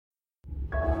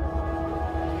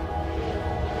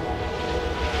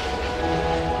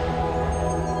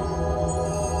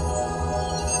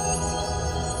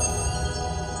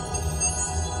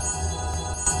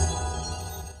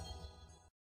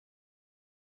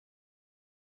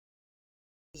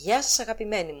Γεια σας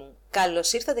αγαπημένοι μου,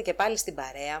 καλώς ήρθατε και πάλι στην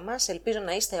παρέα μας, ελπίζω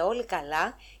να είστε όλοι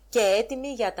καλά και έτοιμοι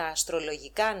για τα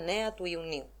αστρολογικά νέα του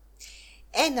Ιουνίου.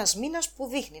 Ένας μήνας που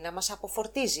δείχνει να μας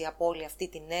αποφορτίζει από όλη αυτή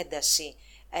την ένταση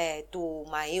του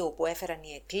Μαΐου που έφεραν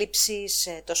οι εκλήψεις,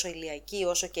 τόσο ηλιακή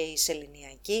όσο και η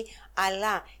σεληνιακή,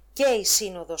 αλλά και η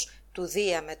σύνοδος του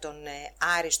Δία με τον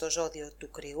Άρη στο ζώδιο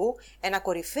του Κριού, ένα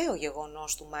κορυφαίο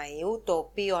γεγονός του Μαΐου, το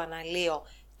οποίο αναλύω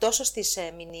τόσο στις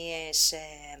μηνιαίες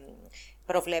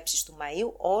προβλέψεις του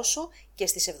Μαΐου, όσο και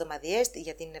στις εβδομαδιαίες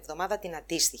για την εβδομάδα την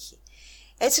αντίστοιχη.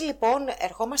 Έτσι λοιπόν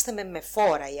ερχόμαστε με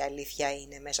φόρα, η αλήθεια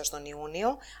είναι, μέσα στον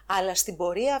Ιούνιο, αλλά στην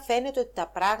πορεία φαίνεται ότι τα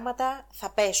πράγματα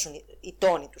θα πέσουν, οι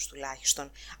τόνοι τους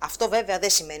τουλάχιστον. Αυτό βέβαια δεν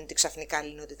σημαίνει ότι ξαφνικά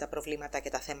λύνονται τα προβλήματα και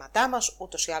τα θέματά μας,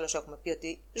 ούτως ή άλλως έχουμε πει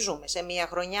ότι ζούμε σε μια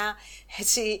χρονιά,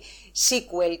 έτσι,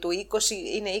 sequel του 20,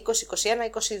 είναι 20, 21,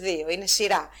 22, είναι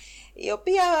σειρά, η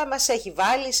οποία μας έχει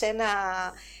βάλει σε ένα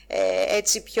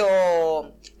έτσι πιο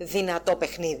δυνατό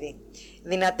παιχνίδι,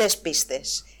 δυνατές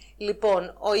πίστες.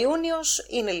 Λοιπόν, ο Ιούνιος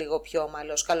είναι λίγο πιο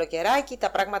ομαλός, καλοκαιράκι,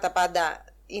 τα πράγματα πάντα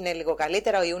είναι λίγο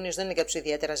καλύτερα. Ο Ιούνιος δεν είναι για τους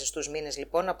ιδιαίτερα ζεστούς μήνες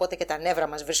λοιπόν, οπότε και τα νεύρα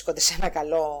μας βρίσκονται σε ένα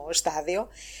καλό στάδιο,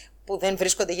 που δεν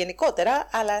βρίσκονται γενικότερα,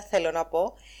 αλλά θέλω να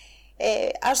πω.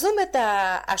 Ας δούμε τα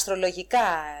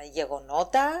αστρολογικά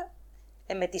γεγονότα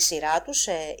με τη σειρά τους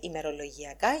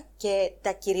ημερολογιακά και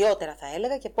τα κυριότερα θα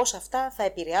έλεγα και πώς αυτά θα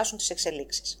επηρεάσουν τις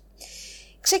εξελίξεις.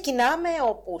 Ξεκινάμε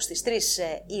όπου στις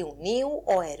 3 Ιουνίου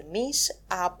ο Ερμής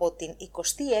από την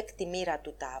 26η μοίρα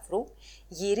του Ταύρου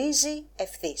γυρίζει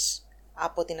ευθύς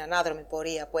από την ανάδρομη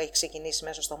πορεία που έχει ξεκινήσει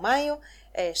μέσα στο Μάιο,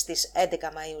 στις 11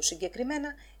 Μαΐου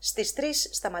συγκεκριμένα, στις 3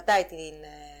 σταματάει την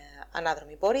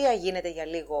ανάδρομη πορεία, γίνεται για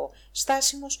λίγο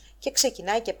στάσιμος και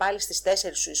ξεκινάει και πάλι στις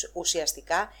 4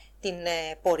 ουσιαστικά την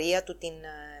πορεία του την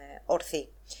ορθή.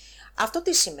 Αυτό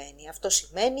τι σημαίνει? Αυτό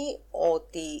σημαίνει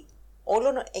ότι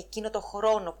όλον εκείνο το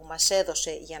χρόνο που μας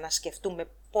έδωσε για να σκεφτούμε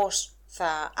πώς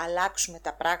θα αλλάξουμε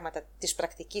τα πράγματα της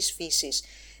πρακτικής φύσης,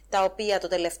 τα οποία το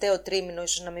τελευταίο τρίμηνο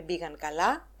ίσως να μην πήγαν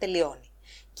καλά, τελειώνει.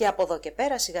 Και από εδώ και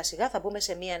πέρα σιγά σιγά θα μπούμε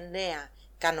σε μια νέα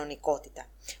κανονικότητα.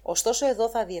 Ωστόσο εδώ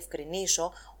θα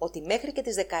διευκρινίσω ότι μέχρι και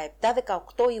τις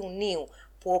 17-18 Ιουνίου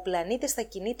που ο πλανήτης θα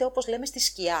κινείται όπως λέμε στη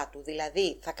σκιά του,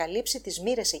 δηλαδή θα καλύψει τις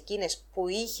μοίρες εκείνες που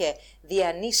είχε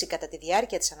διανύσει κατά τη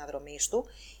διάρκεια της αναδρομής του,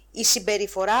 η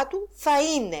συμπεριφορά του θα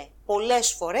είναι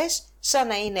πολλές φορές σαν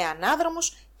να είναι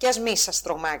ανάδρομος και ας μη σας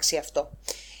τρομάξει αυτό.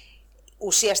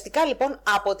 Ουσιαστικά λοιπόν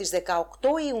από τις 18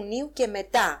 Ιουνίου και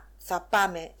μετά θα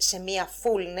πάμε σε μια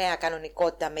full νέα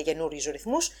κανονικότητα με καινούριους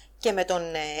ρυθμούς και με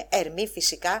τον Ερμή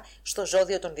φυσικά στο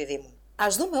ζώδιο των Διδύμων.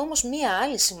 Ας δούμε όμως μία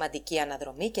άλλη σημαντική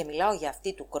αναδρομή και μιλάω για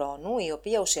αυτή του χρόνου, η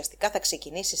οποία ουσιαστικά θα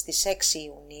ξεκινήσει στις 6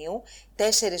 Ιουνίου,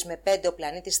 4 με 5 ο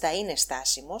πλανήτης θα είναι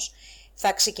στάσιμος,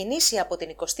 θα ξεκινήσει από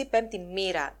την 25η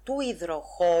μοίρα του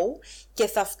Υδροχόου και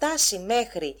θα φτάσει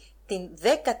μέχρι την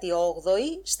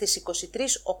 18η στις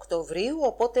 23 Οκτωβρίου,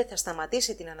 οπότε θα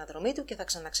σταματήσει την αναδρομή του και θα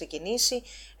ξαναξεκινήσει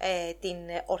την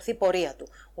ορθή πορεία του.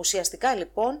 Ουσιαστικά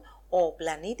λοιπόν ο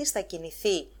πλανήτης θα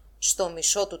κινηθεί στο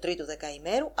μισό του τρίτου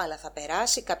δεκαημέρου, αλλά θα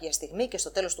περάσει κάποια στιγμή και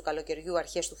στο τέλος του καλοκαιριού,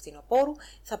 αρχές του φθινοπόρου,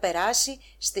 θα περάσει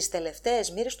στις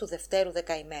τελευταίες μοίρες του δευτέρου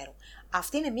δεκαημέρου.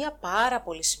 Αυτή είναι μια πάρα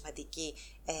πολύ σημαντική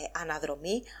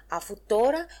αναδρομή, αφού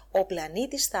τώρα ο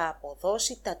πλανήτης θα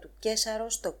αποδώσει τα του Καίσαρο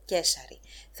στο Καίσαρι.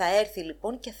 Θα έρθει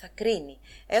λοιπόν και θα κρίνει.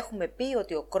 Έχουμε πει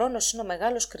ότι ο Κρόνος είναι ο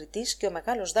μεγάλος κριτής και ο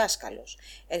μεγάλος δάσκαλος.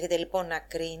 Έρχεται λοιπόν να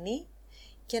κρίνει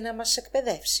και να μας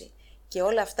εκπαιδεύσει. Και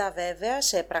όλα αυτά βέβαια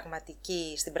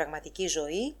στην πραγματική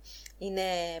ζωή είναι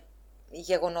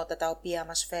γεγονότα τα οποία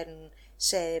μας φέρνουν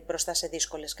μπροστά σε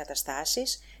δύσκολες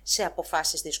καταστάσεις, σε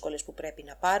αποφάσεις δύσκολες που πρέπει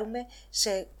να πάρουμε,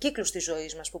 σε κύκλους της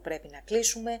ζωής μας που πρέπει να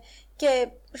κλείσουμε και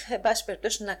εν πάση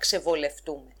περιπτώσει να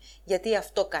ξεβολευτούμε. Γιατί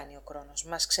αυτό κάνει ο χρόνος,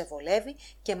 μας ξεβολεύει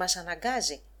και μας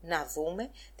αναγκάζει να δούμε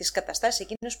τις καταστάσεις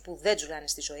εκείνες που δεν τζουλάνε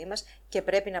στη ζωή μας και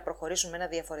πρέπει να προχωρήσουμε με ένα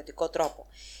διαφορετικό τρόπο.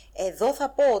 Εδώ θα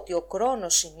πω ότι ο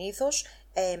χρόνος συνήθως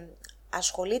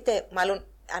ασχολείται, μάλλον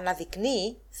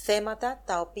αναδεικνύει θέματα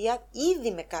τα οποία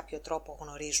ήδη με κάποιο τρόπο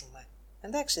γνωρίζουμε.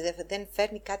 Εντάξει, δεν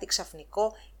φέρνει κάτι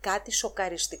ξαφνικό, κάτι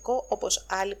σοκαριστικό όπως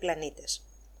άλλοι πλανήτες.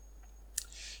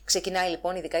 Ξεκινάει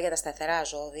λοιπόν ειδικά για τα σταθερά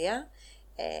ζώδια,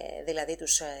 δηλαδή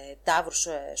τους ταύρους,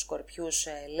 σκορπιούς,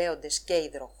 λέοντες και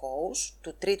υδροχόους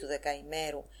του τρίτου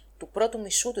δεκαημέρου, του πρώτου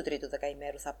μισού του τρίτου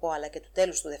δεκαημέρου θα πω, αλλά και του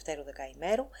τέλους του δευτέρου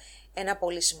δεκαημέρου, ένα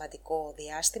πολύ σημαντικό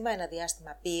διάστημα, ένα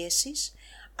διάστημα πίεσης,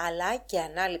 αλλά και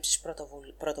ανάληψης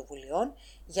πρωτοβουλειών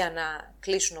για να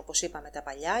κλείσουν όπως είπαμε τα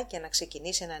παλιά και να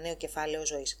ξεκινήσει ένα νέο κεφάλαιο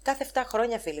ζωής. Κάθε 7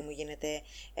 χρόνια φίλοι μου γίνεται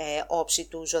όψη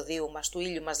του ζωδίου μας, του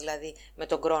ήλιου μας δηλαδή με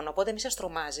τον Κρόνο, οπότε μη σας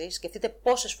τρομάζει, σκεφτείτε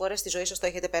πόσες φορές στη ζωή σας το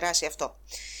έχετε περάσει αυτό.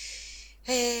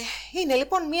 Είναι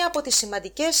λοιπόν μία από τις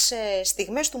σημαντικές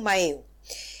στιγμές του Μαΐου.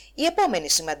 Η επόμενη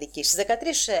σημαντική, στις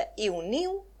 13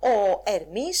 Ιουνίου, ο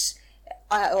Ερμής,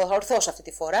 ορθώς αυτή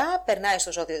τη φορά, περνάει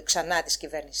στο ζώδιο ξανά της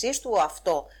κυβέρνησής του,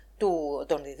 αυτό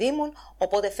των διδήμων,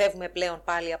 οπότε φεύγουμε πλέον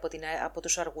πάλι από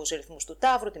τους αργούς ρυθμούς του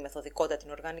Ταύρου, τη μεθοδικότητα, την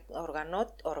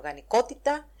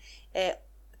οργανικότητα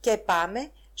και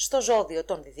πάμε στο ζώδιο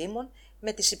των διδήμων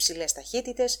με τις υψηλές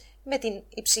ταχύτητες, με την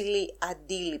υψηλή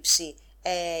αντίληψη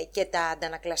και τα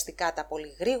αντανακλαστικά τα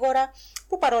πολύ γρήγορα,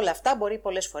 που παρόλα αυτά μπορεί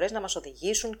πολλές φορές να μας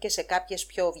οδηγήσουν και σε κάποιες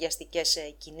πιο βιαστικές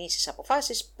κινήσεις,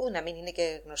 αποφάσεις που να μην είναι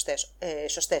και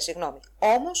σωστές.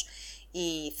 Όμως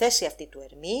η θέση αυτή του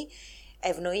Ερμή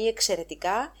ευνοεί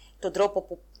εξαιρετικά τον τρόπο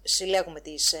που συλλέγουμε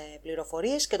τις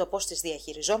πληροφορίες και το πώς τις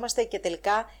διαχειριζόμαστε και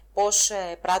τελικά πώς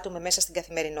πράττουμε μέσα στην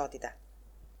καθημερινότητα.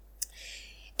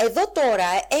 Εδώ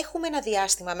τώρα έχουμε ένα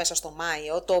διάστημα μέσα στο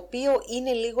Μάιο, το οποίο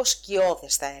είναι λίγο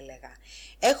σκιώδες θα έλεγα.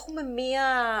 Έχουμε μία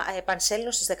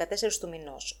πανσέλινο στις 14 του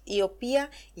μηνός, η οποία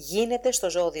γίνεται στο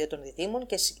ζώδιο των διδήμων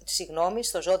και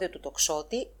στο ζώδιο του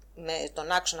τοξότη, με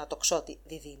τον άξονα τοξότη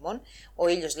διδήμων. Ο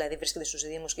ήλιος δηλαδή βρίσκεται στους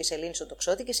διδήμους και η σελήνη στο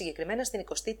τοξότη και συγκεκριμένα στην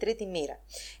 23η μοίρα.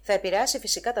 Θα επηρεάσει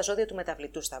φυσικά τα ζώδια του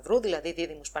μεταβλητού σταυρού, δηλαδή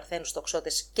δίδυμους, παρθένους,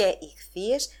 τοξότες και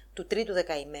ιχθύες του τρίτου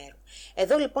δεκαημέρου.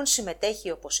 Εδώ λοιπόν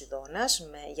συμμετέχει ο Ποσειδώνας,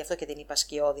 γι' αυτό και την είπα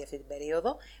σκιώδη αυτή την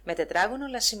περίοδο, με τετράγωνο,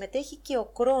 αλλά συμμετέχει και ο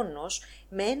Κρόνος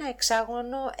με ένα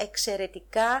εξάγωνο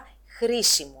εξαιρετικά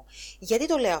χρήσιμο. Γιατί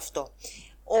το λέω αυτό?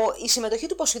 Η συμμετοχή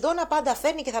του Ποσειδώνα πάντα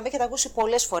φέρνει, και θα με έχετε ακούσει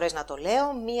πολλές φορές να το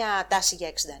λέω, μία τάση για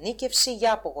εξντανίκευση,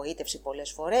 για απογοήτευση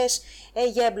πολλές φορές,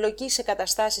 για εμπλοκή σε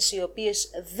καταστάσεις οι οποίες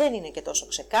δεν είναι και τόσο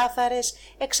ξεκάθαρες,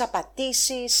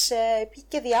 εξαπατήσεις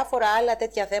και διάφορα άλλα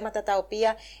τέτοια θέματα τα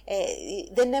οποία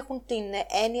δεν έχουν την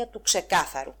έννοια του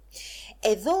ξεκάθαρου.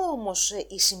 Εδώ όμως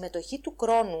η συμμετοχή του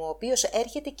Κρόνου, ο οποίος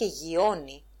έρχεται και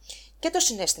γιώνει και το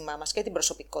συναίσθημά μας και την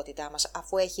προσωπικότητά μας,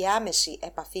 αφού έχει άμεση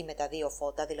επαφή με τα δύο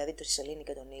φώτα, δηλαδή τη σελήνη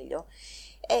και τον ήλιο,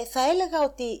 θα έλεγα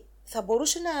ότι θα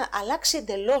μπορούσε να αλλάξει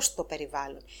εντελώς το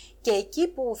περιβάλλον. Και εκεί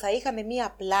που θα είχαμε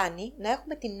μία πλάνη, να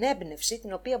έχουμε την έμπνευση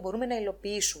την οποία μπορούμε να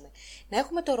υλοποιήσουμε. Να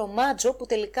έχουμε το ρομάτζο που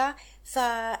τελικά θα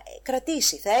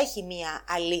κρατήσει, θα έχει μία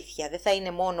αλήθεια, δεν θα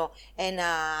είναι μόνο ένα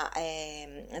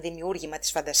δημιούργημα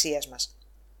της φαντασίας μας.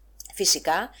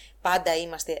 Φυσικά, πάντα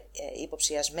είμαστε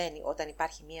υποψιασμένοι όταν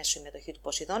υπάρχει μία συμμετοχή του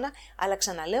Ποσειδώνα, αλλά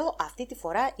ξαναλέω, αυτή τη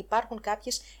φορά υπάρχουν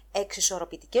κάποιες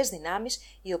εξισορροπητικές δυνάμεις,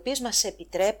 οι οποίες μας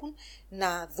επιτρέπουν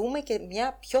να δούμε και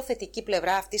μια πιο θετική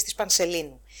πλευρά αυτής της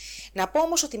πανσελήνου. Να πω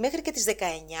όμως ότι μέχρι και τις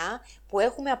 19, που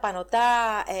έχουμε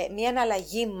απανωτά μια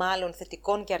αναλλαγή μάλλον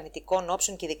θετικών και αρνητικών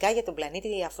όψεων, και ειδικά για τον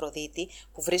πλανήτη Αφροδίτη,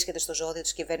 που βρίσκεται στο ζώδιο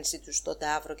της κυβέρνησης του στον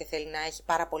Ταύρο και θέλει να έχει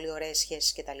πάρα πολύ ωραίες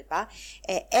σχέσεις κτλ.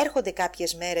 Έρχονται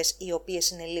κάποιες μέρες οι οποίες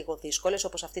είναι λίγο δύσκολες,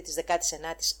 όπως αυτή της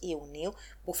 19ης Ιουνίου,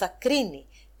 που θα κρίνει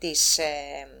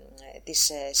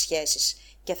τις σχέσεις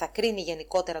και θα κρίνει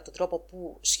γενικότερα τον τρόπο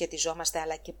που σχετιζόμαστε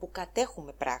αλλά και που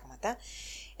κατέχουμε πράγματα.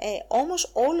 Όμως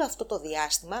όλο αυτό το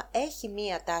διάστημα έχει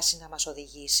μία τάση να μας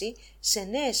οδηγήσει σε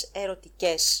νέες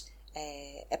ερωτικές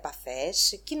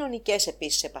επαφές, κοινωνικές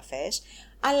επίσης επαφές,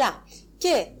 αλλά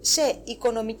και σε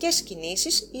οικονομικές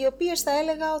κινήσεις, οι οποίες θα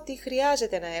έλεγα ότι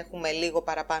χρειάζεται να έχουμε λίγο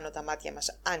παραπάνω τα μάτια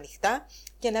μας ανοιχτά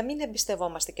και να μην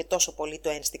εμπιστευόμαστε και τόσο πολύ το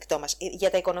ένστικτό μας.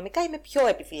 Για τα οικονομικά είμαι πιο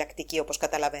επιφυλακτική, όπως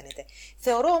καταλαβαίνετε.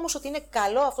 Θεωρώ όμως ότι είναι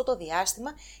καλό αυτό το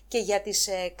διάστημα και για τις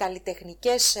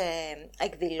καλλιτεχνικές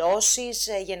εκδηλώσεις,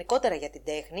 γενικότερα για την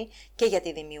τέχνη και για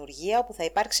τη δημιουργία, όπου θα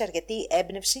υπάρξει αρκετή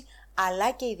έμπνευση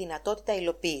αλλά και η δυνατότητα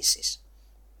υλοποίησης.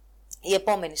 Η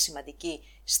επόμενη σημαντική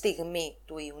στιγμή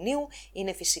του Ιουνίου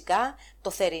είναι φυσικά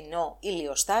το θερινό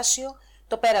ηλιοστάσιο,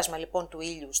 το πέρασμα λοιπόν του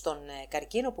ήλιου στον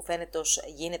Καρκίνο, που φαίνεται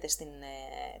γίνεται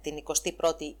την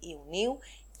 21η Ιουνίου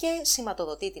και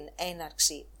σηματοδοτεί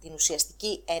την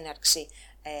ουσιαστική έναρξη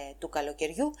του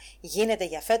καλοκαιριού. Γίνεται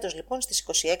για φέτος λοιπόν στις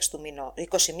 21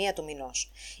 του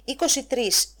μηνός. 23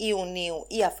 Ιουνίου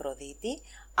η Αφροδίτη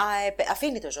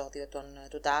αφήνει το ζώδιο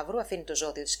του Ταύρου, αφήνει το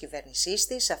ζώδιο της κυβέρνησής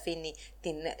της, αφήνει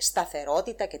την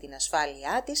σταθερότητα και την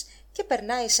ασφάλειά της και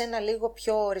περνάει σε ένα λίγο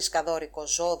πιο ρισκαδόρικο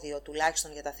ζώδιο,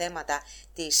 τουλάχιστον για τα θέματα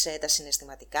τα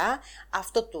συναισθηματικά,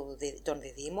 αυτό των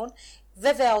διδήμων.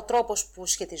 Βέβαια ο τρόπος που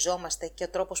σχετιζόμαστε και ο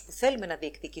τρόπος που θέλουμε να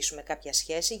διεκδικήσουμε κάποια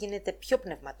σχέση γίνεται πιο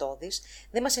πνευματώδης.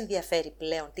 Δεν μας ενδιαφέρει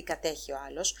πλέον τι κατέχει ο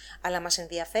άλλος, αλλά μας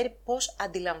ενδιαφέρει πώς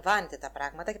αντιλαμβάνεται τα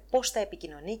πράγματα, πώς τα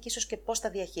επικοινωνεί και ίσως και πώς τα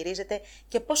διαχειρίζεται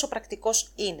και πόσο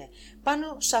πρακτικός είναι.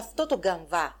 Πάνω σε αυτό το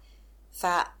καμβά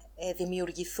θα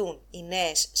δημιουργηθούν οι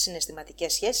νέες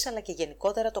συναισθηματικές σχέσεις, αλλά και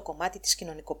γενικότερα το κομμάτι της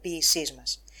κοινωνικοποίησής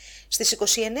μας. Στις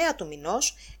 29 του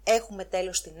μηνός έχουμε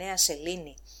τέλος τη νέα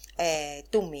σελήνη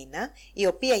του μήνα, η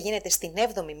οποία γίνεται στην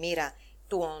 7η μοίρα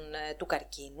του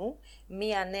καρκίνου,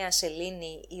 μία νέα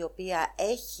σελήνη η οποία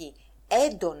έχει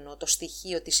έντονο το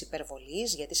στοιχείο της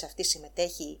υπερβολής, γιατί σε αυτή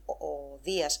συμμετέχει ο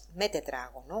Δίας με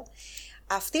τετράγωνο.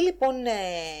 Αυτή λοιπόν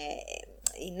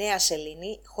η νέα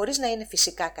σελήνη, χωρίς να είναι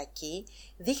φυσικά κακή,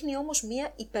 δείχνει όμως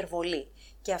μία υπερβολή.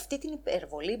 Και αυτή την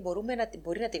υπερβολή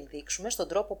μπορεί να την δείξουμε στον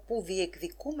τρόπο που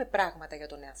διεκδικούμε πράγματα για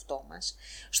τον εαυτό μας,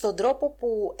 στον τρόπο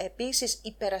που επίσης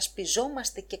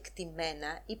υπερασπιζόμαστε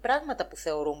κεκτημένα ή πράγματα που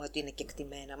θεωρούμε ότι είναι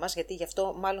κεκτημένα μας, γιατί γι'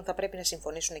 αυτό μάλλον θα πρέπει να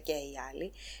συμφωνήσουν και οι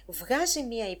άλλοι, βγάζει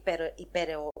μία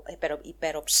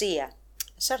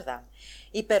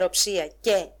υπεροψία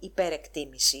και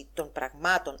υπερεκτίμηση των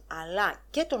πραγμάτων, αλλά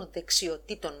και των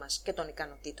δεξιοτήτων μας και των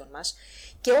ικανοτήτων μας,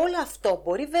 και όλο αυτό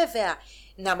μπορεί βέβαια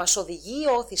να μας οδηγεί η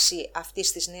όθηση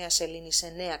αυτής της νέας σελήνης σε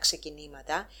νέα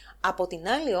ξεκινήματα, από την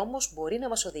άλλη όμως μπορεί να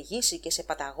μας οδηγήσει και σε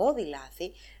παταγώδη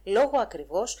λάθη, λόγω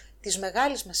ακριβώς της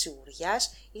μεγάλης μας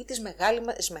σιγουριάς ή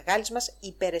της μεγάλης μας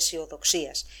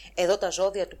υπεραισιοδοξίας. Εδώ τα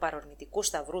ζώδια του παρορμητικού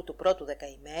σταυρού του πρώτου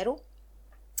δεκαημέρου,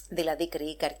 δηλαδή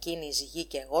Κριοί, Καρκίνοι, Ζυγοί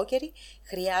και Αιγόκεροι,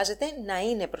 χρειάζεται να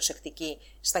είναι προσεκτικοί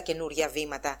στα καινούργια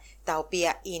βήματα τα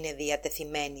οποία είναι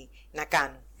διατεθειμένοι να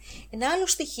κάνουν. Ένα άλλο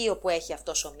στοιχείο που έχει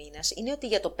αυτός ο μήνας είναι ότι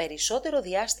για το περισσότερο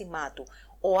διάστημά του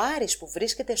ο Άρης που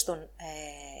βρίσκεται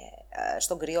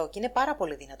στον Κριό, και είναι πάρα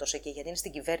πολύ δυνατός εκεί γιατί είναι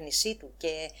στην κυβέρνησή του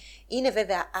και είναι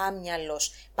βέβαια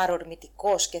άμυαλος,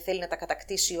 παρορμητικός και θέλει να τα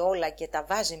κατακτήσει όλα και τα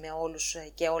βάζει με όλους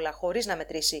και όλα χωρίς να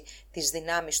μετρήσει τις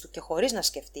δυνάμεις του και χωρίς να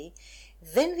σκεφτεί,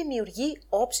 δεν δημιουργεί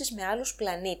όψεις με άλλους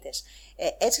πλανήτες.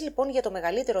 Έτσι λοιπόν για το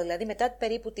μεγαλύτερο, δηλαδή μετά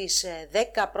περίπου τις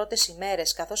 10 πρώτες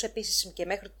ημέρες, καθώς επίσης και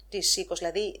μέχρι τις 20,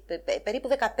 δηλαδή περίπου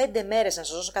 15 μέρες να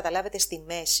σας δώσω καταλάβετε στη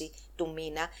μέση του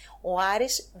μήνα, ο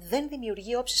Άρης δεν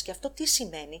δημιουργεί όψεις. Και αυτό τι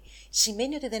σημαίνει?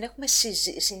 Σημαίνει ότι δεν έχουμε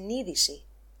συνείδηση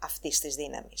αυτής της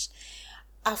δύναμης.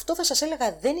 Αυτό θα σας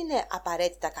έλεγα δεν είναι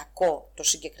απαραίτητα κακό το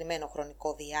συγκεκριμένο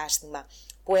χρονικό διάστημα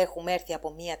που έχουμε έρθει από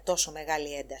μία τόσο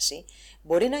μεγάλη ένταση.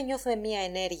 Μπορεί να νιώθουμε μία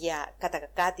ενέργεια κατά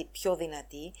κάτι πιο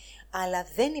δυνατή, αλλά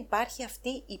δεν υπάρχει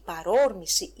αυτή η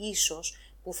παρόρμηση ίσως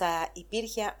που θα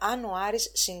υπήρχε αν ο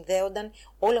Άρης συνδέονταν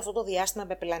όλο αυτό το διάστημα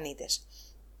με πλανήτες.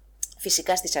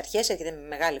 Φυσικά στις αρχές έρχεται με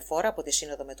μεγάλη φόρα από τη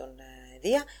σύνοδο με τον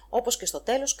Δία, όπως και στο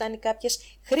τέλος κάνει κάποιες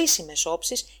χρήσιμες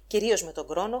όψεις, κυρίως με τον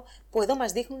χρόνο, που εδώ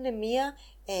μας δείχνουν μία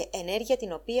ενέργεια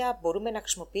την οποία μπορούμε να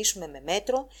χρησιμοποιήσουμε με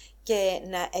μέτρο και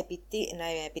να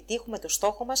επιτύχουμε το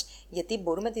στόχο μας, γιατί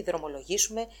μπορούμε να τη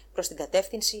δρομολογήσουμε προς την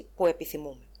κατεύθυνση που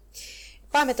επιθυμούμε.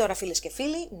 Πάμε τώρα φίλες και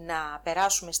φίλοι να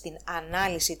περάσουμε στην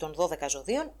ανάλυση των 12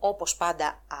 ζωδίων, όπως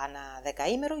πάντα ανά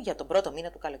δεκαήμερο για τον πρώτο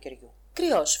μήνα του καλοκαιριού.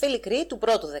 Κριός, φίλοι Κριοί του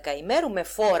πρώτου δεκαημέρου, με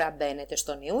φόρα μπαίνετε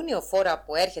στον Ιούνιο, φόρα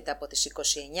που έρχεται από τις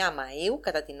 29 Μαΐου,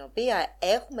 κατά την οποία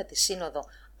έχουμε τη σύνοδο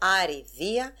Άρη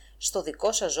Δία στο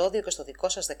δικό σας ζώδιο και στο δικό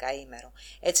σας δεκαήμερο.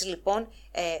 Έτσι λοιπόν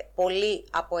πολλοί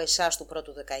από εσάς του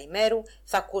πρώτου δεκαημέρου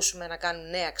θα ακούσουμε να κάνουν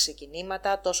νέα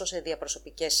ξεκινήματα τόσο σε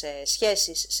διαπροσωπικές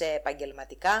σχέσεις, σε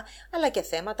επαγγελματικά, αλλά και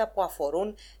θέματα που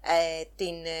αφορούν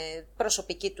την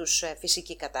προσωπική τους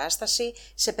φυσική κατάσταση.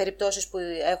 Σε περιπτώσεις που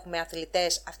έχουμε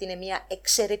αθλητές, αυτή είναι μια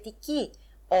εξαιρετική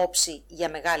όψη για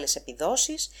μεγάλες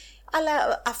επιδόσεις.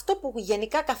 Αλλά αυτό που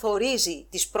γενικά καθορίζει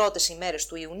τις πρώτες ημέρες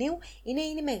του Ιουνίου είναι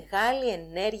η μεγάλη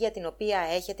ενέργεια την οποία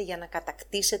έχετε για να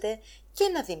κατακτήσετε και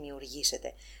να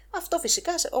δημιουργήσετε. Αυτό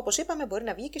φυσικά, όπως είπαμε, μπορεί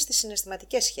να βγει και στις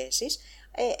συναισθηματικές σχέσεις,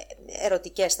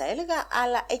 ερωτικές θα έλεγα,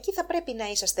 αλλά εκεί θα πρέπει να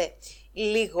είσαστε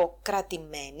λίγο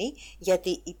κρατημένοι,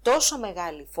 γιατί η τόσο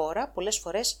μεγάλη φόρα πολλές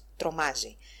φορές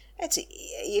τρομάζει. Έτσι,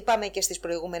 είπαμε και στις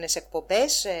προηγούμενες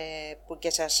εκπομπές που και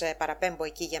σας παραπέμπω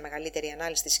εκεί για μεγαλύτερη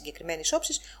ανάλυση της συγκεκριμένης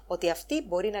όψης, ότι αυτή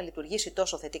μπορεί να λειτουργήσει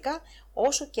τόσο θετικά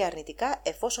όσο και αρνητικά,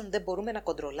 εφόσον δεν μπορούμε να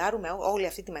κοντρολάρουμε όλη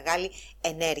αυτή τη μεγάλη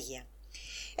ενέργεια.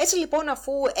 Έτσι λοιπόν,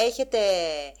 αφού έχετε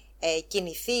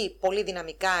κινηθεί πολύ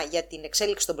δυναμικά για την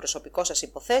εξέλιξη των προσωπικών σας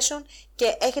υποθέσεων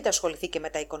και έχετε ασχοληθεί και με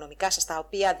τα οικονομικά σας, τα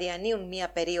οποία διανύουν μία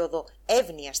περίοδο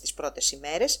εύνοια στις πρώτες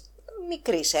ημέρες,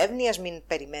 μικρής εύνοιας, μην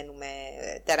περιμένουμε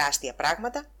τεράστια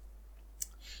πράγματα.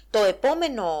 Το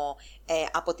επόμενο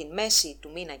από τη μέση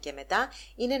του μήνα και μετά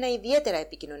είναι ένα ιδιαίτερα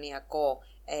επικοινωνιακό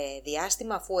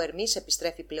διάστημα, αφού ο Ερμής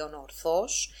επιστρέφει πλέον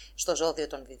ορθός στο ζώδιο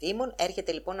των Διδήμων.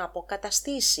 Έρχεται λοιπόν να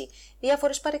αποκαταστήσει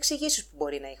διάφορες παρεξηγήσεις που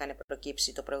μπορεί να είχαν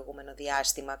προκύψει το προηγούμενο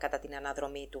διάστημα κατά την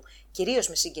αναδρομή του, κυρίως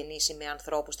με συγγενείς ή με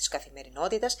ανθρώπους της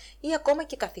καθημερινότητας, ή ακόμα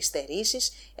και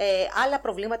καθυστερήσεις, άλλα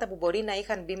προβλήματα που μπορεί να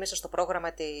είχαν μπει μέσα στο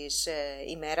πρόγραμμα της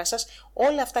ημέρας σας.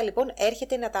 Όλα αυτά λοιπόν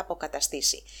έρχεται να τα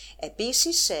αποκαταστήσει.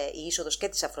 Επίσης η είσοδος και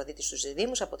της Αφροδίτης στους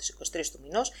Διδήμους από τις 23 του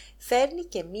μηνός φέρνει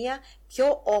και μία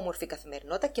πιο όμορφη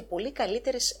καθημερινότητα αποτελέσματα και πολύ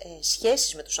καλύτερες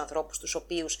σχέσεις με τους ανθρώπους τους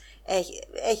οποίους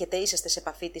είσαστε σε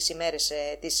επαφή τις ημέρες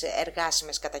τις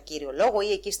εργάσιμες κατά κύριο λόγο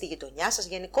ή εκεί στη γειτονιά σας.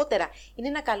 Γενικότερα είναι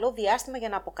ένα καλό διάστημα για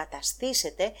να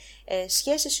αποκαταστήσετε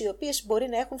σχέσεις οι οποίες μπορεί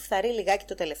να έχουν φθαρεί λιγάκι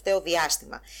το τελευταίο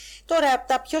διάστημα. Τώρα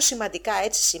τα πιο σημαντικά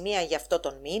έτσι σημεία για αυτό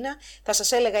τον μήνα θα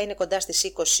σας έλεγα είναι κοντά στις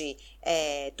 20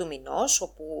 του μηνός,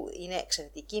 όπου είναι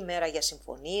εξαιρετική ημέρα για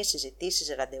συμφωνίες,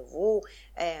 συζητήσεις, ραντεβού,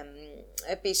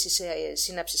 επίσης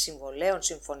σύναψη συμβολέων,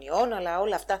 συμφωνιών, αλλά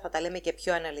όλα αυτά θα τα λέμε και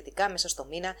πιο αναλυτικά μέσα στο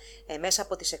μήνα, μέσα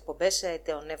από τις εκπομπές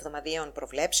των εβδομαδιαίων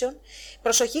προβλέψεων.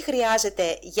 Προσοχή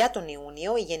χρειάζεται για τον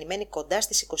Ιούνιο, οι γεννημένοι κοντά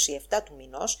στις 27 του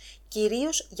μηνός,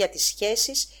 κυρίως για τις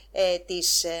σχέσεις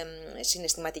τις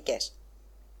συναισθηματικές.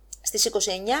 Στις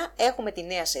 29 έχουμε τη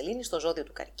νέα σελήνη στο ζώδιο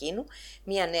του Καρκίνου,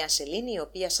 μια νέα σελήνη η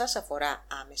οποία σας αφορά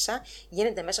άμεσα,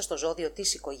 γίνεται μέσα στο ζώδιο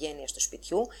της οικογένειας του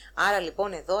σπιτιού, άρα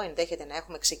λοιπόν εδώ ενδέχεται να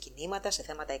έχουμε ξεκινήματα σε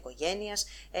θέματα οικογένειας,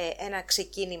 ένα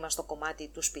ξεκίνημα στο κομμάτι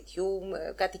του σπιτιού,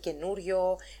 κάτι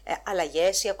καινούριο,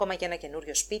 αλλαγές ή ακόμα και ένα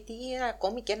καινούριο σπίτι ή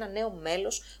ακόμη και ένα νέο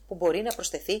μέλος που μπορεί να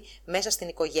προσθεθεί μέσα στην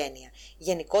οικογένεια.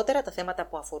 Γενικότερα τα θέματα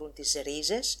που αφορούν τις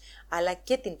ρίζες αλλά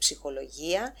και την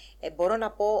ψυχολογία, μπορώ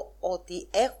να πω ότι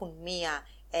έχουν μία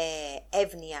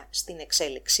εύνοια στην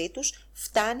εξέλιξή τους,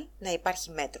 φτάνει να υπάρχει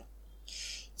μέτρο.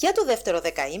 Για το δεύτερο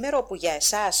δεκαήμερο, όπου για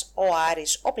εσάς ο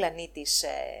Άρης, ο πλανήτης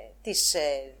της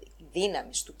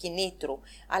δύναμης, του κινήτρου,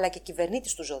 αλλά και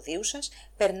κυβερνήτης του ζωδίου σας,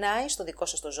 περνάει στο δικό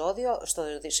σας το ζώδιο,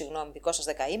 δικό σας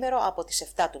δεκαήμερο από τις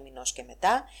 7 του μηνός και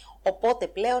μετά, οπότε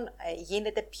πλέον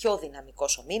γίνεται πιο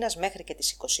δυναμικός ο μήνας μέχρι και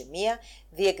τις 21,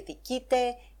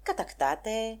 διεκδικείτε,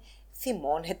 κατακτάτε,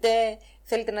 θυμώνετε,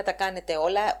 θέλετε να τα κάνετε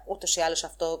όλα, ούτως ή άλλως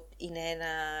αυτό είναι ένα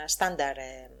στάνταρ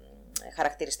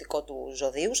χαρακτηριστικό του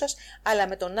ζωδίου σας, αλλά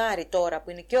με τον Άρη τώρα που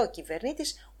είναι και ο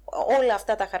κυβερνήτης, όλα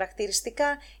αυτά τα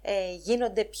χαρακτηριστικά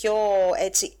γίνονται πιο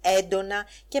έτσι έντονα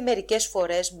και μερικές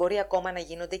φορές μπορεί ακόμα να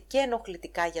γίνονται και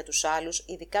ενοχλητικά για τους άλλους,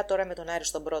 ειδικά τώρα με τον Άρη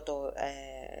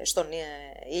στον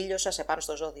ήλιο σας, επάνω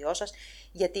στο ζώδιό σας,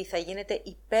 γιατί θα γίνετε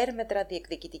υπέρμετρα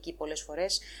διεκδικητικοί πολλές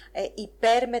φορές,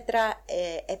 υπέρμετρα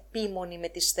επίμονοι με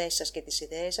τις θέσεις σας και τις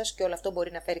ιδέες σας και όλο αυτό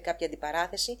μπορεί να φέρει κάποια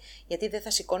αντιπαράθεση, γιατί δεν θα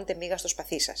σηκώνετε μίγα στο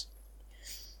σπαθί σας.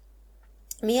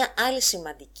 Μία άλλη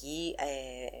σημαντική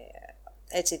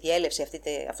έτσι, διέλευση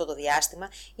αυτό το διάστημα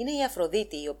είναι η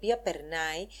Αφροδίτη, η οποία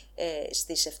περνάει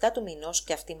στις 7 του μηνός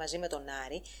και αυτή μαζί με τον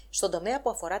Άρη στον τομέα που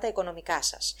αφορά τα οικονομικά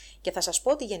σας. Και θα σας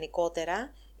πω ότι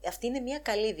γενικότερα αυτή είναι μια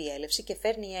καλή διέλευση και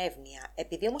φέρνει εύνοια.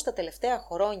 Επειδή όμως τα τελευταία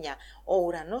χρόνια ο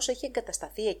ουρανός έχει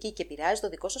εγκατασταθεί εκεί και επηρεάζει το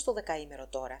δικό σας το δεκαήμερο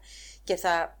τώρα και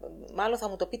μάλλον θα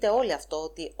μου το πείτε όλοι αυτό,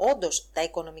 ότι όντως τα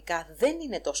οικονομικά δεν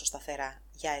είναι τόσο σταθερά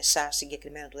για εσάς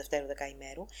συγκεκριμένα του δευτέρου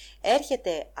δεκαημέρου,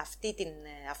 έρχεται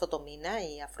αυτό το μήνα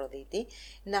η Αφροδίτη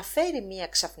να φέρει μια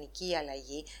ξαφνική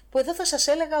αλλαγή που εδώ θα σας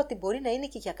έλεγα ότι μπορεί να είναι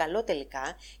και για καλό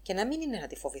τελικά και να μην είναι να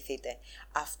τη φοβηθείτε.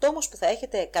 Αυτό όμως που θα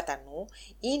έχετε κατά νου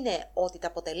είναι ότι τα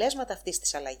αποτελέσματα αυτής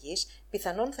της αλλαγής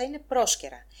πιθανόν θα είναι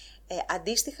πρόσκαιρα.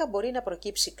 Αντίστοιχα μπορεί να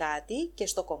προκύψει κάτι και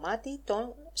στο κομμάτι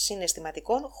των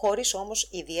συναισθηματικών, χωρίς όμως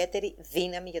ιδιαίτερη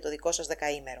δύναμη για το δικό σας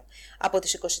δεκαήμερο. Από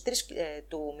τις 23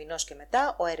 του μηνός και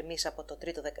μετά, ο Ερμής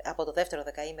από το δεύτερο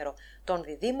δεκαήμερο των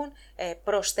Διδύμων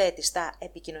προσθέτει στα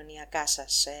επικοινωνιακά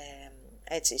σας,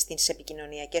 στις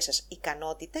επικοινωνιακές σας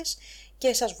ικανότητες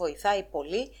και σας βοηθάει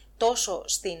πολύ τόσο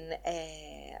στην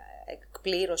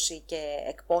εκπλήρωση και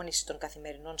εκπόνηση των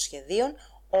καθημερινών σχεδίων,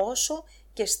 όσο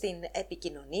και στην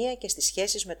επικοινωνία και στις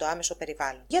σχέσεις με το άμεσο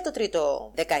περιβάλλον. Για το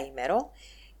τρίτο δεκαήμερο,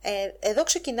 εδώ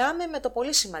ξεκινάμε με το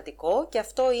πολύ σημαντικό και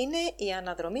αυτό είναι η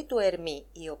αναδρομή του Ερμή,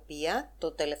 η οποία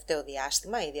το τελευταίο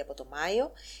διάστημα, ήδη από το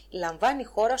Μάιο, λαμβάνει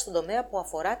χώρα στον τομέα που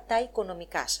αφορά τα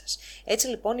οικονομικά σας. Έτσι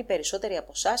λοιπόν οι περισσότεροι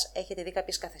από εσάς έχετε δει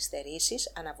κάποιες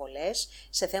καθυστερήσεις, αναβολές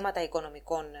σε θέματα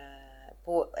οικονομικών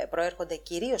που προέρχονται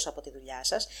κυρίως από τη δουλειά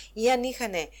σας ή αν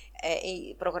είχαν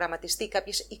προγραμματιστεί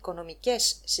κάποιες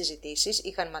οικονομικές συζητήσεις,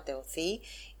 είχαν ματαιωθεί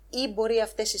ή μπορεί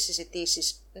αυτές οι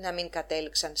συζητήσεις να μην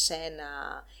κατέληξαν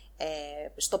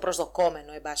στο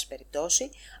προσδοκόμενο εν πάση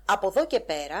περιπτώσει. Από εδώ και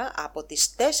πέρα, από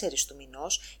τις 4 του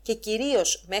μηνός και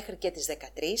κυρίως μέχρι και τις 13,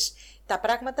 τα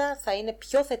πράγματα θα είναι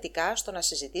πιο θετικά στο να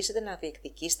συζητήσετε, να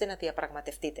διεκδικήσετε, να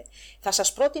διαπραγματευτείτε. Θα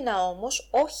σας πρότεινα όμως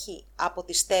όχι από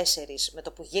τις 4, με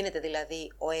το που γίνεται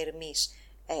δηλαδή ο Ερμής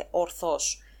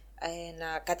ορθός,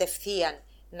 να κατευθείαν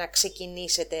να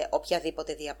ξεκινήσετε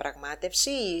οποιαδήποτε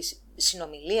διαπραγμάτευση.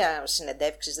 συνομιλία,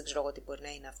 συνεντεύξεις, δεν ξέρω εγώ τι μπορεί να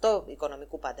είναι αυτό,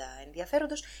 οικονομικού πάντα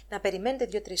ενδιαφέροντος, να περιμένετε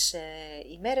 2-3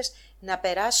 ημέρες να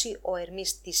περάσει ο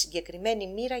Ερμής τη συγκεκριμένη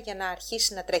μοίρα για να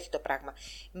αρχίσει να τρέχει το πράγμα.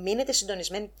 Μείνετε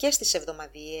συντονισμένοι και στις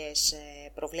εβδομαδιαίες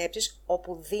προβλέψεις,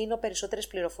 όπου δίνω περισσότερες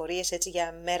πληροφορίες έτσι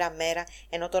για μέρα-μέρα,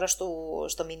 ενώ τώρα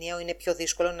στο μηνιαίο είναι πιο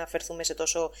δύσκολο να αφαιρθούμε σε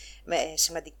τόσο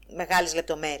μεγάλες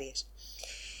λεπτομέρειες.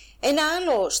 Ένα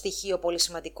άλλο στοιχείο πολύ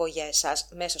σημαντικό για εσάς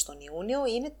μέσα στον Ιούνιο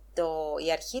είναι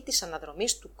η αρχή της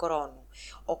αναδρομής του Κρόνου.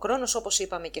 Ο Κρόνος, όπως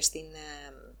είπαμε και στην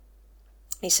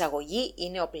εισαγωγή,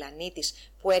 είναι ο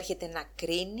πλανήτης που έρχεται να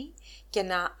κρίνει και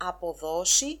να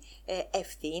αποδώσει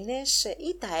ευθύνες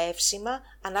ή τα εύσημα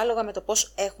ανάλογα με το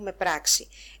πώς έχουμε πράξει.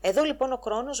 Εδώ λοιπόν ο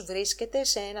Κρόνος βρίσκεται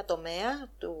σε ένα τομέα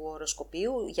του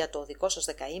οροσκοπίου για το δικό σας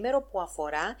δεκαήμερο που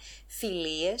αφορά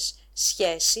φιλίες,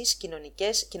 σχέσεις,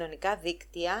 κοινωνικά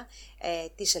δίκτυα,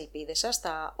 τις ελπίδες σας,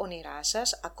 τα όνειρά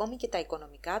σας, ακόμη και τα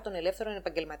οικονομικά των ελεύθερων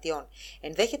επαγγελματιών.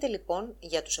 Ενδέχεται λοιπόν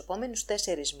για τους επόμενους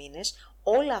 4 μήνες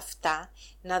όλα αυτά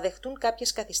να δεχτούν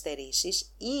κάποιες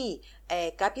καθυστερήσεις ή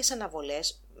κάποιες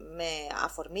αναβολές, με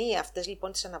αφορμή αυτές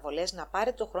λοιπόν τις αναβολές να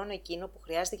πάρετε το χρόνο εκείνο που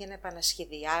χρειάζεται για να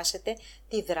επανασχεδιάσετε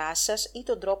τη δράση σας ή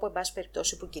τον τρόπο εν πάση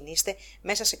περιπτώσει που κινείστε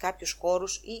μέσα σε κάποιους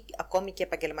χώρους ή ακόμη και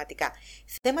επαγγελματικά.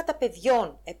 Θέματα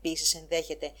παιδιών επίσης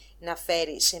ενδέχεται να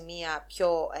φέρει σε μια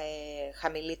πιο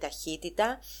χαμηλή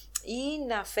ταχύτητα ή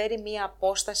να φέρει μια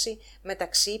απόσταση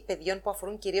μεταξύ παιδιών που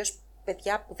αφορούν κυρίως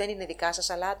παιδιά που δεν είναι δικά σας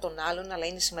αλλά των άλλων, αλλά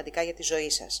είναι σημαντικά για τη ζωή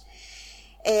σας.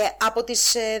 Από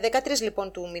τις 13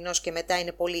 λοιπόν του μηνός και μετά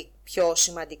είναι πολύ πιο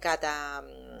σημαντικά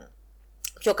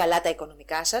πιο καλά τα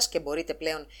οικονομικά σας και μπορείτε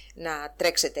πλέον να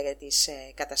τρέξετε τις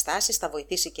καταστάσεις. Θα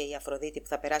βοηθήσει και η Αφροδίτη που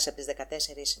θα περάσει από τις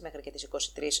 14 μέχρι και τις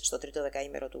 23 στο τρίτο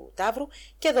δεκαήμερο του Ταύρου.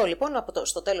 Και εδώ λοιπόν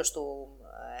στο τέλος του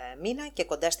μήνα και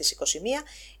κοντά στις 21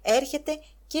 έρχεται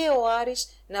και ο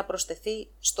Άρης να προσθεθεί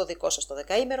στο δικό σας το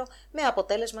δεκαήμερο, με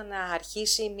αποτέλεσμα να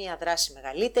αρχίσει μια δράση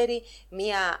μεγαλύτερη,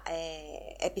 μια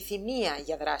επιθυμία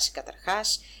για δράση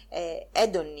καταρχάς,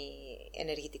 έντονη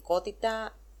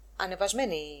ενεργητικότητα,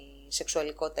 ανεβασμένη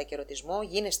σεξουαλικότητα και ερωτισμό,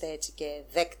 γίνεστε έτσι και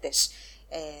δέκτες,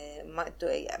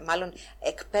 μάλλον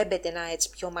εκπέμπετε ένα έτσι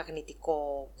πιο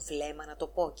μαγνητικό βλέμμα να το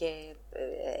πω και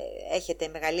έχετε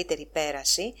μεγαλύτερη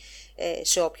πέραση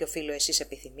σε όποιο φύλο εσείς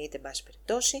επιθυμείτε εν πάση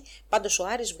περιπτώσει. Πάντως ο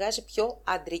Άρης βγάζει πιο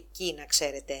αντρική, να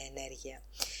ξέρετε, ενέργεια.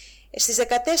 Στις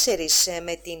 14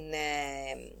 με την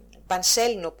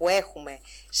πανσέλινο που έχουμε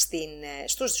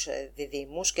στους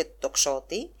διδύμους και το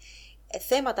τοξότη,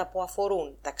 θέματα που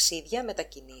αφορούν ταξίδια,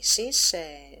 μετακινήσεις,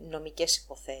 νομικές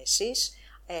υποθέσεις,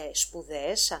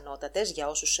 σπουδές ανώτατες για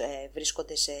όσους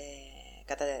βρίσκονται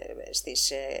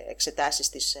στις εξετάσεις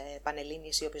της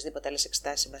Πανελλήνιας ή οποιασδήποτε άλλες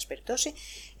εξετάσεις εν πάση περιπτώσει.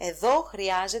 Εδώ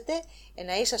χρειάζεται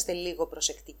να είσαστε λίγο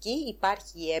προσεκτικοί,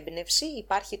 υπάρχει η έμπνευση,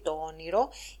 υπάρχει το όνειρο,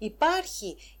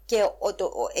 υπάρχει και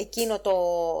εκείνο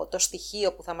το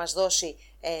στοιχείο που θα μας δώσει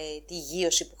τη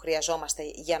γείωση που χρειαζόμαστε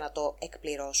για να το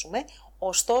εκπληρώσουμε.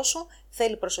 Ωστόσο,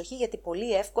 θέλει προσοχή γιατί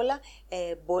πολύ εύκολα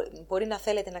μπορεί να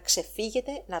θέλετε να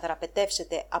ξεφύγετε, να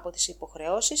δραπετεύσετε από τις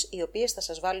υποχρεώσεις οι οποίες θα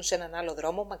σας βάλουν σε έναν άλλο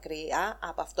δρόμο μακριά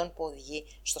από αυτόν που οδηγεί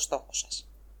στο στόχο σας.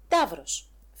 Ταύρος,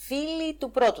 φίλοι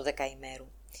του πρώτου δεκαημέρου.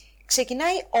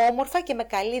 Ξεκινάει όμορφα και με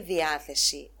καλή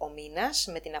διάθεση ο μήνας,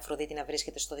 με την Αφροδίτη να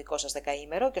βρίσκεται στο δικό σας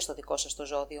δεκαήμερο και στο δικό σας το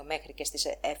ζώδιο μέχρι και στις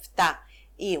 7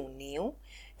 Ιουνίου.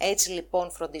 Έτσι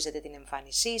λοιπόν φροντίζετε την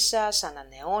εμφάνισή σας,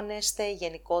 ανανεώνεστε,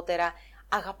 γενικότερα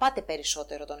αγαπάτε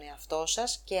περισσότερο τον εαυτό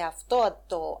σας και αυτό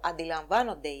το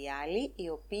αντιλαμβάνονται οι άλλοι οι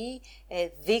οποίοι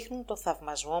δείχνουν το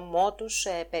θαυμασμό τους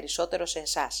περισσότερο σε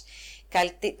εσάς.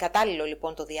 Κατάλληλο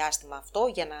λοιπόν το διάστημα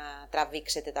αυτό για να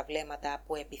τραβήξετε τα βλέμματα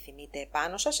που επιθυμείτε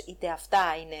επάνω σας, είτε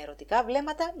αυτά είναι ερωτικά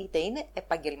βλέμματα, είτε είναι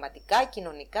επαγγελματικά,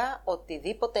 κοινωνικά,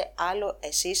 οτιδήποτε άλλο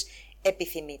εσείς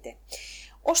επιθυμείτε.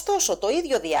 Ωστόσο, το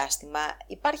ίδιο διάστημα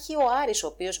υπάρχει ο Άρης, ο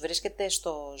οποίος βρίσκεται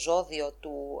στο ζώδιο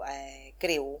του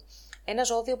Κριού, ένα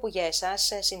ζώδιο που για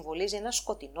εσάς συμβολίζει ένα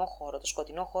σκοτεινό χώρο, το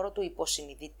σκοτεινό χώρο του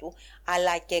υποσυνειδήτου,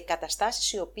 αλλά και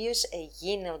καταστάσεις οι οποίες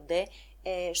γίνονται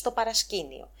στο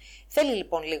παρασκήνιο. Θέλει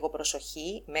λοιπόν λίγο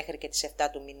προσοχή μέχρι και τις 7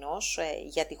 του μηνός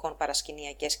για τυχόν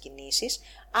παρασκηνιακές κινήσεις,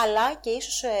 αλλά και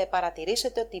ίσως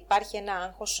παρατηρήσετε ότι υπάρχει ένα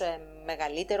άγχος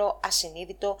μεγαλύτερο,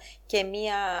 ασυνείδητο και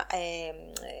μία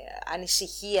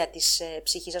ανησυχία της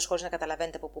ψυχής σας χωρίς να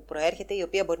καταλαβαίνετε από πού προέρχεται, η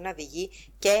οποία μπορεί να οδηγεί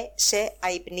και σε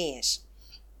αϊπνίες.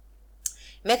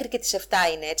 Μέχρι και τις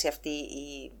 7 είναι έτσι αυτή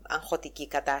η αγχωτική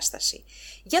κατάσταση.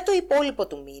 Για το υπόλοιπο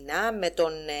του μήνα, με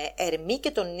τον Ερμή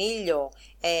και τον ήλιο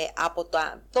από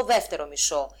το δεύτερο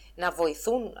μισό να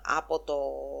βοηθούν από το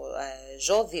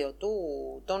ζώδιο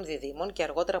των διδύμων και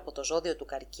αργότερα από το ζώδιο του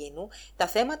καρκίνου, τα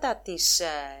θέματα της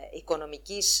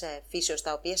οικονομικής φύσεως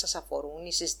τα οποία σας αφορούν,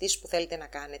 οι συζητήσεις που θέλετε να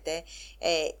κάνετε,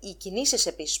 οι κινήσεις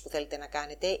επίσης που θέλετε να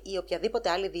κάνετε ή οποιαδήποτε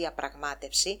άλλη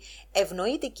διαπραγμάτευση,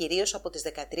 ευνοείται κυρίως από τις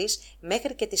 13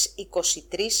 μέχρι και τις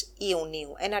 23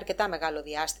 Ιουνίου. Ένα αρκετά μεγάλο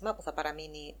διάστημα που θα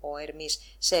παραμείνει ο Ερμής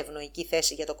σε ευνοϊκή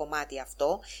θέση για το κομμάτι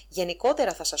αυτό.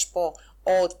 Γενικότερα θα σας πω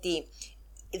ότι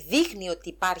δείχνει ότι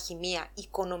υπάρχει μία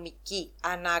οικονομική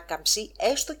ανάκαμψη,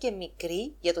 έστω και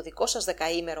μικρή, για το δικό σας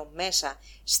δεκαήμερο μέσα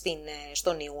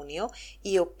στον Ιούνιο,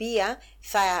 η οποία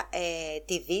θα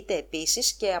τη δείτε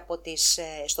επίσης και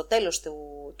στο τέλος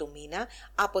του μήνα,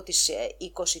 από τις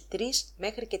 23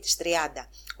 μέχρι και τις 30,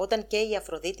 όταν και η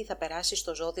Αφροδίτη θα περάσει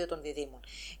στο ζώδιο των διδύμων.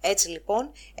 Έτσι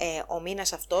λοιπόν, ο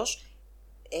μήνας αυτός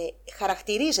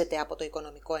χαρακτηρίζεται από το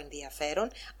οικονομικό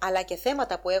ενδιαφέρον, αλλά και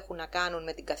θέματα που έχουν να κάνουν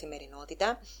με την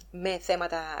καθημερινότητα, με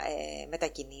θέματα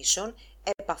μετακινήσεων,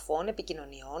 επαφών,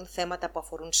 επικοινωνιών, θέματα που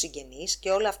αφορούν συγγενείς,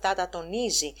 και όλα αυτά τα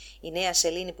τονίζει η νέα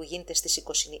σελήνη που γίνεται στις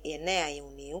 29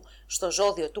 Ιουνίου στο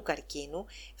ζώδιο του καρκίνου,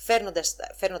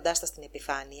 φέρνοντάς τα στην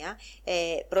επιφάνεια.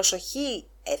 Προσοχή,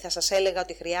 θα σας έλεγα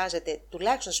ότι χρειάζεται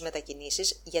τουλάχιστον στις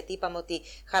μετακινήσεις, γιατί είπαμε ότι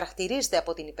χαρακτηρίζεται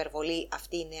από την υπερβολή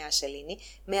αυτή η νέα σελήνη,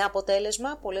 με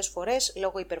αποτέλεσμα πολλές φορές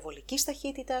λόγω υπερβολικής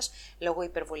ταχύτητας, λόγω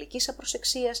υπερβολικής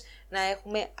απροσεξίας να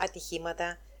έχουμε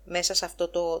ατυχήματα μέσα σε αυτό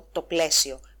το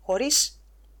πλαίσιο. Χωρίς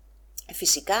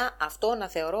φυσικά αυτό να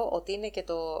θεωρώ ότι είναι και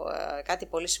κάτι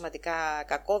πολύ σημαντικά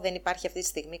κακό. Δεν υπάρχει αυτή τη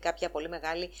στιγμή κάποια πολύ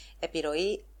μεγάλη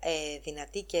επιρροή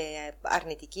δυνατή και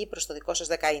αρνητική προς το δικό σας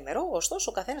δεκαήμερο.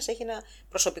 Ωστόσο ο καθένας έχει ένα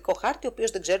προσωπικό χάρτη, ο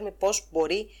οποίος δεν ξέρουμε πώς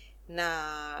μπορεί να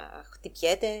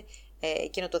χτυπιέται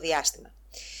εκείνο το διάστημα.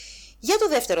 Για το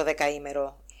δεύτερο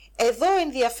δεκαήμερο, εδώ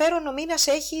ενδιαφέρον ο μήνας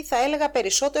έχει, θα έλεγα,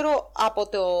 περισσότερο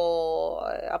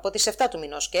από τις 7 του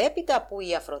μηνός και έπειτα, που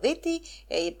η Αφροδίτη,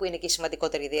 που είναι και η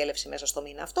σημαντικότερη διέλευση μέσα στο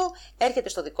μήνα αυτό, έρχεται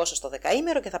στο δικό σας το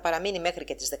δεκαήμερο και θα παραμείνει μέχρι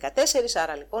και τις 14,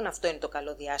 άρα λοιπόν αυτό είναι το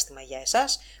καλό διάστημα για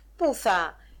εσάς, που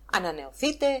θα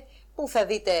ανανεωθείτε, που θα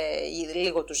δείτε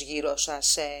λίγο τους γύρω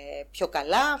σας πιο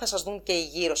καλά, θα σας δουν και οι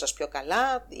γύρω σας πιο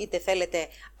καλά, είτε θέλετε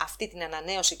αυτή την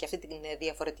ανανέωση και αυτή την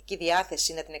διαφορετική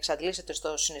διάθεση να την εξαντλήσετε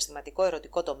στο συναισθηματικό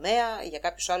ερωτικό τομέα, για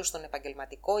κάποιους άλλους στον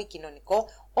επαγγελματικό ή κοινωνικό,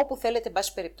 όπου θέλετε, εν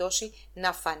πάση περιπτώσει,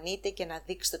 να φανείτε και να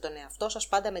δείξετε τον εαυτό σας.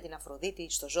 Πάντα με την Αφροδίτη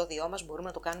στο ζώδιό μας μπορούμε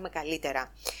να το κάνουμε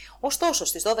καλύτερα. Ωστόσο,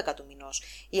 στις 12 του μηνός,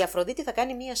 η Αφροδίτη θα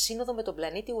κάνει μία σύνοδο με τον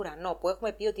πλανήτη Ουρανό, που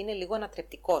έχουμε πει ότι είναι λίγο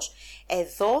ανατρεπτικός.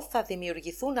 Εδώ θα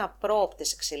δημιουργηθούν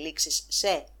απρόοπτες εξελίξεις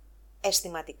σε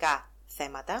αισθηματικά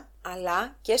θέματα,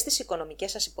 αλλά και στις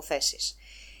οικονομικές σας υποθέσεις.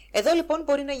 Εδώ λοιπόν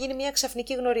μπορεί να γίνει μια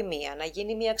ξαφνική γνωριμία, να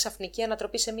γίνει μια ξαφνική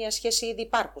ανατροπή σε μια σχέση ήδη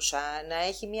υπάρχουσα, να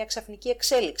έχει μια ξαφνική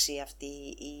εξέλιξη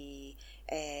αυτή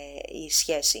η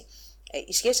σχέση.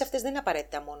 Οι σχέσεις αυτές δεν είναι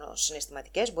απαραίτητα μόνο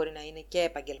συναισθηματικές, μπορεί να είναι και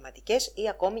επαγγελματικές ή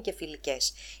ακόμη και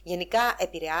φιλικές. Γενικά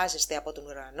επηρεάζεστε από τον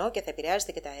ουρανό και θα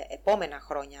επηρεάζεστε και τα επόμενα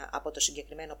χρόνια από το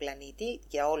συγκεκριμένο πλανήτη,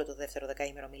 για όλο το δεύτερο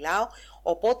δεκαήμερο μιλάω,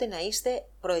 οπότε να είστε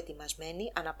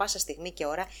προετοιμασμένοι ανα πάσα στιγμή και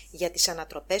ώρα για τις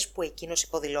ανατροπές που εκείνος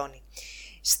υποδηλώνει.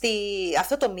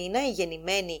 Αυτό το μήνα οι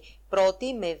γεννημένοι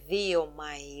 1η με 2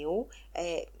 Μαΐου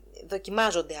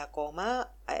δοκιμάζονται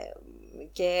ακόμα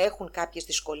και έχουν κάποιες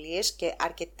δυσκολίες και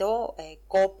αρκετό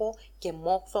κόπο και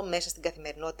μόχθο μέσα στην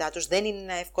καθημερινότητά τους. Δεν είναι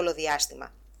ένα εύκολο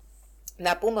διάστημα.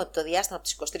 Να πούμε ότι το διάστημα από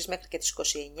τις 23 μέχρι και τις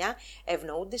 29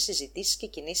 ευνοούνται συζητήσεις και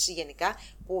κινήσεις γενικά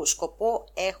που σκοπό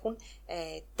έχουν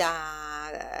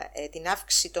την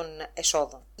αύξηση των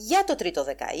εσόδων. Για το τρίτο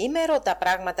δεκαήμερο τα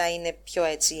πράγματα είναι πιο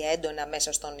έτσι έντονα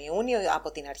μέσα στον Ιούνιο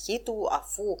από την αρχή του,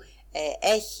 αφού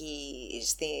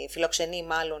φιλοξενεί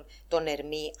μάλλον τον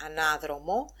Ερμή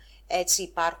ανάδρομο. Έτσι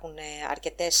υπάρχουν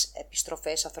αρκετές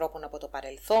επιστροφές ανθρώπων από το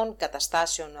παρελθόν,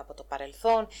 καταστάσεων από το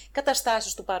παρελθόν,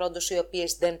 καταστάσεις του παρόντος οι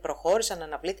οποίες δεν προχώρησαν,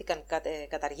 αναβλήθηκαν,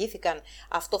 καταργήθηκαν,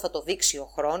 αυτό θα το δείξει ο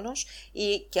χρόνος,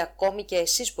 ή και ακόμη και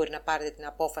εσείς μπορεί να πάρετε την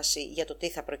απόφαση για το τι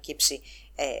θα προκύψει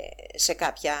σε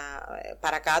κάποια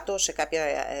παρακάτω,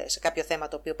 σε κάποιο θέμα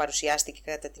το οποίο παρουσιάστηκε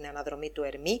κατά την αναδρομή του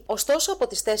Ερμή. Ωστόσο από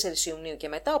τις 4 Ιουνίου και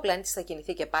μετά ο πλανήτης θα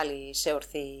κινηθεί και πάλι σε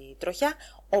ορθή τροχιά,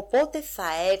 οπότε θα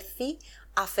έρθει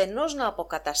αφενός να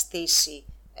αποκαταστήσει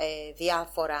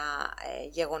διάφορα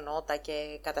γεγονότα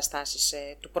και καταστάσεις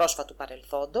του πρόσφατου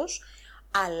παρελθόντος,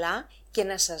 αλλά και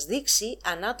να σας δείξει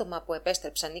αν άτομα που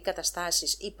επέστρεψαν ή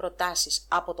καταστάσεις ή προτάσεις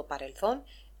από το παρελθόν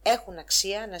έχουν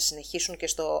αξία να συνεχίσουν και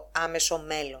στο άμεσο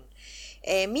μέλλον.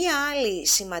 Μία άλλη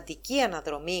σημαντική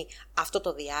αναδρομή αυτό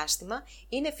το διάστημα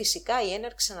είναι φυσικά η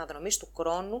έναρξη αναδρομής του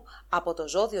χρόνου από το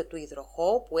ζώδιο του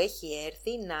υδροχόου, που έχει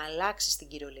έρθει να αλλάξει στην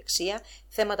κυριολεξία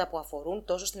θέματα που αφορούν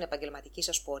τόσο στην επαγγελματική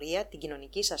σας πορεία, την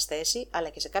κοινωνική σας θέση, αλλά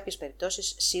και σε κάποιες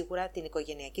περιπτώσεις σίγουρα την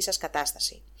οικογενειακή σας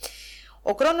κατάσταση.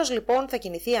 Ο χρόνος λοιπόν θα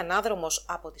κινηθεί ανάδρομος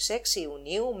από τις 6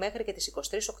 Ιουνίου μέχρι και τις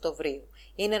 23 Οκτωβρίου.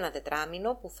 Είναι ένα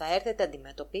τετράμινο που θα έρθετε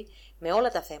αντιμέτωποι με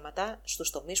όλα τα θέματα στους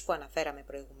τομείς που αναφέραμε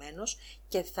προηγουμένως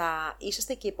και θα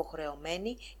είσαστε και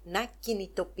υποχρεωμένοι να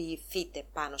κινητοποιηθείτε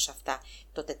πάνω σε αυτά.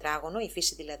 Το τετράγωνο, η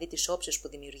φύση δηλαδή της όψης που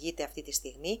δημιουργείται αυτή τη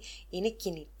στιγμή, είναι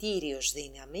κινητήριος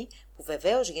δύναμη που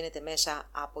βεβαίως γίνεται μέσα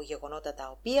από γεγονότα τα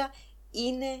οποία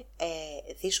είναι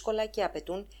δύσκολα και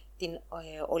απαιτούν την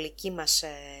ολική μας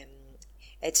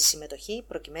συμμετοχή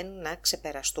προκειμένου να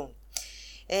ξεπεραστούν.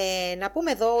 Να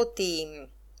πούμε εδώ ότι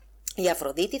η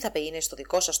Αφροδίτη θα είναι στο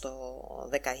δικό σας το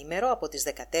δεκαήμερο από τις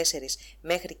 14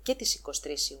 μέχρι και τις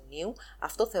 23 Ιουνίου.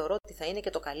 Αυτό θεωρώ ότι θα είναι και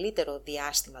το καλύτερο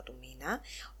διάστημα του μήνα,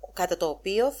 κατά το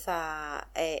οποίο θα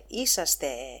είσαστε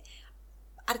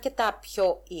αρκετά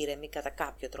πιο ήρεμοι κατά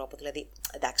κάποιο τρόπο. Δηλαδή,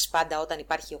 εντάξει, πάντα όταν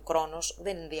υπάρχει ο χρόνος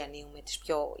δεν διανύουμε τις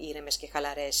πιο ήρεμες και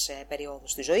χαλαρές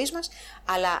περιόδους της ζωής μας,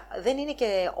 αλλά δεν είναι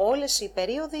και όλες οι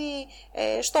περίοδοι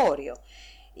στο όριο.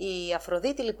 Η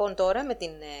Αφροδίτη λοιπόν τώρα με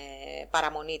την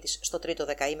παραμονή της στο τρίτο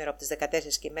δεκαήμερο από τις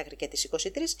 14 και μέχρι και τις 23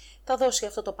 θα δώσει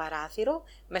αυτό το παράθυρο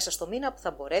μέσα στο μήνα που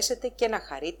θα μπορέσετε και να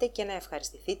χαρείτε και να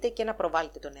ευχαριστηθείτε και να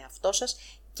προβάλλετε τον εαυτό σας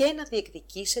και να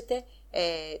διεκδικήσετε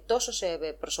τόσο σε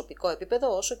προσωπικό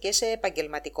επίπεδο όσο και σε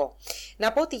επαγγελματικό.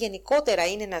 Να πω ότι γενικότερα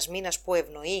είναι ένας μήνας που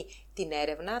ευνοεί την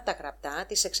έρευνα, τα γραπτά,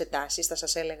 τις εξετάσεις, θα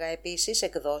σας έλεγα επίσης,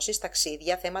 εκδόσεις,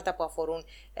 ταξίδια, θέματα που αφορούν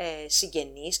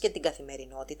συγγενείς και την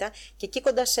καθημερινότητα, και εκεί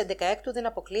κοντά στις 11 δεν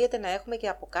αποκλείεται να έχουμε και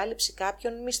αποκάλυψη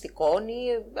κάποιων μυστικών ή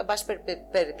εν πάση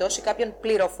περιπτώσει κάποιων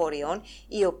πληροφοριών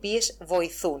οι οποίες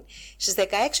βοηθούν. Στις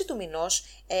 16 του μηνός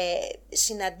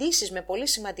συναντήσεις με πολύ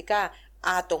σημαντικά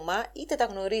άτομα, είτε τα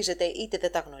γνωρίζετε είτε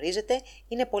δεν τα γνωρίζετε,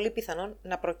 είναι πολύ πιθανόν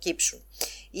να προκύψουν.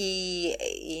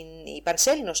 Η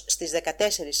Πανσέλινος στις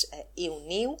 14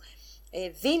 Ιουνίου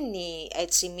δίνει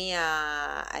έτσι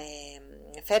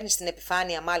φέρνει στην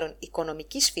επιφάνεια μάλλον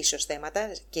οικονομικής φύσεως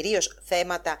θέματα, κυρίως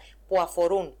θέματα που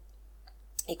αφορούν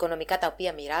οικονομικά τα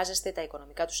οποία μοιράζεστε, τα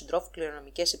οικονομικά του συντρόφου,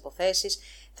 κληρονομικές υποθέσεις.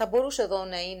 Θα μπορούσε εδώ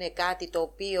να είναι κάτι το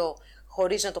οποίο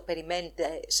χωρίς να το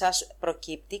περιμένετε σας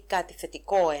προκύπτει, κάτι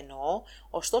θετικό εννοώ,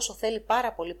 ωστόσο θέλει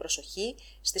πάρα πολύ προσοχή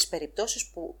στις περιπτώσεις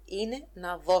που είναι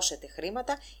να δώσετε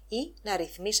χρήματα ή να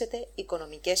ρυθμίσετε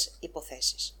οικονομικές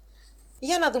υποθέσεις.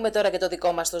 Για να δούμε τώρα και το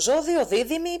δικό μας το ζώδιο,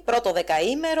 Δίδυμη, πρώτο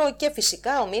δεκαήμερο, και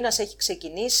φυσικά ο μήνας έχει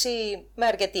ξεκινήσει με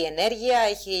αρκετή ενέργεια,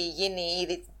 έχει γίνει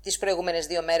ήδη τις προηγούμενες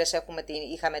 2 μέρες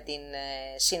είχαμε την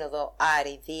σύνοδο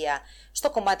Άρη-Δία στο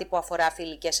κομμάτι που αφορά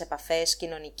φιλικές επαφές,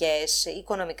 κοινωνικές,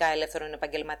 οικονομικά ελεύθερων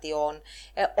επαγγελματιών,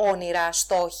 όνειρα,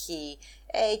 στόχοι,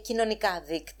 κοινωνικά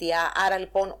δίκτυα. Άρα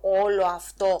λοιπόν όλο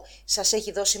αυτό σας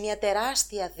έχει δώσει μια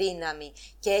τεράστια δύναμη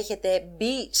και έχετε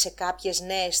μπει σε κάποιες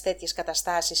νέες τέτοιες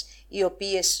καταστάσεις οι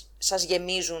οποίες σας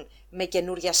γεμίζουν με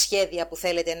καινούρια σχέδια που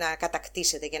θέλετε να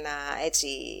κατακτήσετε και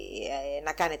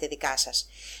να κάνετε δικά σας.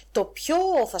 Το πιο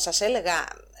θα σας έλεγα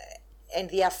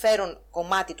ενδιαφέρον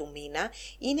κομμάτι του μήνα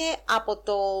είναι από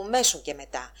το μέσο και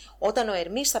μετά, όταν ο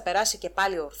Ερμής θα περάσει και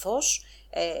πάλι ορθός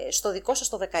στο δικό σας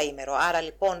το δεκαήμερο. Άρα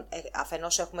λοιπόν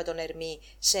αφενός έχουμε τον Ερμή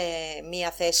σε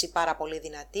μία θέση πάρα πολύ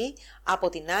δυνατή, από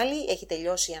την άλλη έχει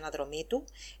τελειώσει η αναδρομή του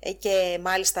και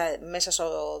μάλιστα μέσα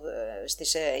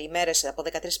στις ημέρες από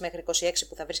 13 μέχρι 26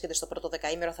 που θα βρίσκεται στο πρώτο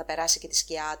δεκαήμερο θα περάσει και τη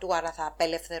σκιά του, άρα θα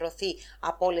απελευθερωθεί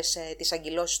από όλες τις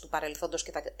αγκυλώσεις του παρελθόντος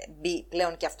και θα μπει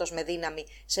πλέον και αυτός με δύναμη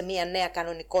σε μία νέα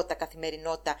κανονικότητα,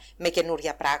 καθημερινότητα με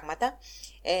καινούρια πράγματα.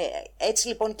 Έτσι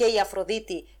λοιπόν και η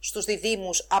Αφροδίτη στους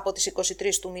διδύμους από τις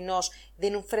 23 του μηνός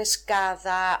δίνουν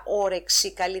φρεσκάδα,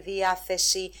 όρεξη, καλή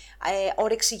διάθεση,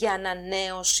 όρεξη για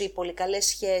ανανέωση, πολύ καλές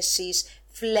σχέσεις,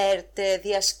 φλερτ,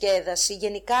 διασκέδαση,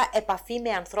 γενικά επαφή με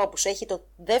ανθρώπους. Έχει το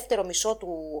δεύτερο μισό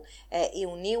του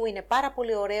Ιουνίου, είναι πάρα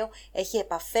πολύ ωραίο, έχει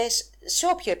επαφές σε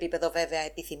όποιο επίπεδο βέβαια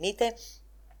επιθυμείτε.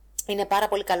 Είναι πάρα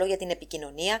πολύ καλό για την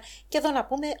επικοινωνία και εδώ να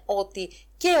πούμε ότι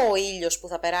και ο ήλιος που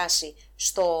θα περάσει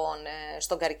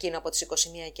στον Καρκίνο από τις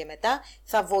 21 και μετά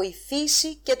θα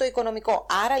βοηθήσει και το οικονομικό.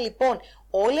 Άρα λοιπόν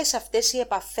όλες αυτές οι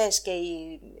επαφές και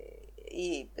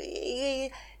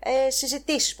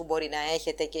συζητήσεις που μπορεί να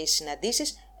έχετε και οι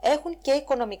συναντήσεις έχουν και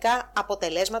οικονομικά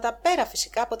αποτελέσματα πέρα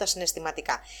φυσικά από τα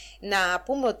συναισθηματικά. Να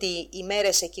πούμε ότι οι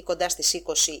μέρες εκεί κοντά στις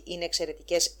 20 είναι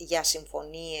εξαιρετικές για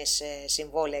συμφωνίες,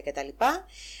 συμβόλαια κτλ.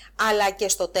 Αλλά και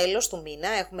στο τέλος του μήνα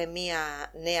έχουμε μία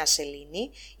νέα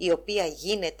σελήνη, η οποία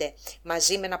γίνεται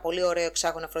μαζί με ένα πολύ ωραίο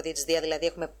εξάγωνο Αφροδίτης Δία, δηλαδή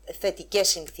έχουμε θετικές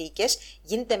συνθήκες,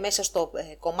 γίνεται μέσα στο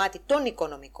κομμάτι των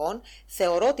οικονομικών.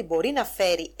 Θεωρώ ότι μπορεί να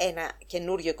φέρει ένα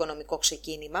καινούριο οικονομικό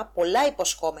ξεκίνημα, πολλά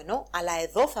υποσχόμενο, αλλά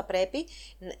εδώ θα πρέπει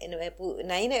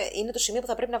να είναι το σημείο που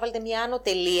θα πρέπει να βάλετε μία άνω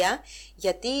τελεία,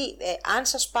 γιατί αν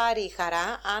σας πάρει η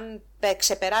χαρά, αν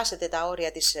ξεπεράσετε τα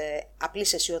όρια της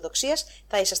απλής αισιοδοξίας,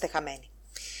 θα είσαστε χαμένοι.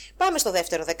 Πάμε στο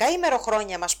δεύτερο δεκαήμερο,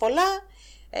 χρόνια μας πολλά,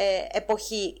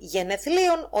 εποχή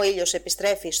γενεθλίων, ο ήλιος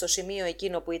επιστρέφει στο σημείο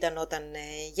εκείνο που ήταν όταν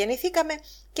γεννηθήκαμε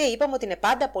και είπαμε ότι είναι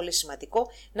πάντα πολύ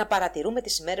σημαντικό να παρατηρούμε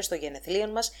τις ημέρες των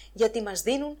γενεθλίων μας, γιατί μας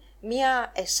δίνουν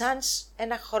μία εσάνς,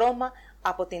 ένα χρώμα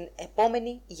από την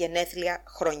επόμενη γενέθλια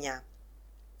χρονιά.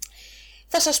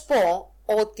 Θα σας πω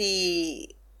ότι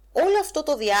όλο αυτό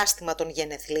το διάστημα των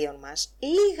γενεθλίων μας,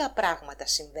 λίγα πράγματα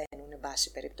συμβαίνουν εν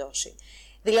πάση περιπτώσει.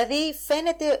 Δηλαδή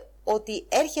φαίνεται ότι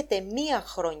έρχεται μία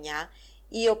χρονιά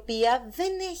η οποία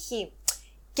δεν έχει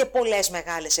και πολλές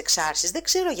μεγάλες εξάρσεις. Δεν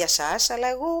ξέρω για σας, αλλά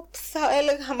εγώ θα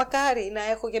έλεγα μακάρι να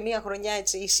έχω και μία χρονιά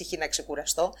έτσι ήσυχη να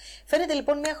ξεκουραστώ. Φαίνεται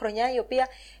λοιπόν μία χρονιά η οποία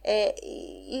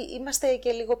είμαστε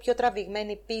και λίγο πιο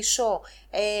τραβηγμένοι πίσω,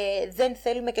 δεν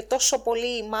θέλουμε και τόσο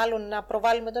πολύ μάλλον να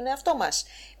προβάλλουμε τον εαυτό μας.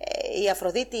 Η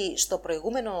Αφροδίτη στο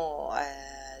προηγούμενο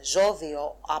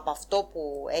ζώδιο από αυτό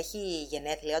που έχει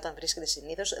γενέθλια όταν βρίσκεται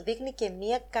συνήθως δείχνει και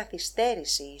μία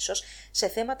καθυστέρηση ίσως σε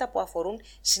θέματα που αφορούν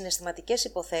συναισθηματικές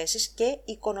υποθέσεις και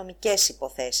οικονομικές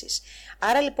υποθέσεις.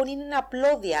 Άρα λοιπόν είναι ένα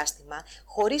απλό διάστημα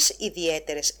χωρίς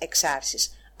ιδιαίτερες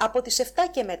εξάρσεις. Από τις 7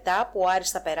 και μετά που ο Άρης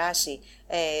θα περάσει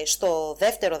στο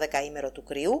δεύτερο δεκαήμερο του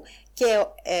Κριού και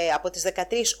από τις 13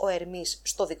 ο Ερμής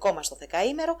στο δικό μας το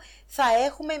δεκαήμερο θα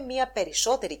έχουμε μια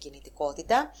περισσότερη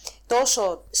κινητικότητα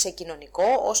τόσο σε κοινωνικό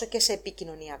όσο και σε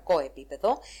επικοινωνιακό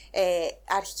επίπεδο.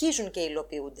 Αρχίζουν και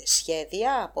υλοποιούνται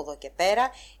σχέδια από εδώ και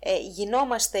πέρα,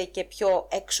 γινόμαστε και πιο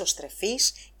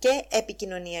εξωστρεφείς και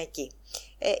επικοινωνιακοί.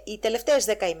 Οι τελευταίες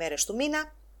 10 ημέρες του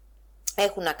μήνα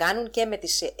έχουν να κάνουν και με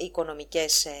τις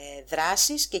οικονομικές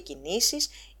δράσεις και κινήσεις,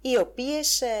 οι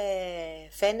οποίες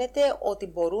φαίνεται ότι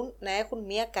μπορούν να έχουν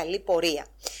μια καλή πορεία.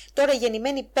 Τώρα οι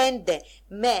γεννημένοι 5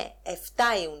 με 7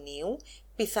 Ιουνίου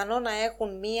πιθανό να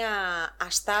έχουν μία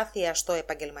αστάθεια στο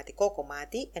επαγγελματικό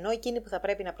κομμάτι, ενώ εκείνοι που θα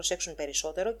πρέπει να προσέξουν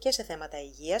περισσότερο και σε θέματα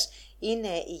υγείας είναι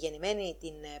οι γεννημένοι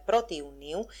την 1η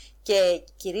Ιουνίου και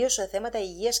κυρίως σε θέματα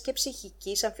υγείας και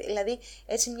ψυχικής, δηλαδή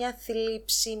έτσι μια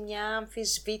θλίψη, μια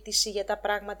αμφισβήτηση για τα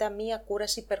πράγματα, μια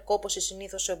κούραση, υπερκόπωση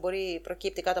συνήθως μπορεί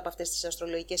προκύπτει κάτω από αυτές τις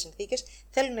αστρολογικές συνθήκες,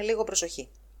 θέλουν λίγο προσοχή.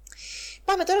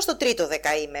 Πάμε τώρα στο τρίτο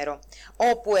δεκαήμερο,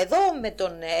 όπου εδώ με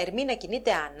τον Ερμή να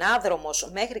κινείται ανάδρομος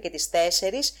μέχρι και τις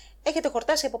 4, έχετε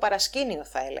χορτάσει από παρασκήνιο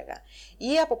θα έλεγα,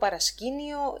 ή από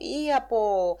παρασκήνιο ή από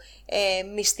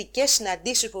μυστικές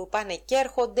συναντήσεις που πάνε και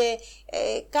έρχονται,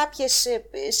 κάποιες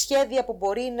σχέδια που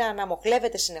μπορεί να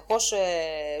αναμοχλεύετε συνεχώς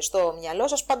στο μυαλό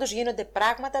σας, πάντως γίνονται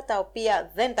πράγματα τα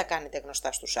οποία δεν τα κάνετε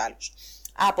γνωστά στους άλλους.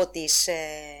 Από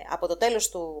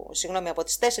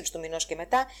τις 4 του μηνός και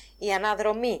μετά η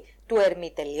αναδρομή του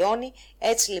Ερμή τελειώνει,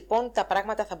 έτσι λοιπόν τα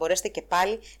πράγματα θα μπορέσετε και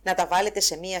πάλι να τα βάλετε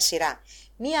σε μία σειρά.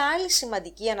 Μία άλλη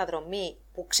σημαντική αναδρομή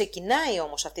που ξεκινάει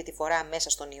όμως αυτή τη φορά μέσα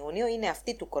στον Ιούνιο είναι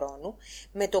αυτή του Κρόνου,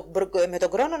 με τον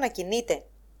Κρόνο να κινείται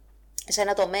σε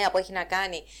ένα τομέα που έχει να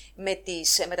κάνει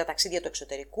με τα ταξίδια του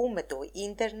εξωτερικού, με το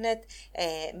ίντερνετ,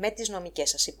 με τις νομικές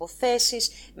σας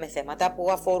υποθέσεις, με θέματα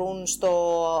που αφορούν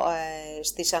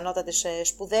στις ανώτατες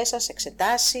σπουδές σας,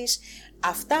 εξετάσεις.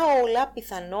 Αυτά όλα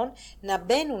πιθανόν να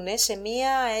μπαίνουν σε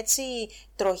μία έτσι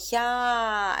τροχιά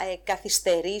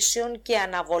καθυστερήσεων και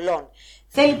αναβολών.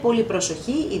 Θέλει πολύ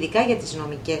προσοχή, ειδικά για τις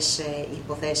νομικές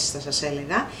υποθέσεις θα σας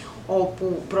έλεγα,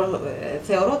 όπου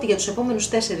θεωρώ ότι για τους επόμενους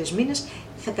 4 μήνες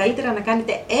θα καλύτερα να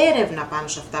κάνετε έρευνα πάνω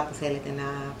σε αυτά που θέλετε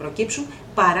να προκύψουν,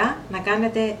 παρά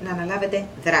να αναλάβετε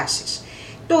δράσεις.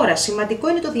 Τώρα, σημαντικό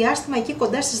είναι το διάστημα εκεί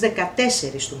κοντά στις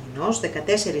 14 του μηνός,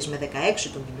 14 με 16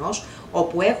 του μηνός,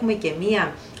 όπου έχουμε και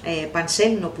μία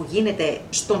πανσέλινο που γίνεται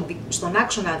στον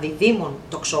άξονα διδήμων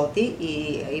τοξότη,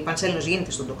 η πανσέλινος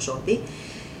γίνεται στον τοξότη,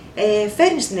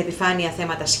 φέρνει στην επιφάνεια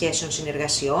θέματα σχέσεων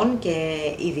συνεργασιών και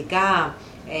ειδικά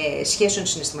σχέσεων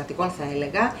συναισθηματικών θα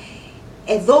έλεγα.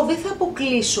 Εδώ δεν θα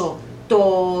αποκλείσω το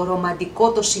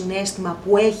ρομαντικό το συναίσθημα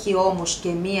που έχει όμως και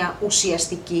μία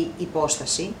ουσιαστική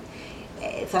υπόσταση.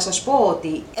 Θα σας πω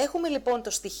ότι έχουμε λοιπόν το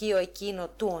στοιχείο εκείνο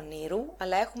του ονείρου,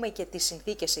 αλλά έχουμε και τις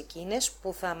συνθήκες εκείνες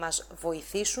που θα μας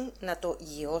βοηθήσουν να το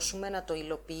γιώσουμε, να το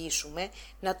υλοποιήσουμε,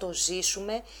 να το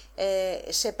ζήσουμε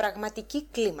σε πραγματική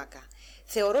κλίμακα.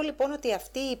 Θεωρώ λοιπόν ότι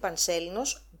αυτή η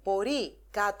πανσέλινος μπορεί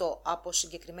κάτω από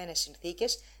συγκεκριμένες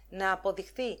συνθήκες να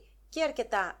αποδειχθεί και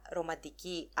αρκετά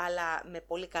ρομαντική, αλλά με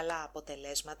πολύ καλά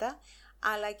αποτελέσματα,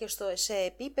 αλλά και σε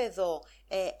επίπεδο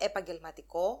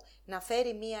επαγγελματικό να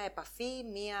φέρει μία επαφή,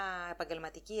 μία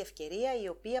επαγγελματική ευκαιρία η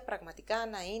οποία πραγματικά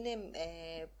να είναι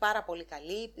πάρα πολύ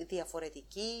καλή,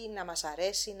 διαφορετική, να μας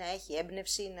αρέσει, να έχει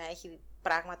έμπνευση, να έχει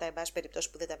πράγματα, εν πάση περιπτώσει,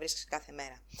 που δεν τα βρίσκεις κάθε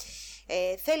μέρα.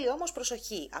 Θέλει όμως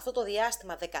προσοχή. Αυτό το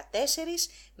διάστημα 14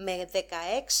 με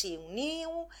 16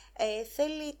 Ιουνίου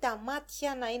θέλει τα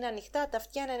μάτια να είναι ανοιχτά, τα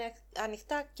αυτιά να είναι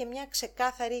ανοιχτά και μια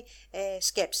ξεκάθαρη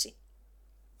σκέψη.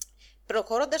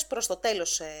 Προχωρώντας προς το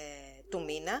τέλος του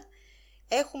μήνα,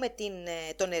 έχουμε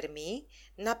τον Ερμή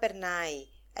να περνάει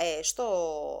στο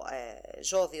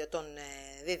ζώδιο των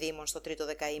διδήμων στο τρίτο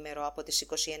δεκαήμερο από τις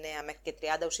 29 μέχρι και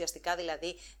 30, ουσιαστικά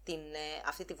δηλαδή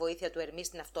αυτή τη βοήθεια του Ερμή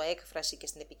στην αυτοέκφραση και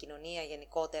στην επικοινωνία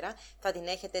γενικότερα θα την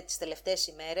έχετε τις τελευταίες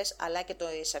ημέρες αλλά και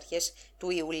τις αρχές του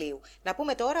Ιουλίου. Να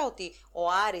πούμε τώρα ότι ο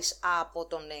Άρης από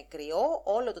τον Κριό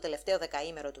όλο το τελευταίο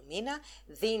δεκαήμερο του μήνα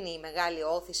δίνει μεγάλη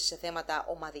όθηση σε θέματα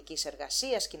ομαδικής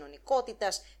εργασίας,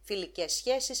 κοινωνικότητας, φιλικές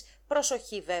σχέσεις.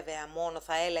 Προσοχή βέβαια μόνο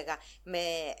θα έλεγα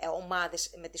με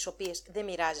ομάδες με τις οποίες δεν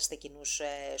μοιράζεστε κοινούς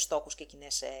στόχους και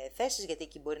κοινές θέσεις, γιατί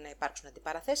εκεί μπορεί να υπάρξουν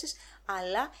αντιπαραθέσεις,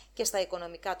 αλλά και στα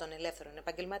οικονομικά των ελεύθερων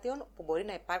επαγγελματιών που μπορεί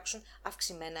να υπάρξουν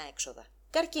αυξημένα έξοδα.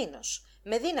 Καρκίνος.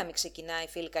 Με δύναμη ξεκινάει,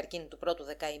 φίλοι καρκίνοι, του πρώτου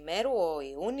δεκαημέρου, ο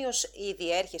Ιούνιος.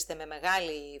 Ήδη έρχεστε με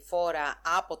μεγάλη φόρα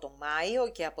από τον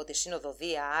Μάιο και από τη Σύνοδο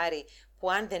Δία-Άρη,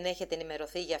 που αν δεν έχετε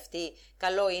ενημερωθεί για αυτή,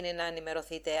 καλό είναι να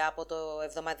ενημερωθείτε από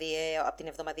την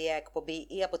εβδομαδιαία εκπομπή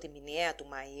ή από τη μηνιαία του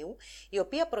Μαΐου, η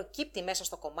οποία προκύπτει μέσα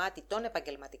στο κομμάτι των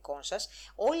επαγγελματικών σας.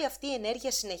 Όλη αυτή η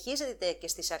ενέργεια συνεχίζεται και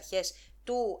στις αρχές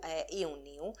του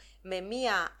Ιουνίου, με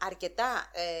μια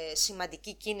αρκετά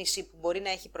σημαντική κίνηση που μπορεί να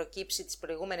έχει προκύψει τις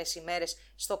προηγούμενες ημέρες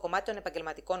στο κομμάτι των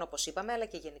επαγγελματικών, όπως είπαμε, αλλά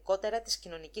και γενικότερα της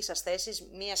κοινωνικής σας θέσης.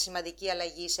 Μια σημαντική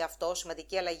αλλαγή σε αυτό,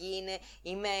 σημαντική αλλαγή είναι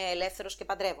είμαι ελεύθερος και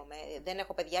παντρεύομαι, δεν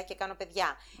έχω παιδιά και κάνω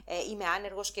παιδιά, είμαι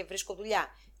άνεργος και βρίσκω δουλειά.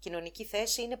 Κοινωνική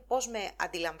θέση είναι πώς με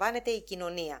αντιλαμβάνεται η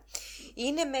κοινωνία.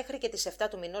 Είναι μέχρι και τις 7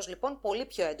 του μηνός λοιπόν πολύ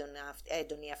πιο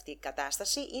έντονη αυτή η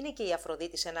κατάσταση. Είναι και η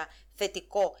Αφροδίτης ένα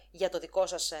θετικό για το δικό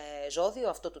σας ζώδιο,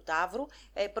 αυτό του Ταύρου.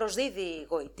 Προσδίδει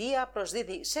γοητεία,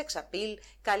 προσδίδει σεξ απειλ,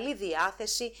 καλή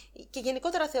διάθεση και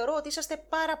γενικότερα θεωρώ ότι είσαστε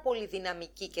πάρα πολύ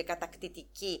δυναμικοί και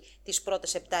κατακτητικοί τις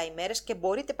πρώτες 7 ημέρες και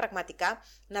μπορείτε πραγματικά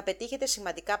να πετύχετε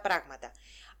σημαντικά πράγματα.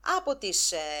 Από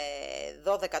τις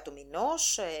 12 του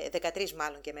μηνός, 13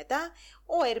 μάλλον και μετά,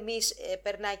 ο Ερμής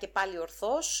περνάει και πάλι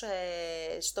ορθώς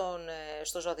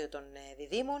στο ζώδιο των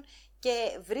διδήμων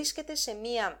και βρίσκεται σε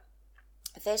μία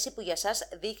θέση που για σας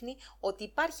δείχνει ότι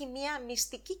υπάρχει μια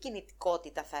μυστική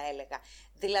κινητικότητα, θα έλεγα.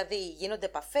 Δηλαδή γίνονται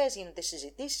επαφές, γίνονται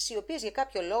συζητήσεις οι οποίες για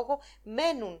κάποιο λόγο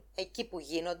μένουν εκεί που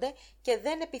γίνονται και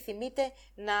δεν επιθυμείτε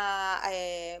να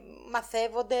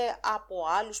μαθεύονται από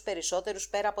άλλους περισσότερους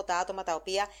πέρα από τα άτομα τα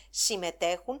οποία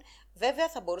συμμετέχουν. Βέβαια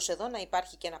θα μπορούσε εδώ να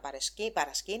υπάρχει και ένα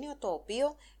παρασκήνιο το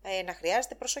οποίο να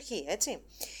χρειάζεται προσοχή, έτσι.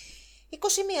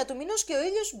 21 του μηνός και ο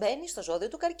ήλιος μπαίνει στο ζώδιο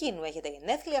του Καρκίνου. Έχετε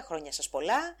γενέθλια, χρόνια σας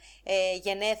πολλά,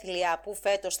 γενέθλια που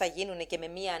φέτος θα γίνουν και με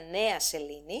μια νέα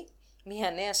σελήνη.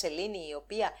 Μια νέα σελήνη η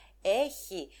οποία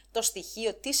έχει το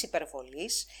στοιχείο της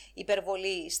υπερβολής,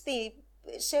 υπερβολή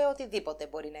σε οτιδήποτε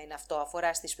μπορεί να είναι αυτό,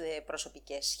 αφορά στις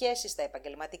προσωπικές σχέσεις, στα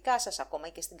επαγγελματικά σας, ακόμα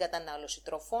και στην κατανάλωση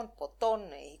τροφών,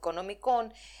 ποτών,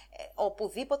 οικονομικών,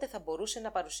 οπουδήποτε θα μπορούσε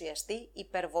να παρουσιαστεί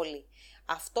υπερβολή.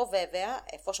 Αυτό βέβαια,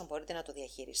 εφόσον μπορείτε να το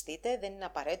διαχειριστείτε, δεν είναι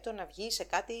απαραίτητο να βγει σε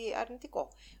κάτι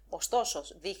αρνητικό. Ωστόσο,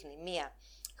 δείχνει μία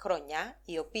χρονιά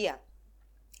η οποία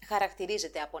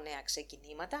χαρακτηρίζεται από νέα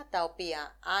ξεκινήματα, τα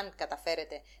οποία αν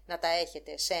καταφέρετε να τα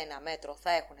έχετε σε ένα μέτρο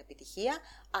θα έχουν επιτυχία,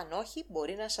 αν όχι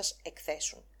μπορεί να σας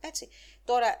εκθέσουν. Έτσι.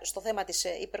 Τώρα στο θέμα της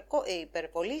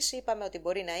υπερβολής είπαμε ότι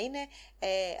μπορεί να είναι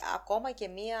ακόμα και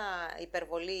μία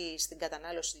υπερβολή στην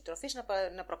κατανάλωση της τροφής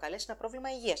να προκαλέσει ένα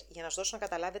πρόβλημα υγείας, για να σας δώσω να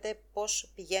καταλάβετε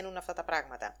πώς πηγαίνουν αυτά τα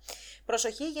πράγματα.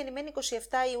 Προσοχή, γεννημένη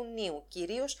 27 Ιουνίου,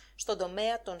 κυρίως στον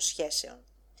τομέα των σχέσεων.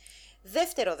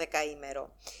 Δεύτερο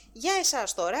δεκαήμερο. Για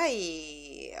εσάς τώρα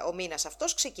ο μήνας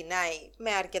αυτός ξεκινάει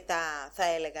με αρκετά, θα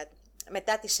έλεγα,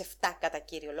 μετά τις 7 κατά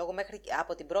κύριο λόγο,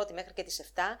 από την 1η μέχρι και τις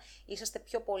 7, είσαστε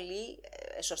πιο πολύ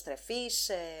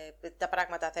εσωστρεφείς, τα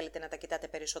πράγματα θέλετε να τα κοιτάτε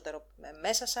περισσότερο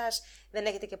μέσα σας, δεν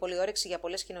έχετε και πολύ όρεξη για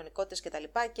πολλές κοινωνικότητες κτλ.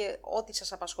 Και ό,τι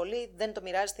σας απασχολεί δεν το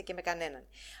μοιράζετε και με κανέναν.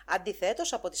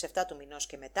 Αντιθέτως, από τις 7 του μηνός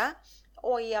και μετά,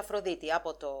 η Αφροδίτη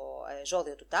από το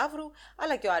ζώδιο του Ταύρου,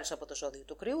 αλλά και ο Άρης από το ζώδιο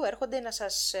του Κριού έρχονται να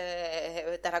σας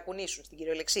ταρακουνήσουν, στην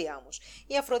κυριολεξία όμως.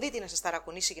 Η Αφροδίτη να σας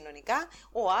ταρακουνήσει κοινωνικά,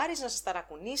 ο Άρης να σας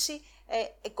ταρακουνήσει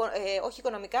όχι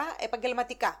οικονομικά,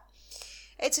 επαγγελματικά.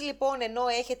 Έτσι λοιπόν, ενώ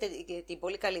έχετε την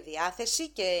πολύ καλή διάθεση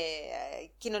και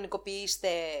κοινωνικοποιείστε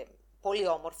πολύ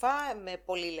όμορφα, με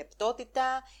πολύ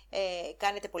λεπτότητα,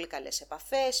 κάνετε πολύ καλές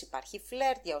επαφές, υπάρχει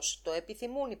φλερτ για όσοι το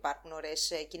επιθυμούν, υπάρχουν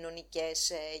ωραίες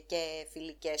κοινωνικές και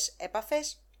φιλικές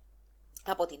επαφές.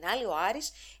 Από την άλλη, ο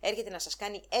Άρης έρχεται να σας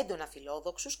κάνει έντονα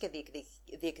φιλόδοξους και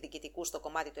διεκδικητικούς στο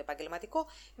κομμάτι του επαγγελματικό,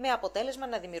 με αποτέλεσμα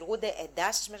να δημιουργούνται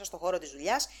εντάσεις μέσα στο χώρο της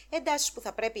δουλειάς, εντάσεις που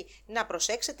θα πρέπει να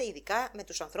προσέξετε, ειδικά με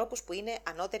τους ανθρώπους που είναι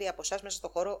ανώτεροι από εσάς μέσα στο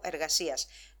χώρο εργασίας.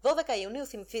 12 Ιουνίου,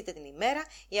 θυμηθείτε την ημέρα,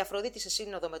 η Αφροδίτη σε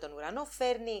σύνοδο με τον ουρανό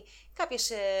φέρνει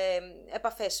κάποιες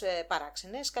επαφές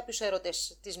παράξενες, κάποιους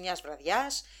έρωτες της μιας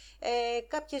βραδιάς,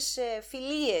 κάποιες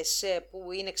φιλίες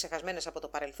που είναι ξεχασμένες από το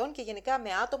παρελθόν και γενικά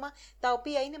με άτομα τα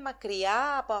οποία είναι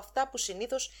μακριά από αυτά που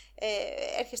συνήθως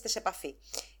έρχεστε σε επαφή.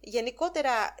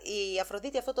 Γενικότερα η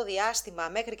Αφροδίτη αυτό το διάστημα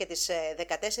μέχρι και τις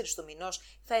 14 του μηνός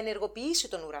θα ενεργοποιήσει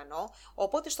τον ουρανό,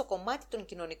 οπότε στο κομμάτι των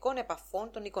κοινωνικών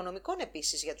επαφών, των οικονομικών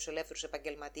επίσης για τους ελεύθερους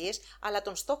επαγγελματίες, αλλά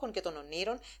των στόχων και των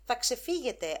ονείρων, θα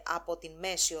ξεφύγετε από την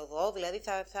μέση οδό, δηλαδή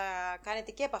θα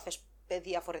κάνετε και επαφές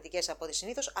διαφορετικές από ό,τι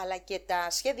συνήθως, αλλά και τα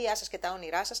σχέδιά σας και τα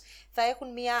όνειρά σας θα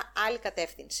έχουν μια άλλη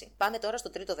κατεύθυνση. Πάμε τώρα στο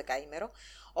τρίτο δεκαήμερο,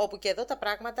 όπου και εδώ τα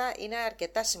πράγματα είναι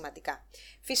αρκετά σημαντικά.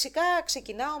 Φυσικά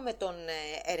ξεκινάω με τον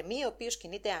Ερμή, ο οποίος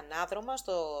κινείται ανάδρομα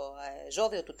στο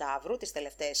ζώδιο του Ταύρου τις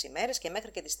τελευταίες ημέρες και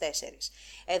μέχρι και τις 4.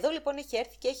 Εδώ λοιπόν έχει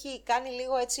έρθει και έχει κάνει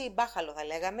λίγο έτσι μπάχαλο, θα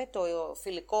λέγαμε, το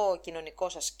φιλικό κοινωνικό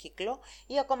σας κύκλο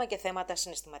ή ακόμα και θέματα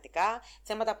συναισθηματικά,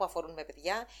 θέματα που αφορούν με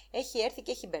παιδιά. Έχει έρθει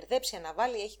και έχει μπερδέψει,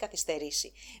 αναβάλει, έχει καθυστερήσει.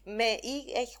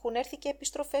 Ή έχουν έρθει και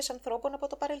επιστροφές ανθρώπων από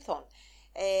το παρελθόν.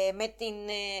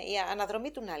 Η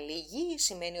αναδρομή του να λύγει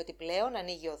σημαίνει ότι πλέον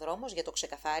ανοίγει ο δρόμος για το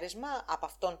ξεκαθάρισμα από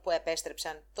αυτόν που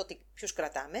επέστρεψαν το ποιους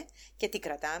κρατάμε και τι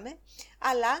κρατάμε,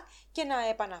 αλλά και να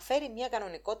επαναφέρει μια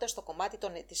κανονικότητα στο κομμάτι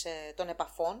των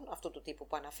επαφών αυτού του τύπου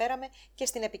που αναφέραμε και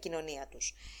στην επικοινωνία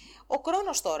τους. Ο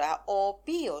Κρόνος τώρα, ο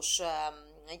οποίος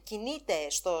κινείται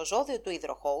στο ζώδιο του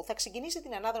υδροχόου, θα ξεκινήσει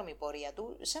την ανάδρομη πορεία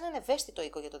του σε έναν ευαίσθητο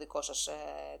οίκο για το δικό σας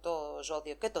το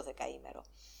ζώδιο και το δεκαήμερο.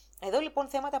 Εδώ λοιπόν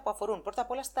θέματα που αφορούν πρώτα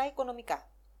απ' όλα στα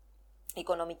οικονομικά.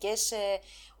 Οικονομικές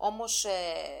όμως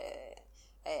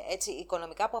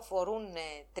οικονομικά που αφορούν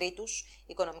τρίτους,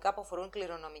 οικονομικά που αφορούν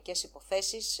κληρονομικές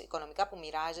υποθέσεις, οικονομικά που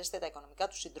μοιράζεστε, τα οικονομικά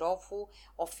του συντρόφου,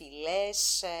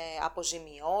 οφειλές,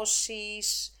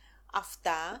 αποζημιώσεις,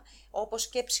 αυτά, όπως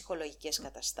και ψυχολογικές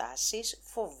καταστάσεις,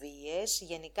 φοβίες,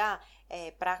 γενικά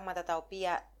πράγματα τα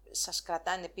οποία σας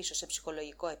κρατάνε πίσω σε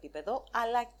ψυχολογικό επίπεδο,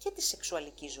 αλλά και τη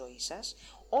σεξουαλική ζωή σας.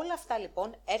 Όλα αυτά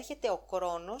λοιπόν έρχεται ο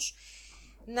Κρόνος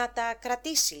να τα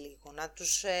κρατήσει λίγο,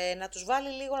 να τους βάλει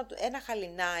λίγο ένα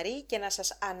χαλινάρι και να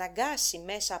σας αναγκάσει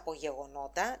μέσα από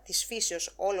γεγονότα της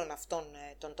φύσεως όλων αυτών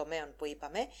των τομέων που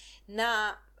είπαμε, να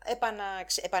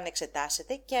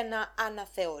επανεξετάσετε και να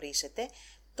αναθεωρήσετε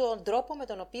τον τρόπο με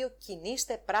τον οποίο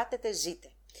κινείστε, πράτετε,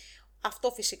 ζείτε.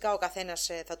 Αυτό φυσικά ο καθένας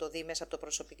θα το δει μέσα από το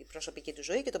προσωπική του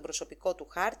ζωή και τον προσωπικό του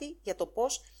χάρτη για το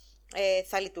πώς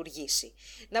θα λειτουργήσει.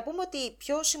 Να πούμε ότι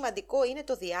πιο σημαντικό είναι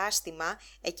το διάστημα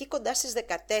εκεί κοντά στις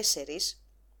 14,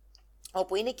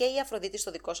 όπου είναι και η Αφροδίτη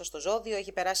στο δικό σας το ζώδιο,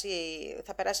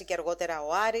 θα περάσει και αργότερα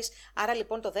ο Άρης, άρα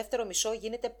λοιπόν το δεύτερο μισό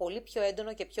γίνεται πολύ πιο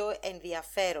έντονο και πιο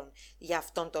ενδιαφέρον για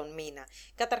αυτόν τον μήνα.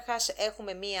 Καταρχάς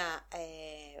έχουμε μία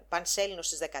πανσέλινο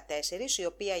στις 14, η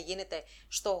οποία γίνεται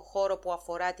στο χώρο που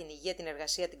αφορά την υγεία, την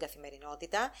εργασία, την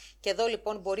καθημερινότητα, και εδώ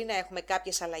λοιπόν μπορεί να έχουμε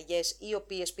κάποιες αλλαγές οι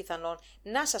οποίες πιθανόν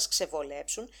να σας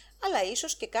ξεβολέψουν, αλλά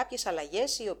ίσως και κάποιες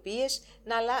αλλαγές οι οποίες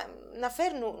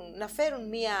να φέρουν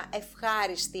μία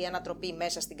ευχάριστη ανατροπή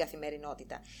μέσα στην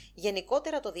καθημερινότητα.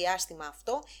 Γενικότερα το διάστημα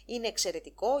αυτό είναι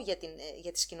εξαιρετικό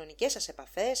για τις κοινωνικές σας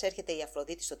επαφές. Έρχεται η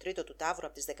Αφροδίτη στο τρίτο του Ταύρου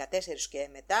από τις 14 και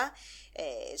μετά,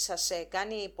 σας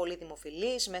κάνει πολύ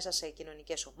δημοφιλείς μέσα σε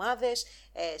κοινωνικές ομάδες,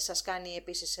 σας κάνει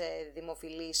επίσης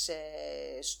δημοφιλείς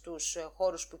στους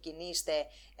χώρους που κινείστε,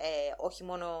 όχι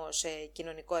μόνο σε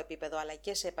κοινωνικό επίπεδο αλλά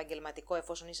και σε επαγγελματικό,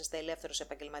 εφόσον είσαστε είσαστε ελεύθερος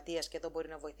επαγγελματίας και εδώ μπορεί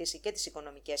να βοηθήσει και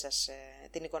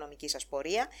την οικονομική σας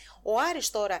πορεία. Ο Άρης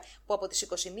τώρα που από τις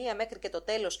 21 μέχρι και το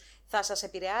τέλος θα σας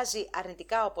επηρεάζει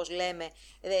αρνητικά όπως λέμε,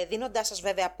 δίνοντάς σας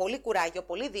βέβαια πολύ κουράγιο,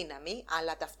 πολύ δύναμη,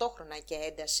 αλλά ταυτόχρονα και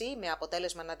ένταση, με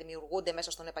αποτέλεσμα να δημιουργούνται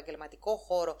μέσα στον επαγγελματικό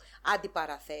χώρο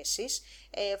αντιπαραθέσεις.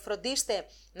 Φροντίστε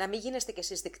να μην γίνεστε κι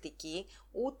εσείς δεκτικοί,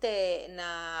 ούτε να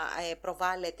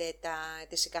προβάλλετε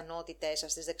τις ικανότητές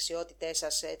σας, τις δεξιότητές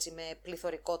σας έτσι, με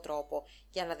πληθωρικό τρόπο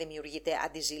για να δημιουργείτε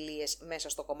αντιζηλίες μέσα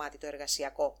στο κομμάτι το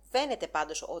εργασιακό. Φαίνεται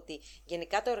πάντως ότι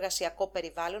γενικά το εργασιακό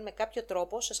περιβάλλον με κάποιο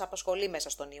τρόπο σας απασχολεί μέσα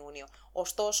στον Ιούνιο.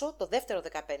 Ωστόσο, το δεύτερο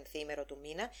 15ήμερο του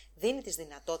μήνα δίνει τις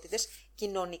δυνατότητες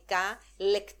κοινωνικά,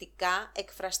 λεκτικά,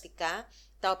 εκφραστικά,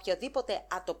 τα οποιαδήποτε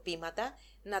ατοπήματα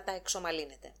να τα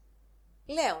εξομαλύνετε.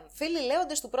 Λέων, φίλοι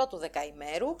λέοντες του πρώτου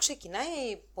δεκαημέρου,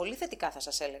 ξεκινάει πολύ θετικά θα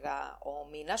σας έλεγα ο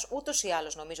μήνας, ούτως ή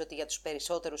άλλως νομίζω ότι για τους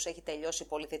περισσότερους έχει τελειώσει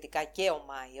πολύ θετικά και ο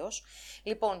Μάιος.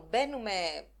 Λοιπόν, μπαίνουμε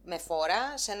με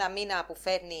φόρα σε ένα μήνα που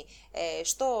φέρνει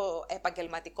στο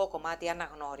επαγγελματικό κομμάτι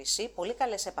αναγνώριση, πολύ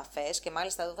καλές επαφές και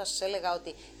μάλιστα εδώ θα σας έλεγα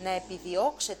ότι να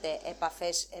επιδιώξετε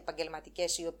επαφές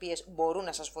επαγγελματικές οι οποίες μπορούν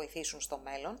να σας βοηθήσουν στο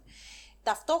μέλλον.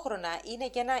 Ταυτόχρονα είναι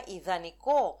και ένα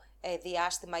ιδανικό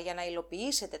διάστημα για να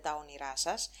υλοποιήσετε τα όνειρά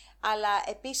σας, αλλά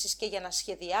επίσης και για να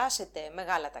σχεδιάσετε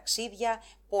μεγάλα ταξίδια,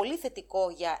 πολύ θετικό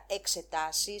για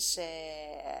εξετάσεις,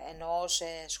 εννοώ σε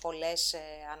σχολές,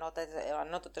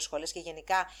 ανώτατες σχολές και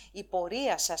γενικά η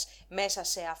πορεία σας μέσα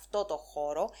σε αυτό το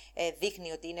χώρο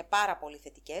δείχνει ότι είναι πάρα πολύ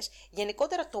θετικές.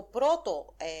 Γενικότερα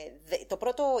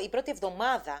η πρώτη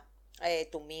εβδομάδα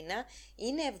του μήνα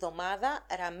είναι εβδομάδα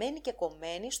ραμμένη και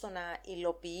κομμένη στο να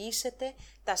υλοποιήσετε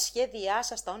τα σχέδιά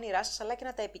σας, τα όνειρά σας, αλλά και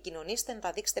να τα επικοινωνήσετε, να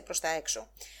τα δείξετε προς τα έξω.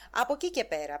 Από εκεί και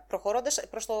πέρα, προχωρώντας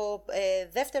προς το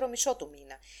δεύτερο μισό του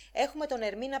μήνα, έχουμε τον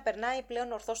Ερμή να περνάει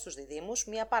πλέον ορθώς στους διδύμους,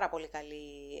 μια πάρα πολύ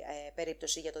καλή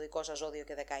περίπτωση για το δικό σας ζώδιο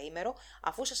και δεκαήμερο,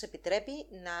 αφού σας επιτρέπει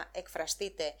να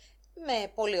εκφραστείτε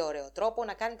με πολύ ωραίο τρόπο,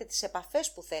 να κάνετε τις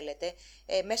επαφές που θέλετε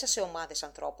μέσα σε ομάδες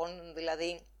ανθρώπων,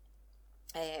 δηλαδή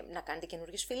να κάνετε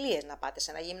καινούργιες φιλίες, να πάτε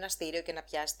σε ένα γυμναστήριο και να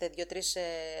πιάσετε 2-3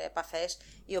 επαφές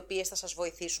οι οποίες θα σας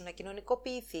βοηθήσουν να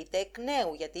κοινωνικοποιηθείτε εκ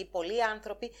νέου, γιατί πολλοί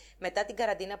άνθρωποι μετά την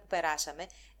καραντίνα που περάσαμε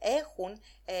έχουν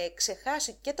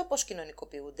ξεχάσει και το πώς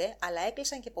κοινωνικοποιούνται, αλλά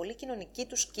έκλεισαν και πολλοί κοινωνικοί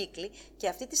τους κύκλοι και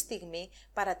αυτή τη στιγμή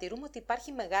παρατηρούμε ότι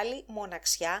υπάρχει μεγάλη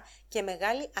μοναξιά και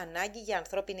μεγάλη ανάγκη για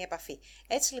ανθρώπινη επαφή.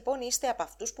 Έτσι λοιπόν είστε από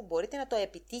αυτούς που μπορείτε να το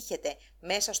επιτύχετε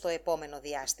μέσα στο επόμενο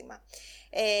διάστημα.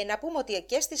 Να πούμε ότι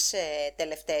και στις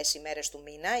τελευταίες ημέρες του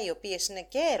μήνα, οι οποίες είναι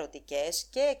και ερωτικές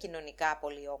και κοινωνικά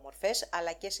πολύ όμορφες,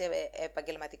 αλλά και σε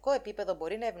επαγγελματικό επίπεδο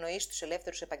μπορεί να ευνοήσει τους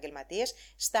ελεύθερους επαγγελματίες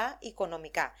στα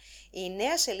οικονομικά. Η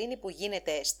νέα σελήνη που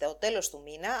γίνεται στο τέλος του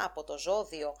μήνα από το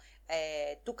ζώδιο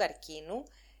του καρκίνου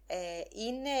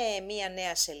είναι μια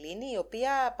νέα σελήνη η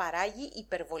οποία παράγει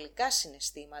υπερβολικά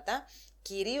συναισθήματα,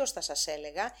 κυρίως θα σας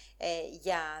έλεγα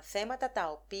για θέματα τα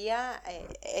οποία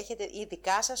έχετε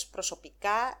ειδικά σας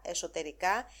προσωπικά,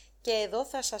 εσωτερικά, και εδώ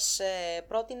θα σας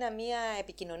πρότεινα μία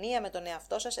επικοινωνία με τον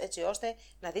εαυτό σας έτσι ώστε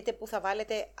να δείτε πού θα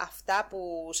βάλετε αυτά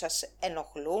που σας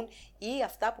ενοχλούν ή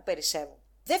αυτά που περισσεύουν.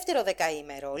 Δεύτερο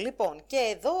δεκαήμερο, λοιπόν, και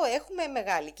εδώ έχουμε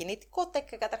μεγάλη κινητικότητα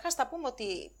και καταρχάς θα πούμε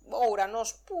ότι ο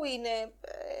ουρανός που είναι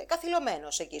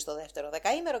καθυλωμένος εκεί στο δεύτερο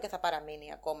δεκαήμερο και θα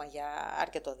παραμείνει ακόμα για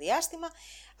αρκετό διάστημα,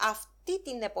 αυτή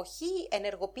την εποχή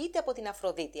ενεργοποιείται από την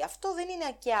Αφροδίτη. Αυτό δεν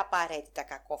είναι και απαραίτητα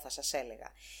κακό θα σας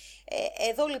έλεγα.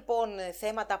 Εδώ λοιπόν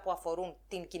θέματα που αφορούν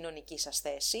την κοινωνική σας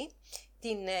θέση,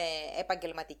 την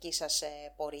επαγγελματική σας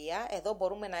πορεία. Εδώ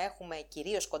μπορούμε να έχουμε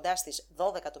κυρίως κοντά στις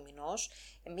 12 του μηνός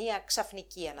μία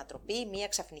ξαφνική ανατροπή, μία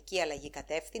ξαφνική αλλαγή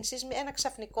κατεύθυνσης, ένα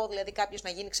ξαφνικό, δηλαδή κάποιος να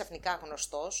γίνει ξαφνικά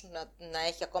γνωστός, να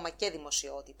έχει ακόμα και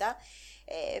δημοσιότητα.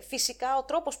 Φυσικά ο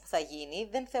τρόπος που θα γίνει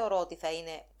δεν θεωρώ ότι θα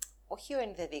είναι, όχι ο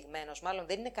ενδεδειγμένος, μάλλον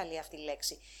δεν είναι καλή αυτή η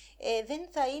λέξη, δεν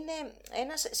θα είναι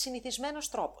ένας συνηθισμένος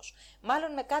τρόπος.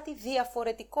 Μάλλον με κάτι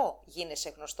διαφορετικό γίνεσαι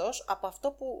γνωστός από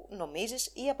αυτό που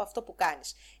νομίζεις ή από αυτό που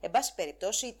κάνεις. Εν πάση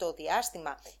περιπτώσει το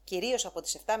διάστημα κυρίως από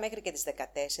τις 7 μέχρι και τις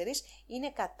 14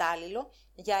 είναι κατάλληλο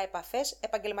για επαφές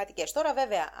επαγγελματικές. Τώρα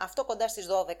βέβαια αυτό κοντά στις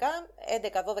 12,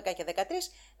 11, 12 και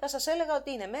 13 θα σας έλεγα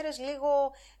ότι είναι μέρες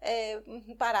λίγο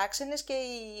παράξενες και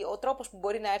ο τρόπος που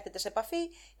μπορεί να έρθετε σε επαφή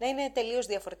να είναι τελείως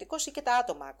διαφορετικός ή και τα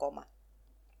άτομα ακόμα.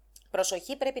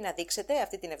 Προσοχή πρέπει να δείξετε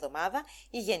αυτή την εβδομάδα,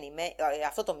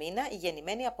 αυτό το μήνα, οι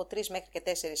γεννημένοι από 3 μέχρι και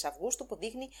 4 Αυγούστου που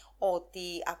δείχνει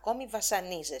ότι ακόμη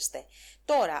βασανίζεστε.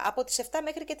 Τώρα, από τις 7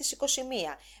 μέχρι και τις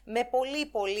 21, με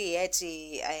πολύ έτσι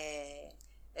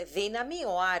δύναμη,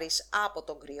 ο Άρης από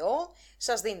τον Κριό,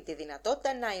 σας δίνει τη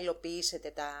δυνατότητα να υλοποιήσετε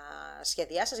τα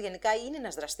σχέδιά σας. Γενικά είναι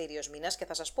ένας δραστήριος μήνας και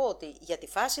θα σας πω ότι για τη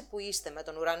φάση που είστε με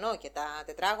τον ουρανό και τα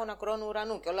τετράγωνα κρόνου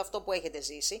ουρανού και όλο αυτό που έχετε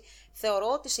ζήσει,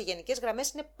 θεωρώ ότι σε γενικές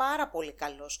γραμμές είναι πάρα πολύ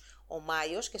καλός ο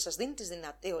Μάιος και σας δίνει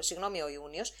ο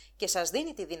Ιούνιος και σας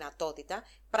δίνει τη δυνατότητα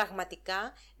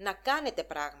πραγματικά να κάνετε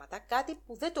πράγματα, κάτι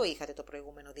που δεν το είχατε το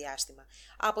προηγούμενο διάστημα.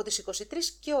 Από τις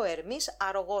 23 και ο Ερμής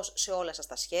αρρωγός σε όλα σας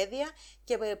τα σχέδια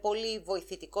και πολύ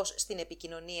βοηθητικός στην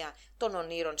επικοινωνία των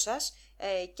ονείρων σας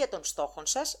και των στόχων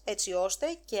σας, έτσι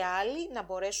ώστε και άλλοι να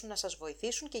μπορέσουν να σας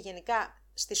βοηθήσουν και γενικά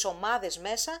στις ομάδες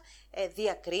μέσα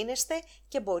διακρίνεστε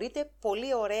και μπορείτε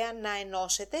πολύ ωραία να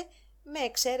ενώσετε, με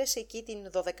εξαίρεση εκεί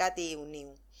την 12η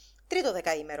Ιουνίου. Τρίτο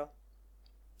δεκαήμερο.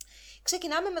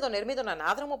 Ξεκινάμε με τον Ερμή τον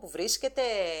Ανάδρομο που βρίσκεται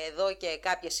εδώ και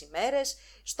κάποιες ημέρες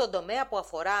στον τομέα που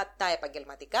αφορά τα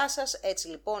επαγγελματικά σας. Έτσι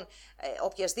λοιπόν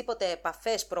οποιασδήποτε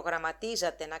επαφές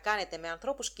προγραμματίζατε να κάνετε με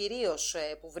ανθρώπους κυρίως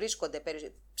που βρίσκονται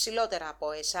ψηλότερα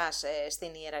από εσάς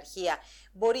στην ιεραρχία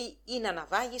μπορεί ή να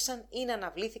αναβάγησαν ή να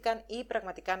αναβλήθηκαν ή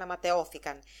πραγματικά να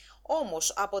ματαιώθηκαν.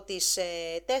 Όμως από τις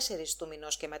 4 του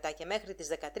μηνός και μετά και μέχρι τις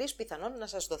 13 πιθανόν να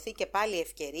σας δοθεί και πάλι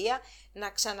ευκαιρία να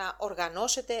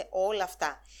ξαναοργανώσετε όλα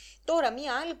αυτά. Τώρα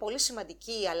μία άλλη πολύ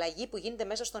σημαντική αλλαγή που γίνεται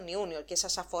μέσα στον Ιούνιο και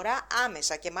σας αφορά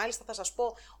άμεσα και μάλιστα θα σας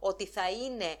πω ότι θα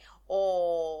είναι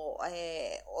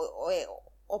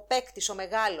ο παίκτης, ο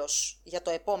μεγάλος για το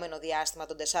επόμενο διάστημα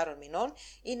των 4 μηνών,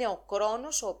 είναι ο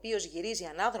Κρόνος, ο οποίος γυρίζει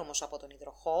ανάδρομος από τον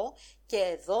Υδροχόο και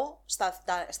εδώ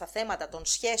στα θέματα των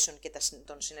σχέσεων και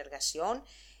των συνεργασιών,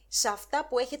 σε αυτά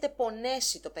που έχετε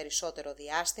πονέσει το περισσότερο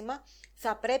διάστημα,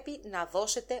 θα πρέπει να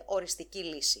δώσετε οριστική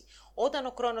λύση. Όταν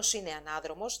ο Κρόνος είναι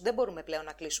ανάδρομος, δεν μπορούμε πλέον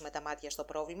να κλείσουμε τα μάτια στο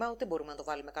πρόβλημα, ούτε μπορούμε να το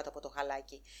βάλουμε κάτω από το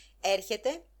χαλάκι.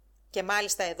 Έρχεται και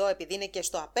μάλιστα εδώ επειδή είναι και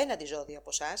στο απέναντι ζώδιο από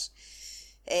εσάς,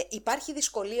 υπάρχει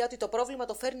δυσκολία ότι το πρόβλημα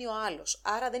το φέρνει ο άλλος,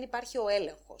 άρα δεν υπάρχει ο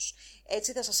έλεγχος.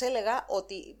 Έτσι θα σας έλεγα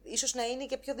ότι ίσως να είναι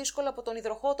και πιο δύσκολο από τον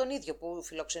Υδροχόο τον ίδιο που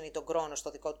φιλοξενεί τον Κρόνο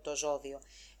στο δικό του το ζώδιο.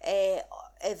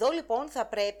 Εδώ λοιπόν θα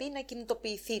πρέπει να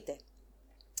κινητοποιηθείτε.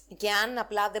 Και αν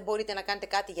απλά δεν μπορείτε να κάνετε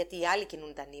κάτι γιατί οι άλλοι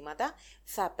κινούν τα νήματα,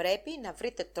 θα πρέπει να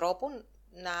βρείτε τρόπο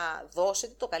να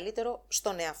δώσετε το καλύτερο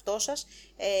στον εαυτό σας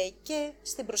και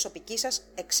στην προσωπική σας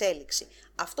εξέλιξη.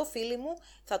 Αυτό φίλοι μου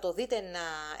θα το δείτε να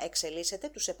εξελίσσετε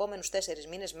τους επόμενους 4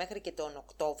 μήνες μέχρι και τον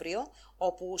Οκτώβριο,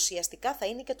 όπου ουσιαστικά θα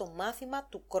είναι και το μάθημα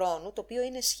του Κρόνου, το οποίο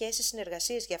είναι σχέσεις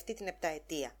συνεργασίες για αυτή την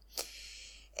 7ετία.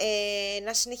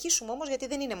 Να συνεχίσουμε όμως γιατί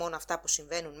δεν είναι μόνο αυτά που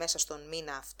συμβαίνουν μέσα στον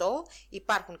μήνα αυτό,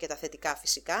 υπάρχουν και τα θετικά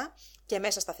φυσικά και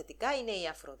μέσα στα θετικά είναι η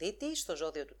Αφροδίτη στο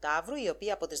ζώδιο του Ταύρου, η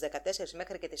οποία από τις 14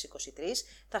 μέχρι και τις 23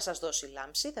 θα σας δώσει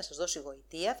λάμψη, θα σας δώσει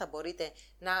γοητεία, θα μπορείτε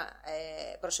να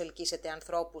προσελκύσετε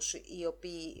ανθρώπους οι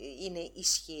οποίοι είναι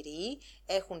ισχυροί,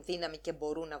 έχουν δύναμη και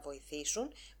μπορούν να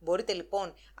βοηθήσουν. Μπορείτε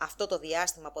λοιπόν αυτό το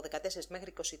διάστημα από 14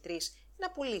 μέχρι 23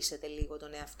 να πουλήσετε λίγο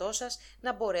τον εαυτό σας,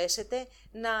 να μπορέσετε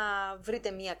να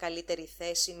βρείτε μια καλύτερη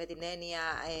θέση με την έννοια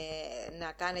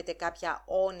να κάνετε κάποια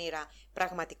όνειρα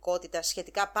πραγματικότητα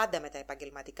σχετικά πάντα με τα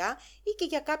επαγγελματικά ή και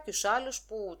για κάποιους άλλους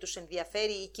που τους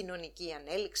ενδιαφέρει η κοινωνική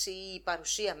ανέλυξη ή η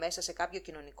παρουσία μέσα σε κάποιο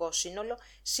κοινωνικό σύνολο,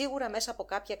 σίγουρα μέσα από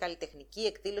κάποια καλλιτεχνική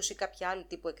εκδήλωση ή κάποια άλλου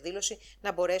τύπου εκδήλωση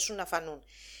να μπορέσουν να φανούν.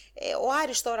 Ο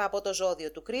Άρης τώρα από το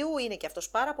ζώδιο του Κριού είναι και αυτός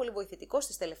πάρα πολύ βοηθητικός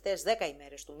στις τελευταίες 10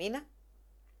 ημέρες του μήνα,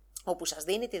 όπου σας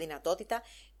δίνει τη δυνατότητα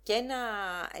και να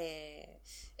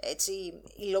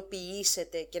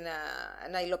υλοποιήσετε και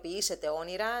να υλοποιήσετε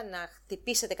όνειρα, να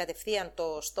χτυπήσετε κατευθείαν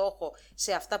το στόχο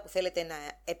σε αυτά που θέλετε να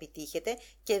επιτύχετε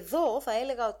και εδώ θα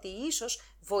έλεγα ότι ίσως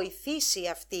βοηθήσει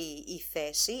αυτή η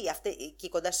θέση, εκεί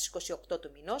κοντά στις 28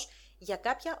 του μηνός, για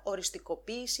κάποια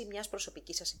οριστικοποίηση μιας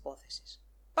προσωπικής σας υπόθεσης.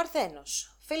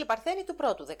 Παρθένος, φίλοι Παρθένοι του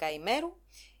πρώτου δεκαημέρου,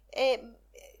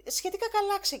 σχετικά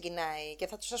καλά ξεκινάει και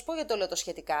θα σας πω γιατί το λέω το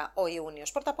σχετικά ο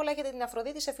Ιούνιος. Πρώτα απ' όλα έχετε την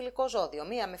Αφροδίτη σε φιλικό ζώδιο,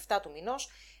 1 με 7 του μηνός,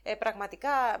 πραγματικά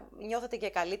νιώθετε και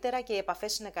καλύτερα και οι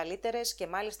επαφές είναι καλύτερες και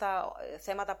μάλιστα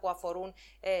θέματα που αφορούν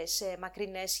σε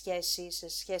μακρινές σχέσεις, σε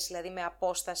σχέση δηλαδή με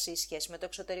απόσταση, σχέση με το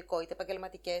εξωτερικό, είτε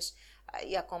επαγγελματικές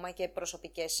ή ακόμα και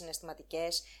προσωπικές,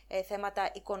 συναισθηματικές,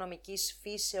 θέματα οικονομικής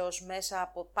φύσεως μέσα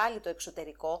από πάλι το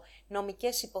εξωτερικό,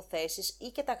 νομικές υποθέσεις ή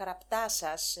και τα γραπτά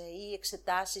σας ή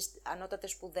εξετάσεις,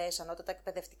 ανώτατες σπουδές, ανώτατα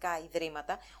εκπαιδευτικά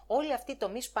ιδρύματα, όλοι αυτοί οι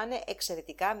τομείς πάνε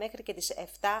εξαιρετικά μέχρι και τις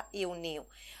 7 Ιουνίου.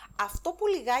 Αυτό που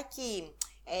λιγάκι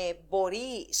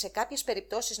μπορεί σε κάποιες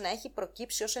περιπτώσεις να έχει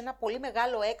προκύψει ως ένα πολύ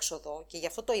μεγάλο έξοδο, και γι'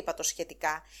 αυτό το είπα το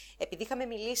σχετικά, επειδή είχαμε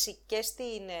μιλήσει και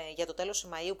για το τέλος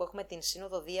Μαΐου που έχουμε την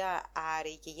Σύνοδο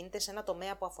Δία-Άρη και γίνεται σε ένα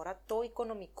τομέα που αφορά το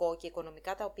οικονομικό και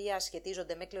οικονομικά τα οποία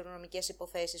σχετίζονται με κληρονομικές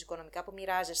υποθέσεις, οικονομικά που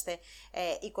μοιράζεστε,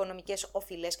 οικονομικές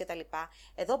οφειλές κτλ.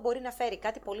 Εδώ μπορεί να φέρει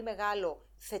κάτι πολύ μεγάλο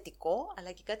θετικό,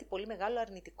 αλλά και κάτι πολύ μεγάλο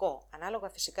αρνητικό, ανάλογα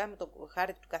φυσικά με το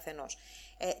χάρτη του καθενός.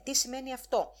 Τι σημαίνει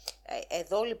αυτό?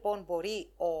 Εδώ λοιπόν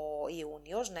μπορεί ο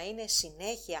Ιούνιος να είναι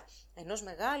συνέχεια ενός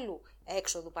μεγάλου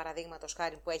έξοδου, παραδείγματος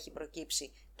χάρη, που έχει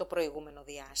προκύψει το προηγούμενο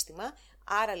διάστημα,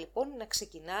 άρα λοιπόν να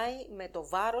ξεκινάει με το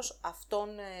βάρος αυτών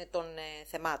των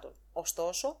θεμάτων.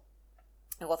 Ωστόσο,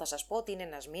 εγώ θα σας πω ότι είναι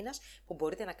ένας μήνας που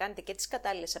μπορείτε να κάνετε και τις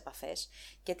κατάλληλες επαφές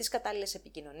και τις κατάλληλες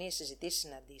επικοινωνίες, συζητήσεις,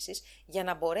 συναντήσεις, για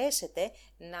να μπορέσετε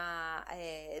να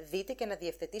δείτε και να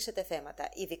διευθετήσετε θέματα.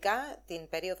 Ειδικά την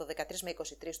περίοδο 13 με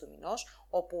 23 του μηνός,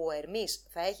 όπου ο Ερμής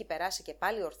θα έχει περάσει και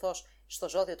πάλι ορθώς στο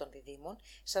ζώδιο των διδύμων,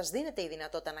 σας δίνεται η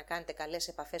δυνατότητα να κάνετε καλές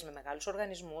επαφές με μεγάλους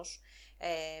οργανισμούς,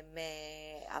 με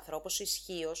ανθρώπους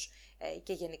ισχύος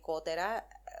και γενικότερα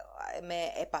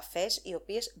με επαφές οι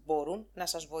οποίες μπορούν να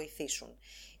σας βοηθήσουν.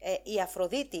 Η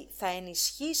Αφροδίτη θα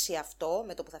ενισχύσει αυτό,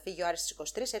 με το που θα φύγει ο Άρης στις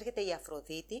 23, έρχεται η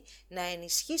Αφροδίτη να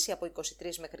ενισχύσει από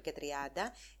 23 μέχρι και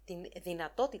 30 την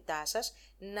δυνατότητά σας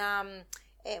να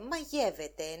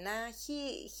μαγεύετε, να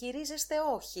χειρίζεστε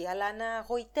όχι, αλλά να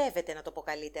γοητεύετε, να το πω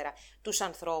καλύτερα, τους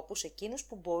ανθρώπους εκείνους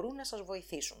που μπορούν να σας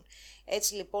βοηθήσουν.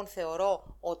 Έτσι λοιπόν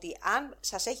θεωρώ ότι αν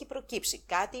σας έχει προκύψει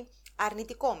κάτι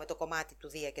αρνητικό με το κομμάτι του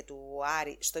Δία και του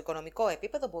Άρη στο οικονομικό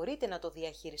επίπεδο, μπορείτε να το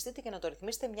διαχειριστείτε και να το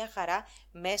ρυθμίσετε μια χαρά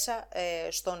μέσα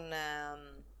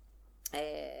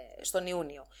στον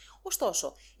Ιούνιο.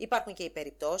 Ωστόσο, υπάρχουν και οι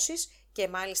περιπτώσεις, και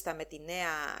μάλιστα με τη νέα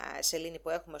σελήνη που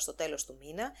έχουμε στο τέλος του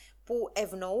μήνα, που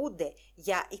ευνοούνται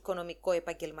για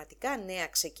οικονομικό-επαγγελματικά νέα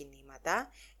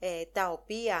ξεκινήματα, τα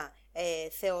οποία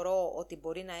θεωρώ ότι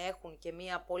μπορεί να έχουν και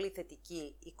μια πολύ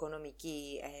θετική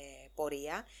οικονομική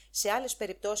πορεία. Σε άλλες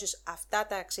περιπτώσεις αυτά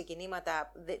τα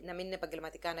ξεκινήματα να μην είναι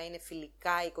επαγγελματικά, να είναι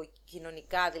φιλικά,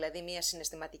 οικοκοινωνικά, δηλαδή μια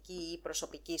συναισθηματική ή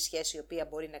προσωπική σχέση η οποία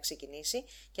μπορεί να ξεκινήσει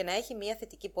και να έχει μια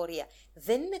θετική πορεία.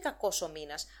 Δεν είναι κακός ο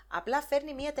μήνας, απλά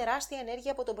φέρνει μια τεράστια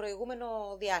ενέργεια από το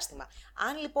προηγούμενο διάστημα.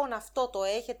 Αν λοιπόν αυτό το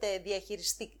έχετε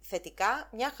διαχειριστεί θετικά,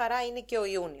 μια χαρά είναι και ο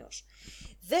Ιούνιος.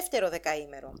 Δεύτερο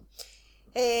δεκαήμερο.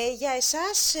 Για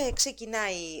εσάς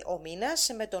ξεκινάει ο μήνας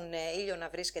με τον ήλιο να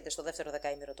βρίσκεται στο δεύτερο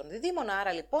δεκαήμερο των διδύμων,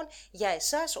 άρα λοιπόν για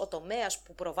εσάς ο τομέας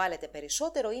που προβάλλεται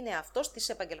περισσότερο είναι αυτός της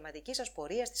επαγγελματικής σας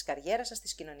πορείας, της καριέρας σας,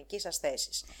 της κοινωνικής σας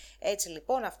θέσης. Έτσι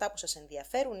λοιπόν αυτά που σας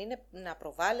ενδιαφέρουν είναι να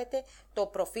προβάλλετε το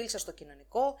προφίλ σας στο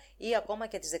κοινωνικό ή ακόμα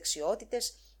και τις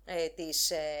δεξιότητες,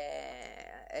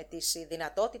 τις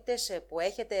δυνατότητες που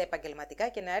έχετε επαγγελματικά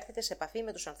και να έρθετε σε επαφή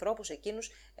με τους ανθρώπους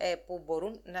εκείνους που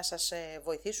μπορούν να σας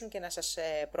βοηθήσουν και να σας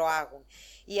προάγουν.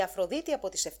 Η Αφροδίτη από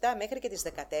τις 7 μέχρι και τις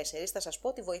 14 θα σας πω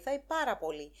ότι βοηθάει πάρα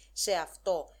πολύ σε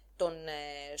αυτό τον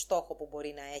στόχο που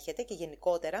μπορεί να έχετε και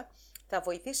γενικότερα θα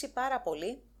βοηθήσει πάρα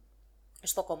πολύ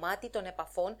στο κομμάτι των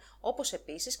επαφών, όπως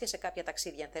επίσης και σε κάποια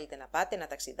ταξίδια αν θέλετε να πάτε, ένα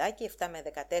ταξιδάκι, 7 με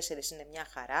 14 είναι μια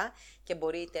χαρά και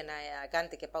μπορείτε να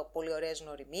κάνετε και πολύ ωραίες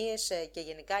γνωριμίες και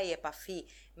γενικά η επαφή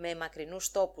με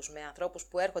μακρινούς τόπους, με ανθρώπους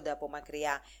που έρχονται από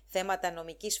μακριά, θέματα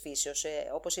νομικής φύσεως,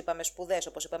 όπως είπαμε σπουδές,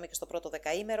 όπως είπαμε και στο πρώτο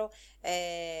δεκαήμερο,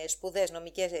 σπουδές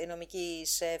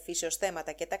νομικής φύσεως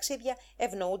θέματα και ταξίδια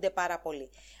ευνοούνται πάρα πολύ.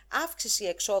 Αύξηση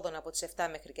εξόδων από τις 7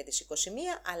 μέχρι και τις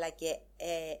 21, αλλά και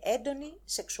έντονη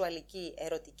σεξουαλική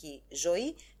ερωτική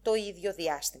ζωή το ίδιο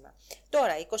διάστημα.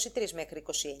 Τώρα 23 μέχρι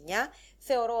 29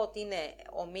 θεωρώ ότι είναι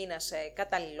ο μήνας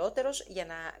καταλληλότερος για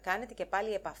να κάνετε και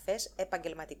πάλι επαφές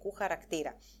επαγγελματικού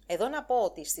χαρακτήρα. Εδώ να πω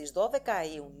ότι στις 12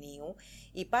 Ιουνίου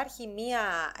υπάρχει μία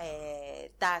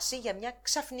τάση για μια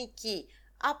ξαφνική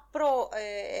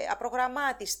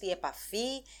απρογραμμάτιστη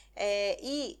επαφή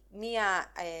ή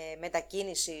μία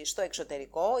μετακίνηση στο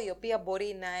εξωτερικό, η οποία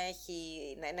μπορεί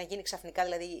να γίνει ξαφνικά,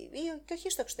 δηλαδή και όχι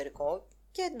στο εξωτερικό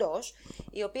και εντός,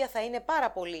 η οποία θα είναι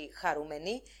πάρα πολύ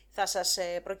χαρούμενη, θα σας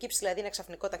προκύψει δηλαδή ένα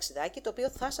ξαφνικό ταξιδάκι το οποίο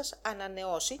θα σας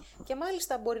ανανεώσει και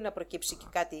μάλιστα μπορεί να προκύψει και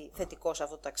κάτι θετικό σε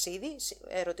αυτό το ταξίδι,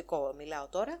 ερωτικό μιλάω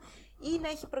τώρα, ή να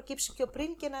έχει προκύψει πιο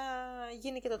πριν και να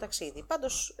γίνει και το ταξίδι.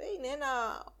 Πάντως είναι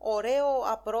ένα ωραίο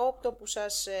απρόοπτο που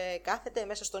σας κάθεται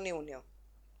μέσα στον Ιούνιο.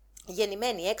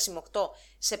 Γεννημένη 6 με 8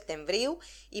 Σεπτεμβρίου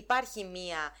υπάρχει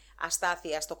μία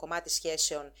αστάθεια στο κομμάτι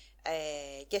σχέσεων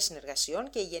και συνεργασιών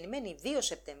και η γεννημένη 2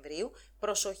 Σεπτεμβρίου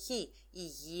προσοχή,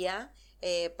 υγεία,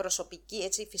 προσωπική,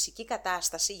 φυσική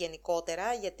κατάσταση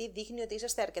γενικότερα, γιατί δείχνει ότι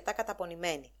είσαστε αρκετά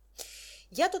καταπονημένοι.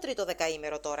 Για το τρίτο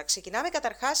δεκαήμερο τώρα, ξεκινάμε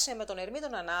καταρχάς με τον Ερμή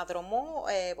τον Ανάδρομο,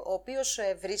 ο οποίος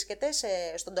βρίσκεται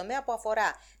στον τομέα που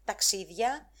αφορά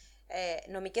ταξίδια,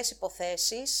 νομικές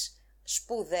υποθέσεις,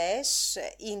 σπουδές,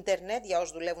 ίντερνετ, για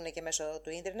όσους δουλεύουν και μέσω του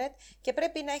ίντερνετ, και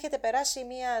πρέπει να έχετε περάσει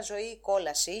μια ζωή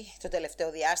κόλαση το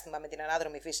τελευταίο διάστημα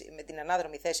με την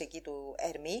ανάδρομη θέση εκεί του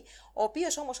Ερμή, ο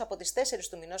οποίος όμως από τις 4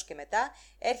 του μηνός και μετά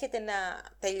έρχεται να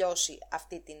τελειώσει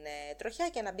αυτή την τροχιά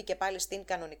και να μπει και πάλι στην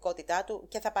κανονικότητά του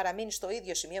και θα παραμείνει στο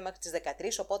ίδιο σημείο μέχρι τις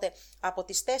 13, οπότε από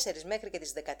τις 4 μέχρι και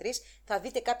τις 13 θα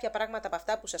δείτε κάποια πράγματα από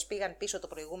αυτά που σας πήγαν πίσω το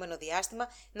προηγούμενο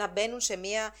διάστημα να μπαίνουν σε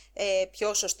μια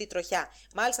πιο σωστή τροχιά.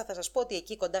 Μάλιστα θα σας πω ότι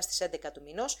εκεί κοντά στις 11 του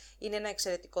μηνός είναι ένα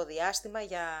εξαιρετικό διάστημα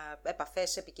για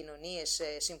επαφές, επικοινωνίες,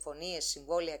 συμφωνίες,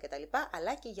 συμβόλαια κτλ.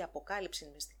 Αλλά και για αποκάλυψη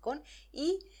μυστικών ή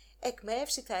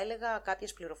εκμεύση, θα έλεγα,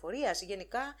 κάποιες πληροφορίες.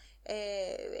 Γενικά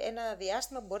ένα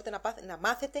διάστημα που μπορείτε να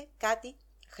μάθετε κάτι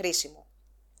χρήσιμο.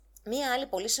 Μία άλλη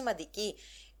πολύ σημαντική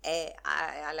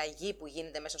αλλαγή που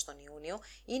γίνεται μέσα στον Ιούνιο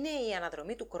είναι η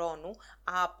αναδρομή του χρόνου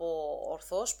από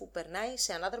ορθός που περνάει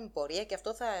σε ανάδρομη πορεία, και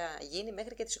αυτό θα γίνει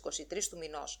μέχρι και τις 23 του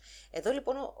μηνός. Εδώ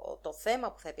λοιπόν το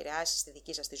θέμα που θα επηρεάσει στη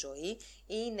δική σας τη ζωή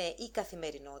είναι η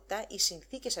καθημερινότητα, οι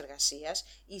συνθήκες εργασίας,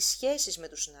 οι σχέσεις με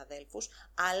τους συναδέλφους,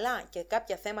 αλλά και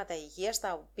κάποια θέματα υγείας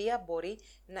τα οποία μπορεί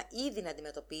να ήδη να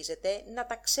αντιμετωπίζετε, να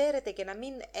τα ξέρετε και να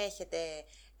μην έχετε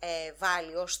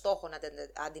βάλει ως στόχο να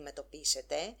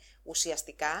αντιμετωπίσετε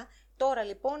ουσιαστικά. Τώρα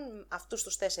λοιπόν αυτούς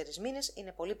τους 4 μήνες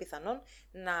είναι πολύ πιθανόν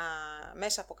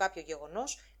μέσα από κάποιο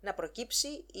γεγονός να προκύψει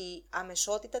η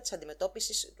αμεσότητα της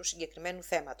αντιμετώπισης του συγκεκριμένου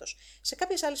θέματος. Σε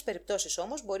κάποιες άλλες περιπτώσεις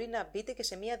όμως μπορεί να μπείτε και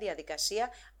σε μια διαδικασία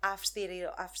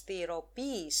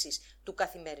αυστηροποίησης του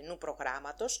καθημερινού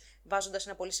προγράμματος, βάζοντας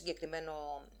ένα πολύ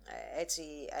συγκεκριμένο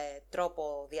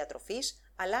τρόπο διατροφής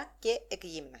αλλά και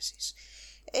εκγύμνασης.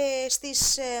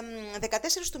 Στις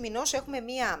 14 του μηνός έχουμε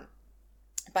μία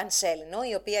πανσέλινο,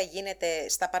 η οποία γίνεται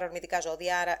στα παρορμητικά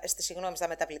ζώδια, στα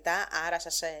μεταβλητά, άρα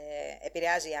σας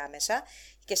επηρεάζει άμεσα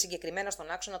και συγκεκριμένα στον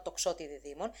άξονα τοξότη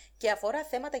διδήμων και αφορά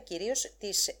θέματα κυρίως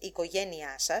της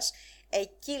οικογένειάς σας.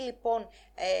 Εκεί λοιπόν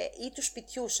ή του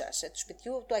σπιτιού σας, του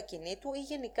σπιτιού του ακινήτου ή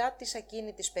γενικά της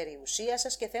ακίνητης περιουσίας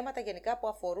σας και θέματα γενικά που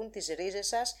αφορούν τις ρίζες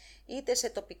σας είτε σε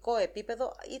τοπικό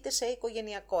επίπεδο είτε σε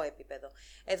οικογενειακό επίπεδο.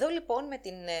 Εδώ λοιπόν με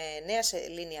την νέα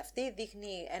σελήνη αυτή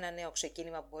δείχνει ένα νέο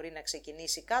ξεκίνημα που μπορεί να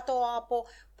ξεκινήσει κάτω από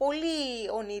πολύ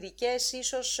ονειρικές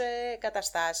ίσως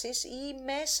καταστάσεις ή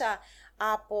μέσα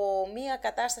από μια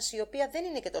κατάσταση η οποία δεν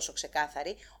είναι και τόσο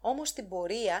ξεκάθαρη, όμως στην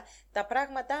πορεία τα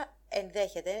πράγματα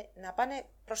ενδέχεται να πάνε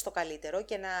προς το καλύτερο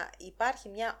και να υπάρχει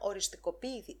μια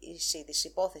οριστικοποίηση της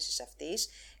υπόθεσης αυτής,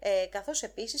 καθώς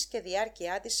επίσης και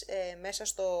διάρκεια της μέσα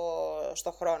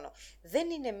στο χρόνο. Δεν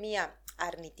είναι μια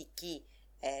αρνητική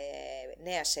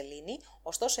νέα σελήνη,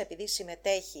 ωστόσο επειδή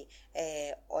συμμετέχει,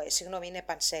 είναι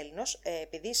πανσέλινος,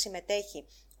 επειδή συμμετέχει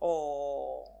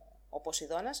ο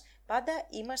Ποσειδώνας, πάντα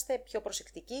είμαστε πιο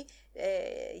προσεκτικοί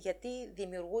γιατί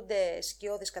δημιουργούνται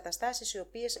σκιώδεις καταστάσεις οι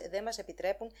οποίες δεν μας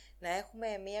επιτρέπουν να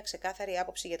έχουμε μια ξεκάθαρη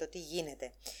άποψη για το τι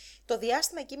γίνεται. Το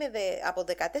διάστημα εκεί από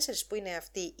 14 που είναι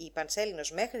αυτή η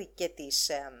πανσέλινος μέχρι και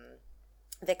τις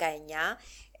 19,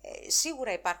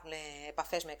 σίγουρα υπάρχουν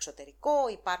επαφές με εξωτερικό,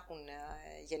 υπάρχουν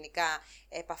γενικά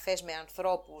επαφές με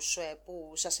ανθρώπους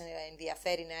που σας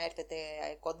ενδιαφέρει να έρθετε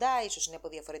κοντά, ίσως είναι από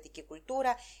διαφορετική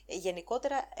κουλτούρα.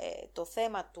 Γενικότερα το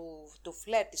θέμα του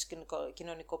φλερ, της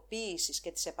κοινωνικοποίησης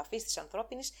και της επαφής της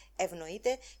ανθρώπινης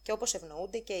ευνοείται και όπως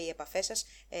ευνοούνται και οι επαφές σας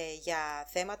για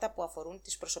θέματα που αφορούν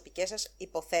τις προσωπικές σας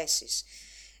υποθέσεις.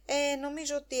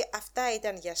 Νομίζω ότι αυτά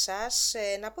ήταν για σας.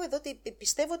 Να πω εδώ ότι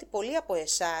πιστεύω ότι πολλοί από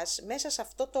εσάς μέσα σε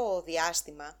αυτό το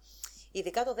διάστημα,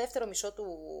 ειδικά το δεύτερο μισό του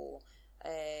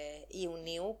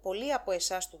Ιουνίου, πολλοί από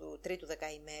εσάς του τρίτου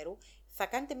δεκαημέρου θα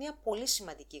κάνετε μια πολύ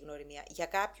σημαντική γνωριμία. Για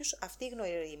κάποιους αυτή η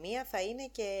γνωριμία θα είναι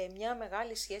και μια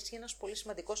μεγάλη σχέση, ένας πολύ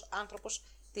σημαντικός άνθρωπος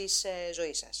της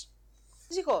ζωής σας.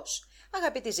 Ζυγός,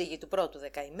 αγαπητοί ζύγοι του πρώτου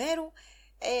δεκαημέρου,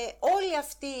 όλη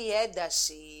αυτή η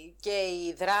ένταση και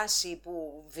η δράση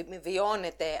που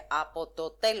βιώνεται από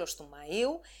το τέλος του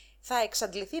Μαΐου θα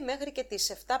εξαντληθεί μέχρι και τις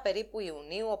 7 περίπου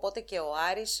Ιουνίου, οπότε και ο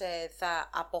Άρης θα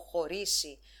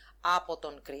αποχωρήσει από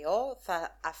τον Κριό,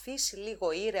 θα αφήσει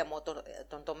λίγο ήρεμο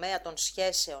τον τομέα των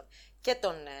σχέσεων και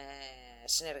των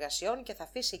συνεργασιών και θα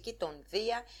αφήσει εκεί τον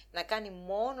Δία να κάνει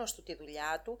μόνος του τη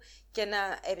δουλειά του και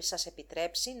να σας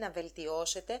επιτρέψει να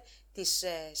βελτιώσετε τις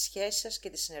σχέσεις σας και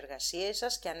τις συνεργασίες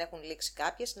σας και αν έχουν λήξει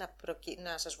κάποιες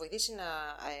να σας βοηθήσει να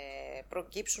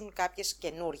προκύψουν κάποιες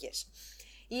καινούριες.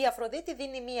 Η Αφροδίτη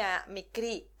δίνει μία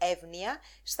μικρή εύνοια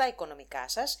στα οικονομικά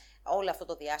σας, όλο αυτό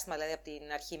το διάστημα, δηλαδή από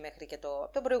την αρχή μέχρι και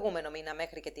τον προηγούμενο μήνα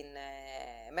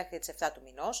μέχρι τις 7 του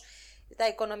μηνός. Τα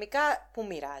οικονομικά που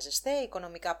μοιράζεστε,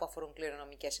 οικονομικά που αφορούν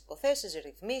κληρονομικές υποθέσεις,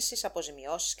 ρυθμίσεις,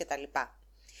 αποζημιώσεις κτλ.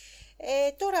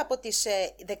 Τώρα από τις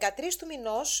 13 του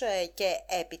μηνός και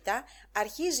έπειτα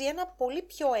αρχίζει ένα πολύ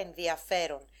πιο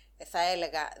ενδιαφέρον, θα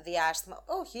έλεγα, διάστημα.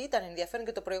 Όχι, ήταν ενδιαφέρον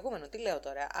και το προηγούμενο, τι λέω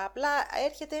τώρα. Απλά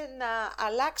έρχεται να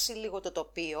αλλάξει λίγο το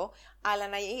τοπίο, αλλά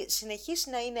να συνεχίσει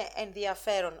να είναι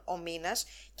ενδιαφέρον ο μήνας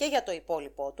και για το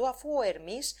υπόλοιπό του, αφού ο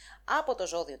Ερμής από το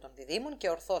ζώδιο των Διδήμων και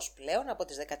ορθώς πλέον από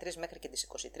τις 13 μέχρι και τις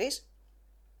 23,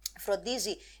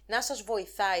 φροντίζει να σας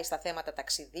βοηθάει στα θέματα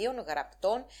ταξιδίων,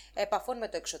 γραπτών, επαφών με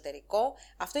το εξωτερικό.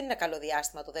 Αυτό είναι ένα καλό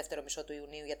διάστημα το δεύτερο μισό του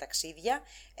Ιουνίου για ταξίδια.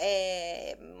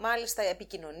 Μάλιστα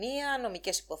επικοινωνία,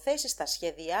 νομικές υποθέσεις, τα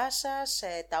σχέδιά σας,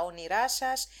 τα όνειρά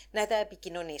σας, να τα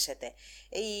επικοινωνήσετε.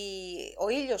 Ο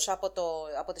ήλιος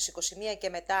από τις 21 και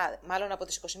μετά, μάλλον από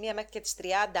τις 21 μέχρι και τις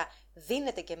 30,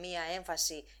 δίνεται και μία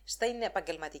έμφαση στην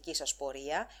επαγγελματική σας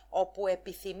πορεία, όπου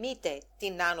επιθυμείτε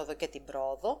την άνοδο και την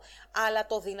πρόοδο, αλλά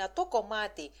το δυνατό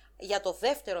κομμάτι για το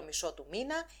δεύτερο μισό του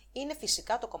μήνα είναι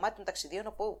φυσικά το κομμάτι των ταξιδίων,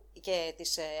 όπου και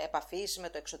της επαφής με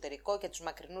το εξωτερικό και τους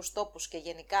μακρινούς τόπους και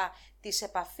γενικά της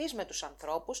επαφής με τους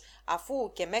ανθρώπους,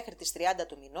 αφού και μέχρι τις 30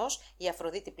 του μηνός η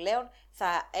Αφροδίτη πλέον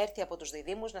θα έρθει από τους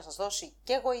Διδύμους να σας δώσει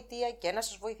και γοητεία και να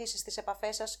σας βοηθήσει στις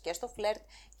επαφές σας και στο φλερτ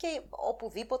και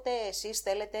οπουδήποτε εσείς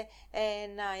θέλετε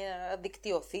να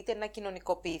δικτυωθείτε, να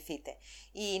κοινωνικοποιηθείτε.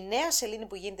 Η νέα σελήνη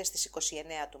που γίνεται στις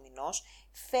 29 του μηνός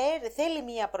θέλει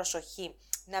μία προσοχή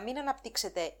να μην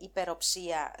αναπτύξετε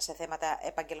υπεροψία σε θέματα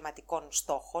επαγγελματικών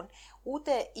στόχων,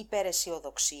 ούτε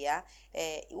υπεραισιοδοξία,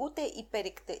 ούτε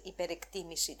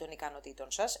υπερεκτίμηση των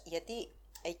ικανοτήτων σας, γιατί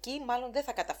εκεί μάλλον δεν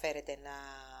θα καταφέρετε να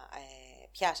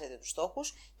πιάσετε τους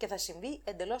στόχους και θα συμβεί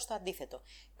εντελώς το αντίθετο.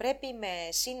 Πρέπει με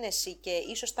σύνεση και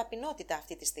ίσως ταπεινότητα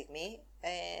αυτή τη στιγμή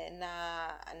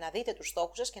να δείτε τους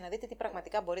στόχους σας και να δείτε τι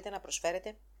πραγματικά μπορείτε να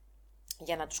προσφέρετε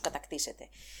για να τους κατακτήσετε.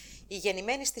 Οι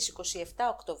γεννημένοι στις 27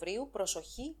 Οκτωβρίου,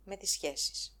 προσοχή με τις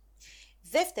σχέσεις.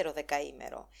 Δεύτερο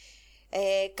δεκαήμερο.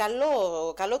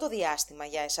 Καλό το διάστημα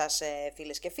για εσάς,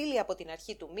 φίλες και φίλοι. Από την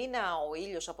αρχή του μήνα ο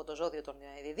ήλιος από το ζώδιο των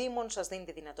Διδύμων σας δίνει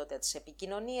τη δυνατότητα της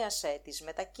επικοινωνίας, της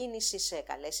μετακίνησης,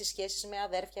 καλές σχέσεις με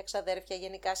αδέρφια, ξαδέρφια,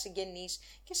 γενικά συγγενείς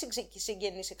και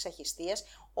συγγενείς εξαχιστίας.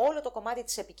 Όλο το κομμάτι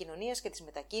της επικοινωνίας και της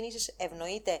μετακίνησης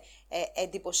ευνοείται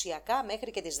εντυπωσιακά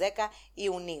μέχρι και τις 10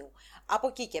 Ιουνίου. Από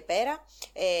εκεί και πέρα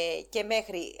και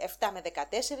μέχρι 7 με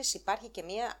 14 υπάρχει και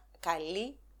μια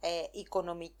καλή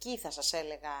οικονομική, θα σας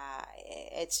έλεγα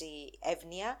έτσι,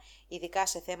 εύνοια, ειδικά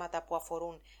σε θέματα που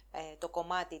αφορούν το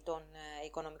κομμάτι των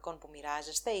οικονομικών που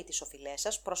μοιράζεστε ή τις οφειλές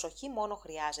σας. Προσοχή μόνο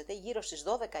χρειάζεται γύρω στις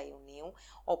 12 Ιουνίου,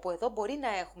 όπου εδώ μπορεί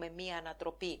να έχουμε μία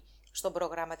ανατροπή στον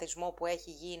προγραμματισμό που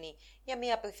έχει γίνει για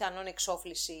μια πιθανόν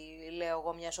εξόφληση, λέω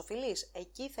εγώ, μιας οφειλής.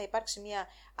 Εκεί θα υπάρξει μια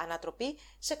ανατροπή.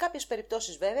 Σε κάποιες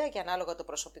περιπτώσεις βέβαια και ανάλογα το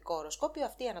προσωπικό οροσκόπιο,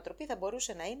 αυτή η ανατροπή θα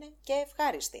μπορούσε να είναι και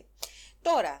ευχάριστη.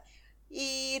 Τώρα,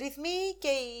 οι ρυθμοί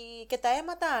και τα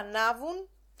αίματα ανάβουν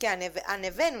και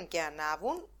ανεβαίνουν και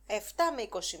ανάβουν 7 με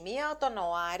 21, όταν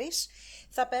ο Άρης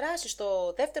θα περάσει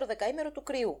στο δεύτερο δεκαήμερο του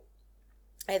Κριού.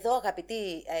 Εδώ,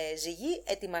 αγαπητοί ζυγοί,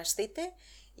 ετοιμαστείτε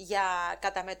για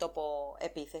καταμέτωπο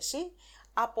επίθεση,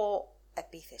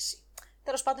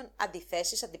 τέλος πάντων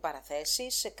αντιθέσεις,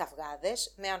 αντιπαραθέσεις,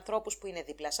 καυγάδες με ανθρώπους που είναι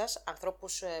δίπλα σας,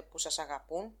 ανθρώπους που σας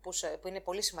αγαπούν, που είναι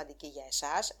πολύ σημαντικοί για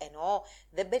εσάς, ενώ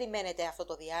δεν περιμένετε αυτό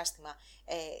το διάστημα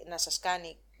να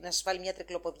σας βάλει μια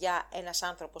τρικλοποδιά ένας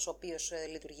άνθρωπος ο οποίος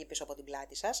λειτουργεί πίσω από την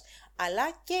πλάτη σας,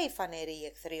 αλλά και οι φανεροί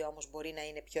εχθροί όμως μπορεί να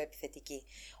είναι πιο επιθετικοί.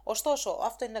 Ωστόσο,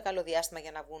 αυτό είναι ένα καλό διάστημα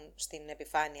για να βγουν στην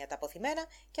επιφάνεια τα αποθυμένα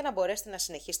και να μπορέσετε να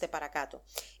συνεχίσετε παρακάτω.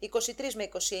 23 με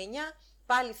 29,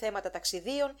 πάλι θέματα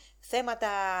ταξιδίων, θέματα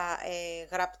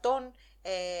γραπτών,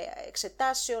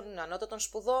 εξετάσεων, ανώτατων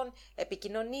σπουδών,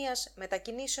 επικοινωνίας,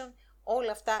 μετακινήσεων,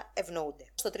 όλα αυτά ευνοούνται.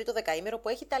 Στο τρίτο δεκαήμερο που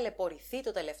έχει ταλαιπωρηθεί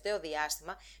το τελευταίο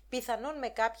διάστημα, πιθανόν με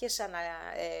κάποιες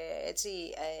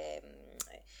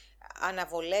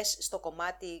αναβολές στο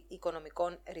κομμάτι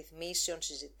οικονομικών ρυθμίσεων,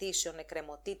 συζητήσεων,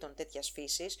 εκκρεμωτήτων τέτοιας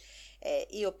φύσης,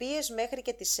 οι οποίες μέχρι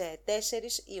και τις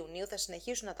 4 Ιουνίου θα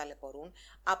συνεχίσουν να ταλαιπωρούν.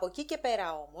 Από εκεί και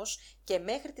πέρα όμως και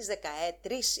μέχρι τις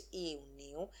 13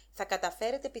 Ιουνίου θα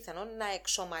καταφέρετε πιθανόν να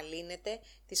εξομαλύνετε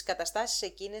τις καταστάσεις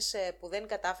εκείνες που δεν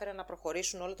κατάφεραν να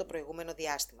προχωρήσουν όλο το προηγούμενο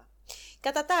διάστημα.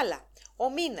 Κατά τα άλλα, ο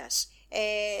μήνας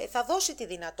θα δώσει τη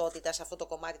δυνατότητα σε αυτό το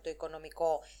κομμάτι το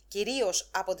οικονομικό, κυρίως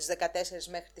από τις 14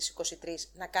 μέχρι τις 23,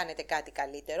 να κάνετε κάτι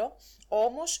καλύτερο,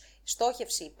 όμως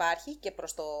στόχευση υπάρχει και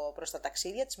προς τα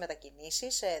ταξίδια, τις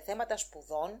μετακινήσεις, θέματα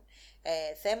σπουδών,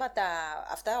 θέματα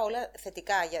αυτά όλα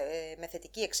θετικά, με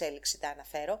θετική εξέλιξη τα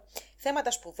αναφέρω,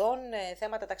 θέματα σπουδών,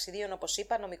 θέματα ταξιδίων όπως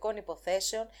είπα, νομικών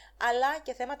υποθέσεων, αλλά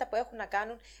και θέματα που έχουν να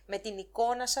κάνουν με την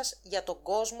εικόνα σας για τον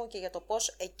κόσμο και για το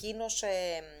πώς εκείνος,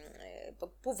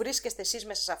 πού βρίσκεστε εσείς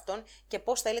μέσα σε αυτόν και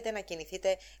πώς θέλετε να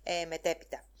κινηθείτε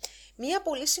μετέπειτα. Μία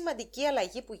πολύ σημαντική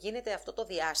αλλαγή που γίνεται αυτό το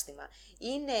διάστημα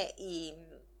είναι η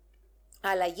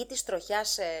αλλαγή της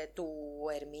τροχιάς του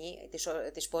Ερμή,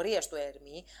 της πορείας του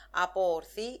Ερμή, από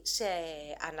ορθή σε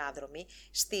ανάδρομη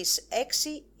στις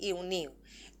 6 Ιουνίου.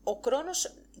 Ο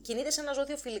Κρόνος κινείται σε ένα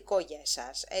ζώδιο φιλικό για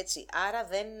εσάς, έτσι, άρα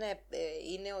δεν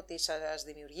είναι ότι σας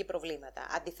δημιουργεί προβλήματα.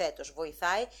 Αντιθέτως,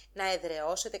 βοηθάει να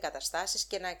εδραιώσετε καταστάσεις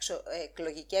και να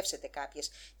εκλογικεύσετε κάποιες.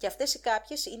 Και αυτές οι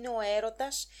κάποιες είναι ο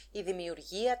έρωτας, η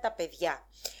δημιουργία, τα παιδιά.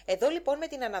 Εδώ λοιπόν με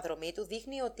την αναδρομή του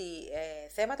δείχνει ότι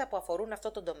θέματα που αφορούν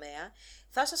αυτό το τομέα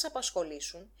θα σας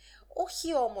απασχολήσουν,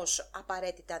 όχι όμως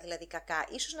απαραίτητα δηλαδή κακά,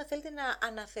 ίσως να θέλετε να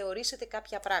αναθεωρήσετε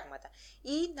κάποια πράγματα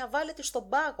ή να βάλετε στον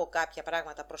πάγο κάποια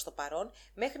πράγματα προς το παρόν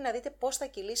μέχρι να δείτε πώς θα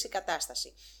κυλήσει η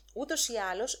κατάσταση. Ούτως ή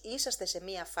άλλως είσαστε σε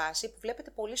μία φάση που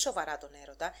βλέπετε πολύ σοβαρά τον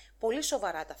έρωτα, πολύ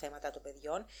σοβαρά τα θέματα των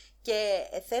παιδιών και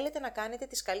θέλετε να κάνετε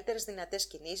τις καλύτερες δυνατές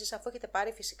κινήσεις αφού έχετε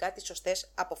πάρει φυσικά τις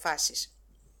σωστές αποφάσεις.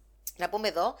 Να πούμε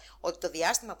εδώ ότι το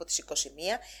διάστημα από τις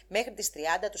 21 μέχρι τις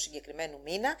 30 του συγκεκριμένου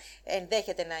μήνα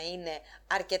ενδέχεται να είναι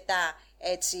αρκετά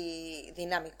έτσι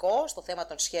δυναμικό στο θέμα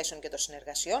των σχέσεων και των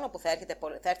συνεργασιών, όπου θα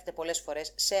έρχεται πολλές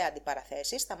φορές σε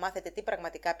αντιπαραθέσεις, θα μάθετε τι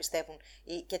πραγματικά πιστεύουν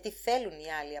και τι θέλουν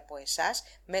οι άλλοι από εσάς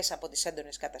μέσα από τις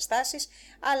έντονες καταστάσεις,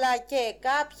 αλλά και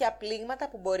κάποια πλήγματα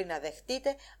που μπορεί να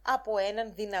δεχτείτε από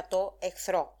έναν δυνατό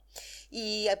εχθρό.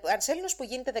 Η Ανσέλινος που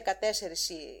γίνεται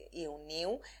 14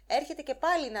 Ιουνίου έρχεται και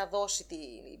πάλι να δώσει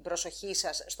την προσοχή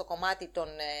σας στο κομμάτι των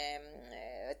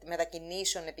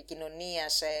μετακινήσεων,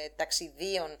 επικοινωνίας,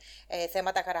 ταξιδίων,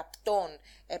 θέματα γραπτών,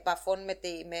 επαφών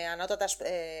με ανώτατα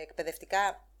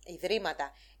εκπαιδευτικά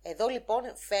ιδρύματα. Εδώ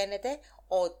λοιπόν φαίνεται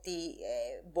ότι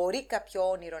μπορεί κάποιο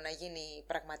όνειρο να γίνει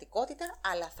πραγματικότητα,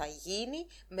 αλλά θα γίνει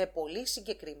με πολύ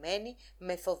συγκεκριμένη,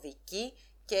 μεθοδική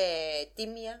και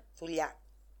τίμια δουλειά.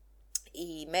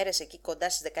 Οι μέρες εκεί κοντά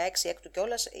στις 16 έκτου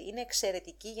κιόλας είναι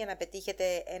εξαιρετική για να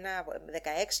πετύχετε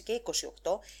 16 και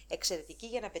 28, εξαιρετική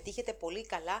για να πετύχετε πολύ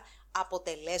καλά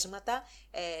αποτελέσματα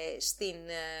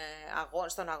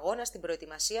στον αγώνα, στην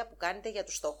προετοιμασία που κάνετε για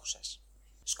τους στόχους σας.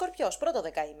 Σκορπιός, πρώτο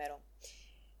δεκαήμερο.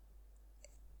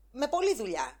 Με πολλή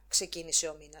δουλειά ξεκίνησε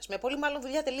ο μήνας, με πολύ μάλλον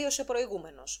δουλειά τελείωσε ο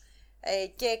προηγούμενος.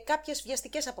 Και κάποιες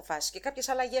βιαστικές αποφάσεις και κάποιες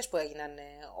αλλαγές που έγιναν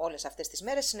όλες αυτές τις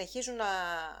μέρες συνεχίζουν να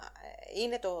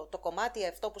είναι το κομμάτι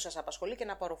αυτό που σας απασχολεί και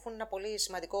να απορροφούν ένα πολύ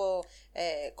σημαντικό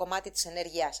κομμάτι της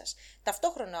ενέργειάς σας.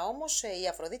 Ταυτόχρονα όμως η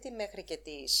Αφροδίτη μέχρι και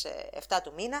τις 7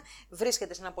 του μήνα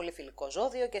βρίσκεται σε ένα πολύ φιλικό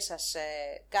ζώδιο και σας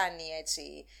κάνει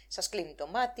έτσι, σας κλείνει το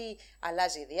μάτι,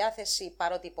 αλλάζει η διάθεση,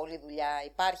 παρότι πολλή δουλειά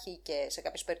υπάρχει και σε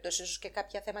κάποιες περιπτώσεις ίσως και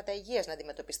κάποια θέματα υγείας να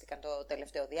αντιμετωπίστηκαν το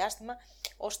τελευταίο διάστημα.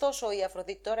 Ωστόσο η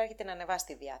Αφροδίτη τώρα έρχεται να ανεβάσει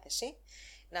τη διάθεση,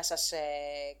 να σας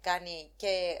κάνει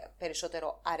και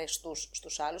περισσότερο αρεστούς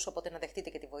στους άλλους, οπότε να δεχτείτε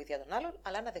και τη βοήθεια των άλλων,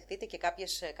 αλλά να δεχτείτε και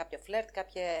κάποιο φλερτ,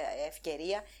 κάποια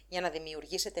ευκαιρία για να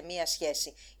δημιουργήσετε μία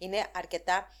σχέση. Είναι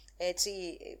αρκετά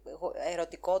έτσι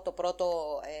ερωτικό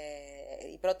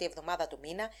η πρώτη εβδομάδα του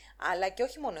μήνα, αλλά και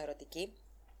όχι μόνο ερωτική,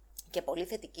 και πολύ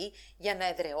θετική για να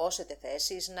εδραιώσετε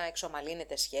θέσεις, να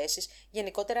εξομαλύνετε σχέσεις,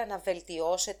 γενικότερα να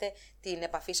βελτιώσετε την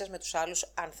επαφή σας με τους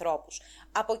άλλους ανθρώπους.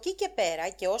 Από εκεί και πέρα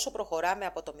και όσο προχωράμε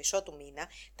από το μισό του μήνα,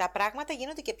 τα πράγματα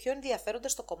γίνονται και πιο ενδιαφέροντα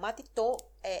στο κομμάτι το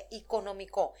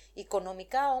οικονομικό.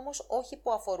 Οικονομικά όμως όχι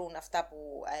που αφορούν αυτά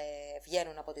που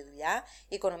βγαίνουν από τη δουλειά,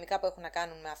 οικονομικά που έχουν να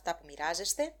κάνουν με αυτά που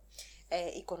μοιράζεστε,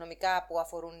 οικονομικά που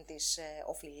αφορούν τις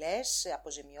οφειλές,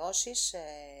 αποζημιώσεις,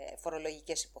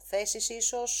 φορολογικές υποθέσεις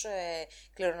ίσως,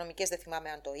 κληρονομικές δεν θυμάμαι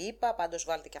αν το είπα, πάντως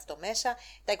βάλτε και αυτό μέσα,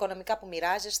 τα οικονομικά που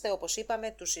μοιράζεστε όπως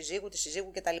είπαμε, του συζύγου, της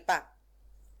συζύγου κτλ.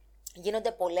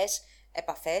 Γίνονται πολλές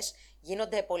επαφές,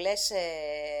 γίνονται πολλές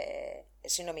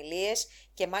συνομιλίες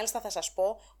και μάλιστα θα σας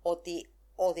πω ότι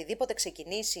οτιδήποτε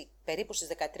ξεκινήσει περίπου στις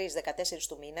 13-14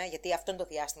 του μήνα, γιατί αυτό είναι το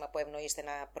διάστημα που ευνοείστε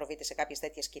να προβείτε σε κάποιες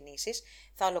τέτοιες κινήσεις,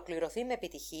 θα ολοκληρωθεί με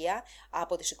επιτυχία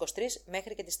από τις 23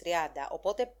 μέχρι και τις 30.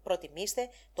 Οπότε προτιμήστε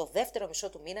το δεύτερο μισό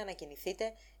του μήνα να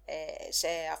κινηθείτε σε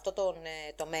αυτό τον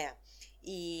τομέα.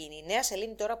 Η νέα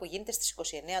σελήνη τώρα που γίνεται στις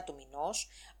 29 του μηνός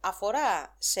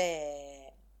αφορά σε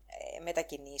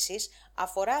μετακινήσεις,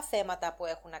 αφορά θέματα που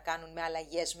έχουν να κάνουν με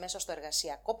αλλαγές μέσα στο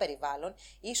εργασιακό περιβάλλον,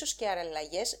 ίσως και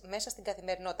αλλαγές μέσα στην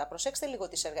καθημερινότητα. Προσέξτε λίγο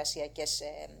τις εργασιακές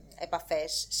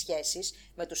επαφές, σχέσεις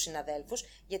με τους συναδέλφους,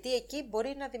 γιατί εκεί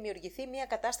μπορεί να δημιουργηθεί μια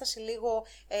κατάσταση λίγο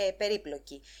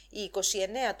περίπλοκη. Η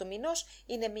 29 του μηνός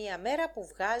είναι μια μέρα που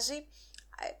βγάζει.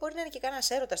 Μπορεί να είναι και κανένας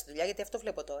έρωτας στη δουλειά, γιατί αυτό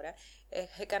βλέπω τώρα.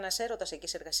 Κανένας έρωτας εκεί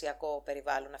σε εργασιακό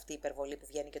περιβάλλον, αυτή η υπερβολή που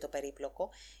βγαίνει και το περίπλοκο.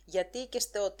 Γιατί και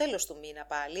στο τέλος του μήνα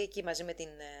πάλι, εκεί μαζί με την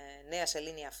νέα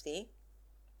σελήνη αυτή,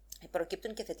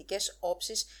 προκύπτουν και θετικές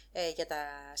όψεις για τα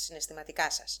συναισθηματικά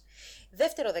σας.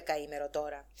 Δεύτερο δεκαήμερο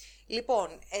τώρα.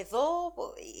 Λοιπόν, εδώ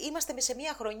είμαστε σε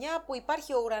μια χρονιά που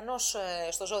υπάρχει ο ουρανός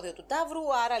στο ζώδιο του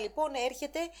Ταύρου, άρα λοιπόν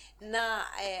έρχεται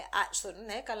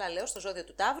στο ζώδιο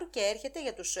του Ταύρου και έρχεται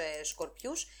για τους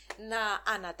Σκορπιούς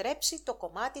να ανατρέψει το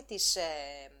κομμάτι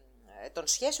των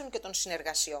σχέσεων και των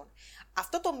συνεργασιών.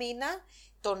 Αυτό το μήνα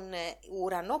τον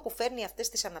ουρανό που φέρνει αυτές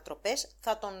τις ανατροπές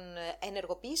θα τον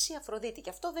ενεργοποιήσει η Αφροδίτη και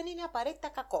αυτό δεν είναι απαραίτητα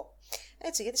κακό.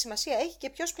 Έτσι, γιατί σημασία έχει και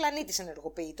ποιος πλανήτης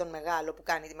ενεργοποιεί τον μεγάλο που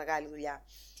κάνει τη μεγάλη δουλειά.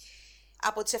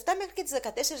 Από τις 7 μέχρι και τις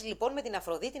 14 λοιπόν με την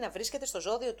Αφροδίτη να βρίσκεται στο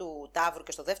ζώδιο του Ταύρου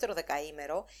και στο δεύτερο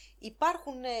δεκαήμερο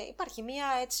υπάρχει μια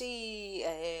έτσι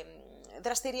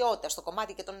δραστηριότητα στο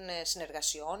κομμάτι και των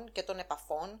συνεργασιών και των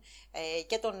επαφών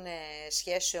και των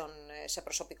σχέσεων σε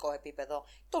προσωπικό επίπεδο,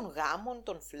 των γάμων,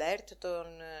 των φλερτ, των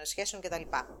σχέσεων κτλ.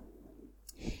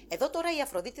 Εδώ τώρα η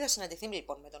Αφροδίτη θα συναντηθεί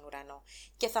λοιπόν με τον ουρανό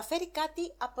και θα φέρει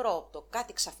κάτι απρόοπτο,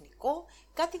 κάτι ξαφνικό,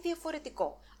 κάτι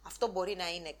διαφορετικό. Αυτό μπορεί να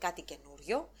είναι κάτι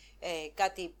καινούριο,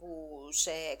 κάτι που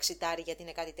σε εξητάρει γιατί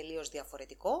είναι κάτι τελείως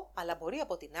διαφορετικό, αλλά μπορεί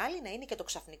από την άλλη να είναι και το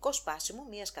ξαφνικό σπάσιμο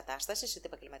μιας κατάστασης, είτε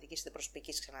επαγγελματικής είτε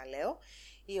προσωπικής, ξαναλέω,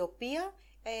 η οποία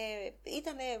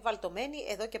ήταν βαλτωμένη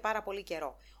εδώ και πάρα πολύ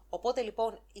καιρό. Οπότε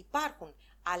λοιπόν υπάρχουν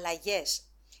αλλαγές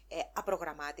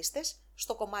απρογραμμάτιστες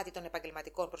στο κομμάτι των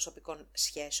επαγγελματικών προσωπικών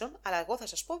σχέσεων, αλλά εγώ θα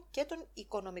σας πω και των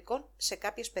οικονομικών σε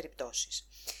κάποιες περιπτώσεις.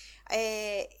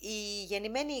 Οι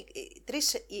γεννημένοι 3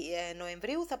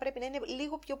 Νοεμβρίου θα πρέπει να είναι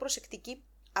λίγο πιο προσεκτικοί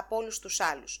από όλους τους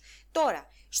άλλους. Τώρα,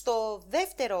 στο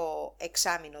δεύτερο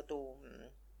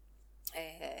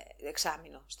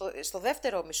στο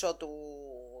δεύτερο μισό του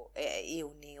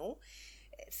Ιουνίου,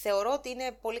 θεωρώ ότι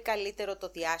είναι πολύ καλύτερο το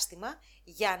διάστημα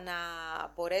για να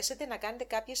μπορέσετε να κάνετε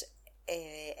κάποιες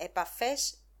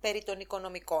επαφές περί των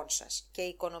οικονομικών σας και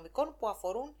οικονομικών που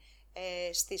αφορούν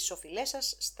στις οφειλές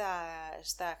σας,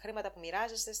 στα χρήματα που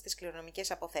μοιράζεστε, στις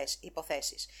κληρονομικές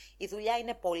υποθέσεις. Η δουλειά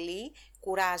είναι πολύ,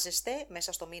 κουράζεστε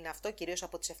μέσα στο μήνα αυτό, κυρίως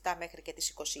από τις 7 μέχρι και τις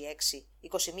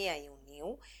 21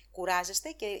 Ιουνίου,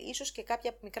 κουράζεστε και ίσως και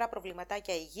κάποια μικρά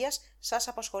προβληματάκια υγείας σας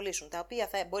απασχολήσουν, τα οποία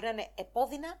μπορεί να είναι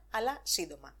επώδυνα αλλά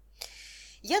σύντομα.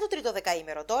 Για το τρίτο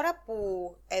δεκαήμερο τώρα, που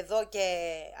εδώ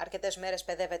και αρκετές μέρες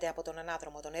παιδεύεται από τον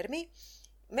ανάδρομο τον Ερμή,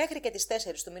 μέχρι και τις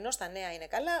 4 του μηνός τα νέα είναι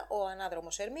καλά, ο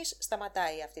ανάδρομος Ερμής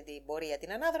σταματάει αυτή την πορεία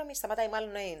την ανάδρομη, σταματάει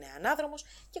μάλλον να είναι ανάδρομος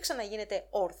και ξαναγίνεται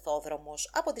ορθόδρομος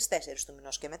από τις 4 του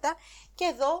μηνός και μετά. Και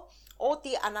εδώ ό,τι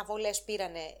αναβολές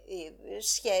πήρανε,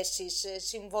 σχέσεις,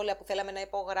 συμβόλαια που θέλαμε να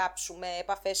υπογράψουμε,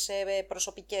 επαφές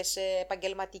προσωπικές,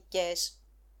 επαγγελματικές,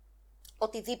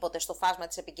 οτιδήποτε στο φάσμα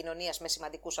της επικοινωνίας με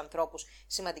σημαντικούς ανθρώπους,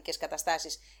 σημαντικές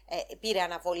καταστάσεις, πήρε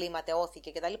αναβολή,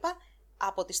 ματαιώθηκε κτλ.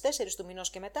 Από τις 4 του μηνός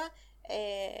και μετά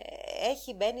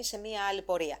μπαίνει σε μία άλλη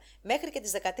πορεία. Μέχρι και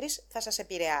τις 13 θα σας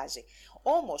επηρεάζει.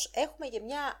 Όμως έχουμε και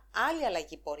μια άλλη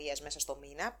αλλαγή πορείας μέσα στο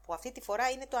μήνα, που αυτή τη φορά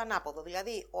είναι το ανάποδο.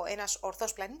 Δηλαδή ένας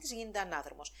ορθός πλανήτης γίνεται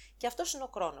ανάδρομος. Και αυτός είναι ο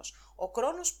Κρόνος. Ο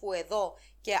Κρόνος που εδώ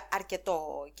και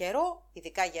αρκετό καιρό,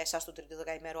 ειδικά για εσάς του τρίτου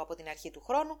δεκαημέρου από την αρχή του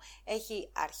χρόνου,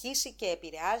 έχει αρχίσει και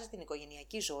επηρεάζει την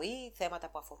οικογενειακή ζωή, θέματα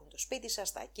που αφορούν το σπίτι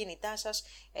σας, τα ακίνητά σας,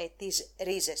 τις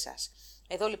ρίζες σας.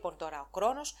 Εδώ λοιπόν τώρα ο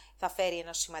Κρόνος θα φέρει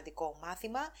ένα σημαντικό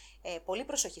μάθημα, πολύ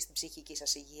προσοχή στην ψυχική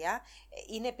σας υγεία.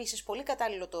 Είναι επίσης πολύ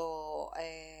κατάλληλο το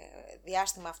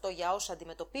διάστημα αυτό για όσους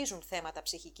αντιμετωπίζουν θέματα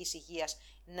ψυχικής υγείας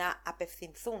να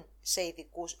απευθυνθούν σε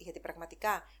ειδικούς, γιατί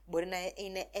πραγματικά μπορεί να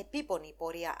είναι επίπονη η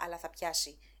πορεία, αλλά θα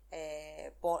πιάσει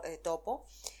τόπο.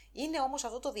 Είναι όμως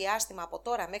αυτό το διάστημα από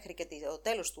τώρα μέχρι και το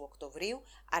τέλος του Οκτωβρίου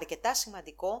αρκετά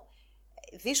σημαντικό,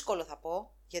 δύσκολο θα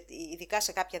πω, γιατί ειδικά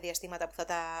σε κάποια διαστήματα που θα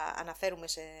τα αναφέρουμε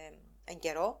εν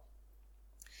καιρό,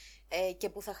 και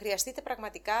που θα χρειαστείτε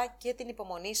πραγματικά και την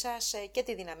υπομονή σας και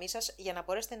τη δύναμή σας για να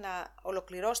μπορέσετε να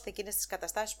ολοκληρώσετε εκείνες τις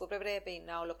καταστάσεις που πρέπει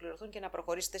να ολοκληρωθούν και να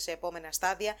προχωρήσετε σε επόμενα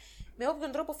στάδια. Με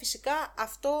όποιον τρόπο φυσικά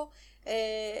αυτό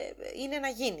είναι να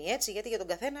γίνει, έτσι, γιατί για τον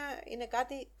καθένα είναι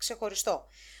κάτι ξεχωριστό.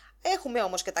 Έχουμε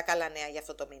όμως και τα καλά νέα για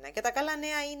αυτό το μήνα. Και τα καλά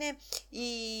νέα είναι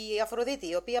η Αφροδίτη,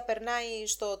 η οποία περνάει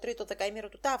στο τρίτο δεκαήμερο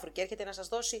του Ταύρου και έρχεται να σας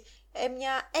δώσει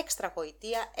μια έξτρα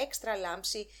γοητεία, έξτρα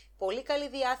λάμψη, πολύ καλή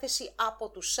διάθεση από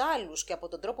τους άλλους και από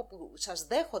τον τρόπο που σας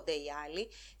δέχονται οι άλλοι.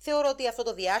 Θεωρώ ότι αυτό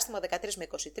το διάστημα 13 με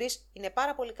 23 είναι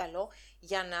πάρα πολύ καλό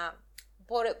για να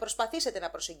προσπαθήσετε να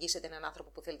προσεγγίσετε έναν άνθρωπο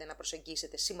που θέλετε να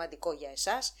προσεγγίσετε, σημαντικό για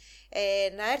εσάς,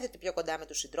 να έρθετε πιο κοντά με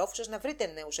τους συντρόφους σας, να βρείτε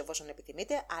νέους εφόσον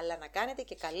επιθυμείτε, αλλά να κάνετε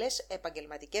και καλές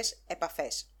επαγγελματικές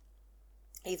επαφές.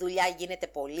 Η δουλειά γίνεται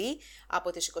πολύ,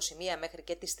 από τις 21 μέχρι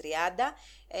και τις 30,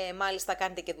 μάλιστα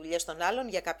κάνετε και δουλειές των άλλων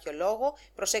για κάποιο λόγο.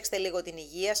 Προσέξτε λίγο την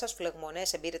υγεία σας,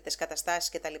 φλεγμονές, εμπείρετες καταστάσεις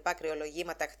κτλ,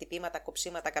 κρυολογήματα, χτυπήματα,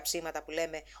 κοψίματα, καψίματα που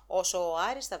λέμε, όσο ο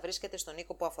Άρης θα βρίσκεται στον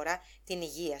οίκο που αφορά την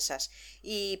υγεία σας.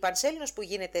 Η Πανσέλινος που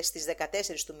γίνεται στις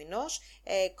 14 του μηνός,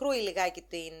 κρούει λιγάκι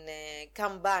την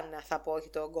καμπάνα, θα πω όχι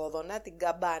τον κόδωνα, την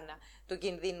καμπάνα του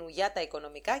κινδύνου για τα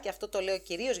οικονομικά, και αυτό το λέω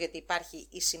κυρίως γιατί υπάρχει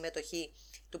η συμμετοχή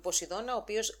του Ποσειδώνα, ο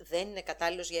οποίος δεν είναι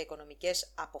κατάλληλος για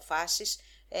οικονομικές αποφάσεις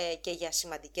και για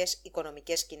σημαντικές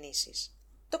οικονομικές κινήσεις.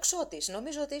 Τοξότης,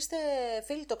 νομίζω ότι είστε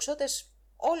φίλοι τοξότες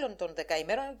όλων των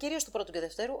δεκαημέρων, κυρίως του πρώτου και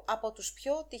δευτέρου, από τους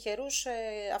πιο τυχερούς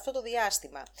αυτό το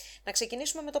διάστημα. Να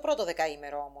ξεκινήσουμε με το πρώτο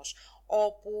δεκαήμερο όμως,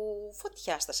 όπου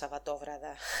φωτιά στα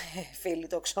Σαββατόβραδα, φίλοι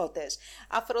τοξότες,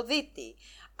 Αφροδίτη,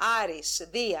 Άρης,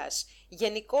 Δίας,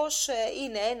 γενικώς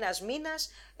είναι ένας μήνας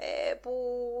που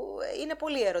είναι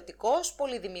πολύ ερωτικός,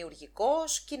 πολύ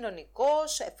δημιουργικός,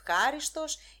 κοινωνικός,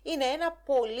 ευχάριστος, είναι ένα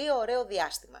πολύ ωραίο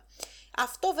διάστημα.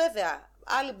 Αυτό βέβαια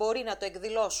άλλοι μπορεί να το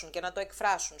εκδηλώσουν και να το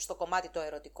εκφράσουν στο κομμάτι το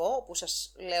ερωτικό, όπου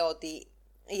σας λέω ότι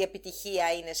η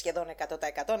επιτυχία είναι σχεδόν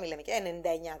 100%, μιλάμε και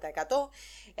 99%,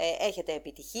 έχετε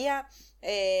επιτυχία,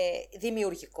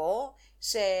 δημιουργικό,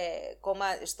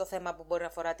 στο θέμα που μπορεί να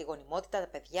αφορά τη γονιμότητα, τα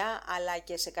παιδιά, αλλά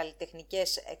και σε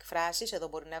καλλιτεχνικές εκφράσεις, εδώ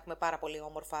μπορεί να έχουμε πάρα πολύ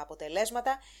όμορφα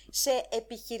αποτελέσματα, σε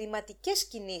επιχειρηματικές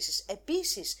κινήσεις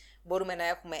επίσης μπορούμε να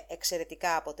έχουμε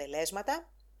εξαιρετικά αποτελέσματα.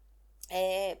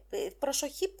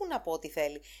 Προσοχή που να πω ότι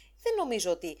θέλει. Δεν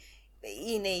νομίζω ότι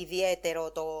είναι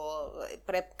ιδιαίτερο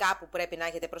κάπου πρέπει να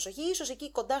έχετε προσοχή. Ίσως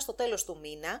εκεί κοντά στο τέλος του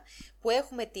μήνα που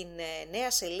έχουμε την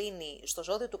νέα σελήνη στο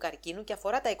ζώδιο του Καρκίνου και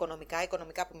αφορά τα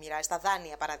οικονομικά που μοιράζει, τα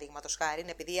δάνεια παραδείγματος χάρη,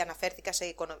 επειδή αναφέρθηκα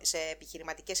σε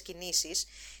επιχειρηματικές κινήσεις,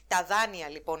 τα δάνεια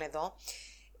λοιπόν εδώ.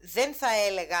 Δεν θα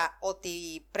έλεγα ότι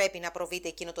πρέπει να προβείτε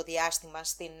εκείνο το διάστημα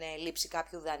στην λήψη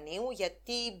κάποιου δανείου,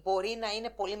 γιατί μπορεί να είναι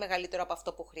πολύ μεγαλύτερο από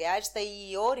αυτό που χρειάζεται,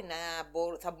 οι όροι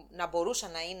να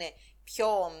μπορούσαν να είναι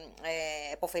πιο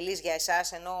επωφελείς για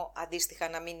εσάς, ενώ αντίστοιχα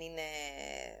να μην είναι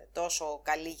τόσο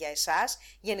καλή για εσάς.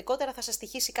 Γενικότερα θα σας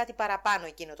στοιχήσει κάτι παραπάνω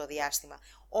εκείνο το διάστημα.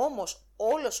 Όμως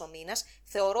όλος ο μήνας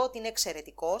θεωρώ ότι είναι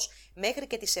εξαιρετικός, μέχρι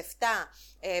και τις 7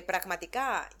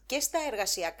 πραγματικά και στα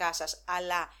εργασιακά σας,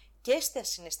 αλλά και στα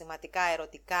συναισθηματικά,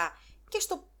 ερωτικά και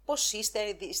στο πώς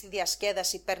είστε στη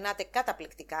διασκέδαση περνάτε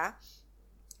καταπληκτικά.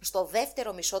 Στο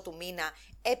δεύτερο μισό του μήνα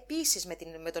επίσης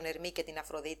με τον Ερμή και την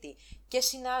Αφροδίτη και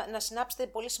να συνάψετε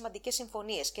πολύ σημαντικές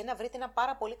συμφωνίες και να βρείτε ένα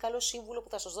πάρα πολύ καλό σύμβουλο που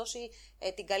θα σας δώσει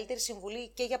την καλύτερη συμβουλή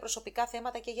και για προσωπικά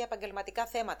θέματα και για επαγγελματικά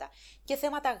θέματα. Και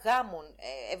θέματα γάμων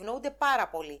ευνοούνται πάρα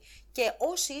πολύ. Και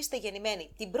όσοι είστε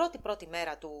γεννημένοι την πρώτη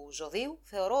μέρα του ζωδίου,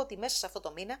 θεωρώ ότι μέσα σε αυτό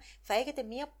το μήνα θα έχετε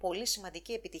μια πολύ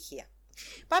σημαντική επιτυχία.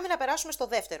 Πάμε να περάσουμε στο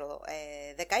δεύτερο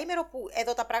δεκαήμερο, που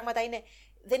εδώ τα πράγματα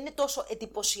δεν είναι τόσο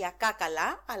εντυπωσιακά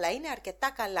καλά, αλλά είναι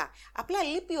αρκετά καλά. Απλά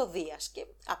λείπει ο Δίας. Και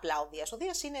απλά ο Δίας. Ο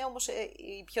Δίας είναι όμως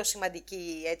η πιο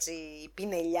σημαντική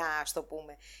πινελιά, ας το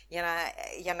πούμε,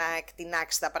 για να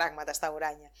εκτινάξει τα πράγματα στα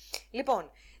ουράνια.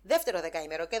 Λοιπόν, δεύτερο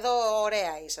δεκαήμερο, και εδώ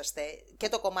ωραία είσαστε, και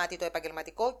το κομμάτι το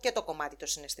επαγγελματικό και το κομμάτι το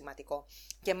συναισθηματικό.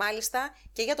 Και μάλιστα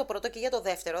και για το πρώτο και για το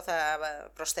δεύτερο θα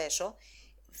προσθέσω,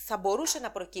 θα μπορούσε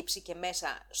να προκύψει και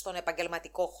μέσα στον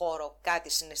επαγγελματικό χώρο κάτι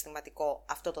συναισθηματικό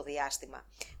αυτό το διάστημα.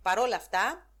 Παρόλα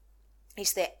αυτά,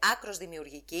 είστε άκρως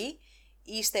δημιουργικοί,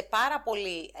 είστε πάρα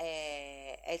πολύ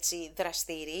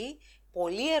δραστήριοι,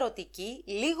 πολύ ερωτικοί,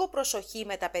 λίγο προσοχή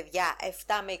με τα παιδιά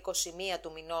 7 με 21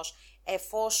 του μηνός,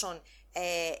 εφόσον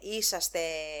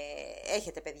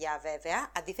έχετε παιδιά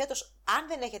βέβαια. Αντιθέτως, αν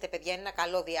δεν έχετε παιδιά, είναι ένα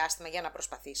καλό διάστημα για να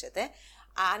προσπαθήσετε.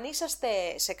 Αν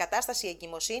είσαστε σε κατάσταση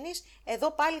εγκυμοσύνης,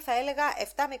 εδώ πάλι θα έλεγα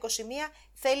 7 με 21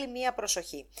 θέλει μία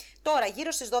προσοχή. Τώρα,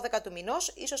 γύρω στις 12 του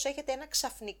μηνός, ίσως έχετε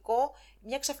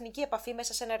μια ξαφνική επαφή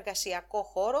μέσα σε ένα εργασιακό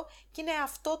χώρο και είναι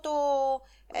αυτό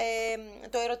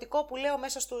το ερωτικό που λέω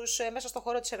μέσα στο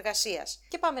χώρο της εργασίας.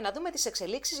 Και πάμε να δούμε τις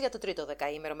εξελίξεις για το τρίτο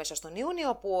δεκαήμερο μέσα στον Ιούνιο,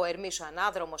 όπου ο Ερμής ο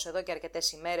Ανάδρομος εδώ και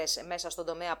αρκετές ημέρες μέσα στον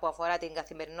τομέα που αφορά την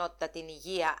καθημερινότητα, την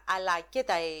υγεία, αλλά και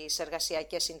τις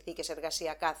εργασιακές συνθήκες,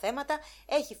 εργασιακά θέματα,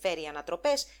 έχει φέρει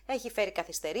ανατροπές, έχει φέρει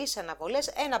καθυστερήσεις, αναβολές,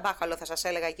 ένα μπάχαλο θα σας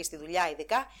έλεγα εκεί στη δουλειά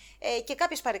ειδικά, και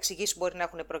κάποιες παρεξηγήσεις μπορεί να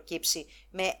έχουν προκύψει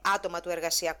με άτομα του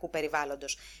εργασιακού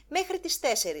περιβάλλοντος. Μέχρι τις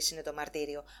 4 είναι το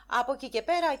μαρτύριο. Από εκεί και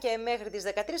πέρα και μέχρι τις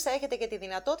 13 θα έχετε και τη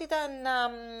δυνατότητα να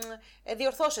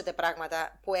διορθώσετε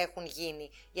πράγματα που έχουν γίνει.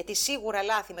 Γιατί σίγουρα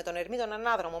λάθη με τον Ερμή τον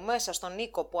Ανάδρομο μέσα στον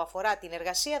οίκο που αφορά την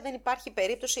εργασία δεν υπάρχει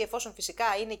περίπτωση, εφόσον φυσικά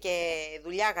είναι και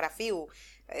δουλειά γραφείου,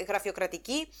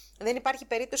 γραφειοκρατική, δεν υπάρχει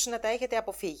περίπτωση να τα έχετε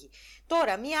αποφύγει.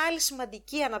 Τώρα, μία άλλη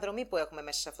σημαντική αναδρομή που έχουμε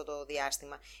μέσα σε αυτό το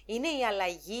διάστημα είναι η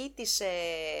αλλαγή της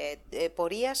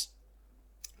πορείας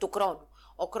του χρόνου.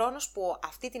 Ο Κρόνος που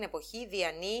αυτή την εποχή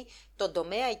διανύει τον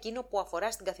τομέα εκείνο που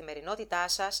αφορά στην καθημερινότητά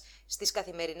σας, στις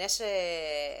καθημερινές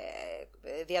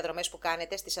διαδρομές που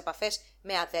κάνετε, στις επαφές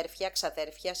με αδέρφια,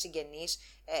 ξαδέρφια, συγγενείς,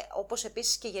 όπως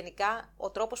επίσης και γενικά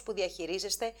ο τρόπος που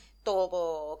διαχειρίζεστε το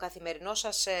καθημερινό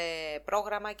σας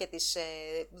πρόγραμμα και τις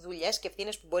δουλειές και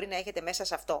ευθύνες που μπορεί να έχετε μέσα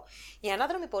σε αυτό. Η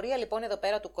ανάδρομη πορεία λοιπόν εδώ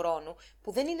πέρα του Κρόνου,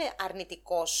 που δεν είναι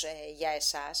αρνητικός για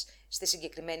εσάς στη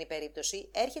συγκεκριμένη περίπτωση,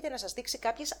 έρχεται να σας δείξει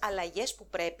κάποιες αλλαγές που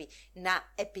πρέπει να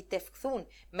επιτευχθούν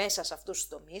μέσα σε αυτούς τους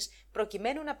τομείς,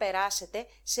 προκειμένου να περάσετε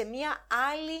σε μια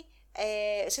άλλη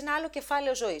σε ένα άλλο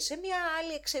κεφάλαιο ζωής, σε μια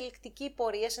άλλη εξελικτική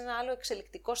πορεία, σε ένα άλλο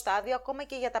εξελικτικό στάδιο, ακόμα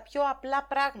και για τα πιο απλά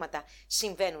πράγματα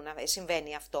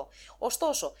συμβαίνει αυτό.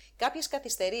 Ωστόσο, κάποιες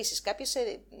καθυστερήσεις, κάποιες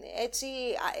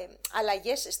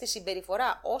αλλαγές στη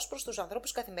συμπεριφορά ως προς τους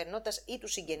ανθρώπους καθημερινότητας ή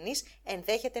τους συγγενείς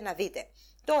ενδέχεται να δείτε.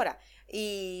 Τώρα,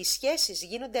 οι σχέσεις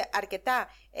γίνονται αρκετά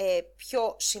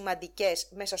πιο σημαντικές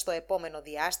μέσα στο επόμενο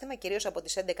διάστημα, κυρίως από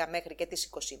τις 11 μέχρι και τις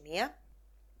 21,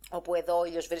 όπου εδώ ο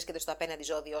ήλιος βρίσκεται στο απέναντι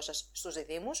ζώδιό σας στους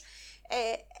διδύμους,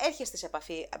 έρχεστε σε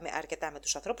επαφή αρκετά με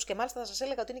τους ανθρώπους και μάλιστα θα σας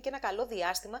έλεγα ότι είναι και ένα καλό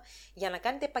διάστημα για να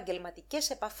κάνετε επαγγελματικές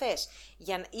επαφές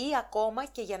ή ακόμα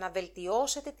και για να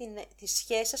βελτιώσετε τις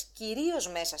σχέσεις σας, κυρίως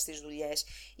μέσα στις δουλειές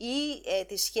ή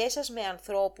τις σχέσεις σας με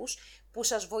ανθρώπους που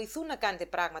σας βοηθούν να κάνετε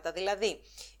πράγματα, δηλαδή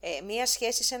μία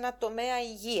σχέση σε ένα τομέα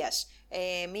υγείας,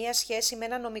 μία σχέση με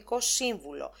ένα νομικό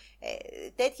σύμβουλο.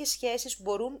 Τέτοιες σχέσεις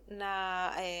μπορούν να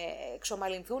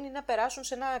εξομαλυνθούν ή να περάσουν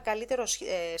σε ένα καλύτερο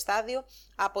στάδιο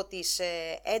από τις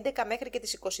 11 μέχρι και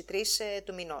τις 23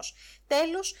 του μηνός.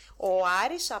 Τέλος, ο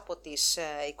Άρης από τις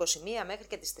 21 μέχρι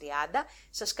και τις 30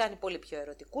 σας κάνει πολύ πιο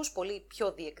ερωτικούς, πολύ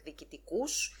πιο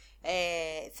διεκδικητικούς.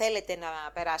 Θέλετε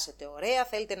να περάσετε ωραία,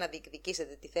 θέλετε να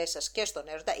διεκδικήσετε τη θέση σας και στον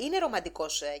έρωτα. Είναι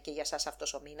ρομαντικός και για σας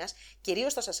αυτός ο μήνας.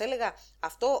 Κυρίως θα σας έλεγα,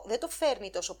 αυτό δεν το φέρνει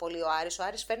τόσο πολύ ο Άρης. Ο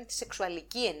Άρης φέρνει τη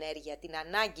σεξουαλική ενέργεια, την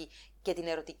ανάγκη και την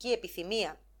ερωτική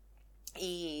επιθυμία.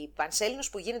 Η πανσέλινος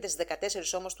που γίνεται στις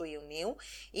 14 όμως του Ιουνίου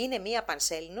είναι μία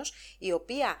πανσέλινος η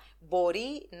οποία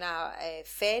μπορεί να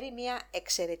φέρει μία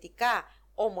εξαιρετικά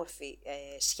όμορφη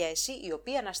σχέση, η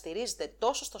οποία να στηρίζεται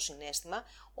τόσο στο συναίσθημα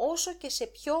όσο και σε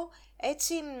πιο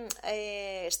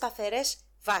σταθερές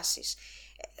βάσεις.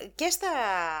 Και στα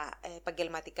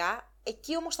επαγγελματικά,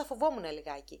 εκεί όμως θα φοβόμουν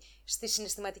λιγάκι. Στις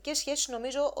συναισθηματικές σχέσεις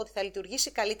νομίζω ότι θα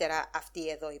λειτουργήσει καλύτερα αυτή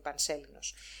εδώ η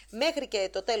πανσέλινος. Μέχρι και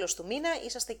το τέλος του μήνα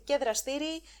είσαστε και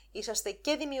δραστήριοι, είσαστε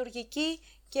και δημιουργικοί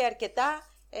και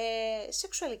αρκετά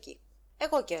σεξουαλικοί.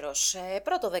 Εγώ καιρός,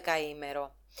 πρώτο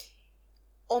δεκαήμερο.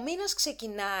 Ο μήνας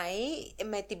ξεκινάει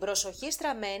με την προσοχή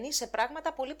στραμμένη σε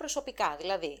πράγματα πολύ προσωπικά,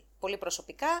 δηλαδή πολύ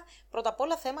προσωπικά, πρώτα απ'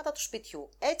 όλα θέματα του σπιτιού.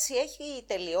 Έτσι έχει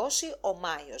τελειώσει ο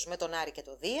Μάιος με τον Άρη και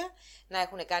το Δία, να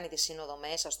έχουν κάνει τη σύνοδο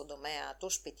μέσα στον τομέα του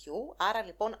σπιτιού, άρα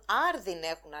λοιπόν άρδιν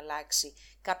έχουν αλλάξει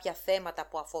κάποια θέματα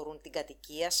που αφορούν την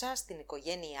κατοικία σας, την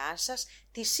οικογένειά σας,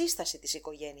 τη σύσταση της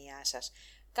οικογένειάς σας.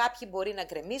 Κάποιοι μπορεί να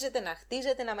γκρεμίζετε, να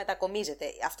χτίζετε, να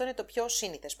μετακομίζετε. Αυτό είναι το πιο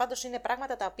σύνηθες. Πάντως είναι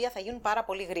πράγματα τα οποία θα γίνουν πάρα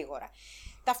πολύ γρήγορα.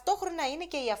 Ταυτόχρονα είναι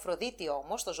και η Αφροδίτη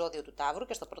όμως στο ζώδιο του Ταύρου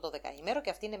και στο πρώτο δεκαήμερο, και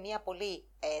αυτή είναι μια πολύ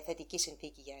θετική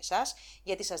συνθήκη για εσάς,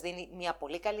 γιατί σας δίνει μια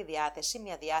πολύ καλή διάθεση,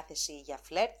 μια διάθεση για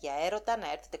φλερτ, για έρωτα,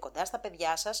 να έρθετε κοντά στα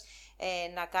παιδιά σας,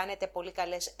 να κάνετε πολύ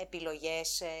καλές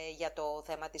επιλογές για το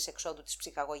θέμα της εξόδου της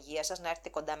ψυχαγωγίας σας, να έρθετε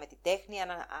κοντά με την τέχνη,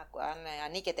 αν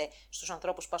ανήκετε στους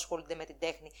ανθρώπους που ασχολούνται με την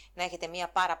τέχνη, να έχετε μια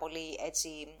πάρα πολύ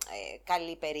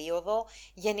καλή περίοδο.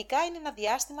 Γενικά είναι ένα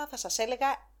διάστημα, θα σας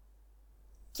έλεγα,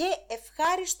 και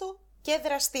ευχάριστο και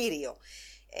δραστήριο.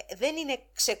 Δεν είναι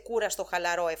ξεκούραστο,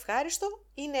 χαλαρό, ευχάριστο,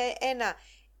 είναι ένα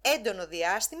έντονο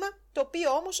διάστημα, το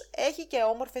οποίο όμως έχει και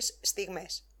όμορφες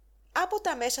στιγμές. Από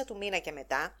τα μέσα του μήνα και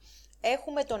μετά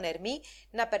έχουμε τον Ερμή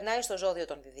να περνάει στο ζώδιο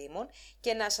των Διδύμων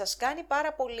και να σας κάνει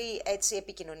πάρα πολύ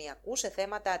επικοινωνιακού σε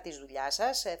θέματα της δουλειάς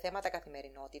σας, σε θέματα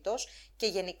καθημερινότητος και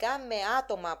γενικά με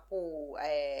άτομα που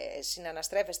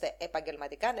συναναστρέφεστε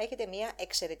επαγγελματικά να έχετε μια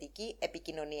εξαιρετική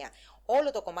επικοινωνία.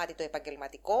 Όλο το κομμάτι το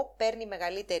επαγγελματικό παίρνει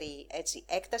μεγαλύτερη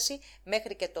έκταση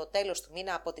μέχρι και το τέλος του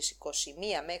μήνα, από τις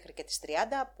 21 μέχρι και τις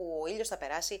 30, που ο ήλιος θα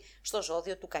περάσει στο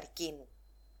ζώδιο του Καρκίνου.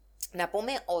 Να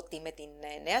πούμε ότι με την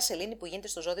νέα σελήνη που γίνεται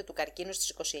στο ζώδιο του Καρκίνου στις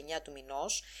 29 του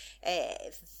μηνός,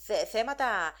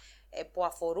 θέματα που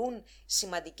αφορούν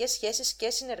σημαντικές σχέσεις και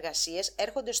συνεργασίες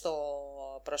έρχονται στο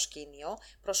προσκήνιο.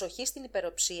 Προσοχή στην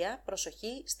υπεροψία,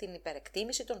 προσοχή στην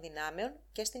υπερεκτίμηση των δυνάμεων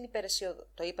και στην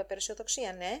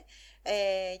υπεραισιοδοξία, ναι,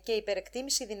 και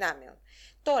υπερεκτίμηση δυνάμεων.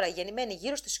 Τώρα, γεννημένοι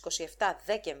γύρω στις 27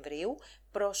 Δεκεμβρίου,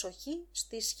 προσοχή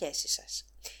στις σχέσεις σας.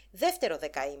 Δεύτερο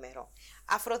δεκαήμερο.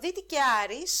 Αφροδίτη και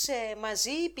Άρης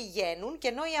μαζί πηγαίνουν και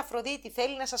ενώ η Αφροδίτη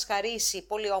θέλει να σας χαρίσει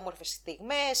πολύ όμορφες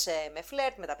στιγμές, με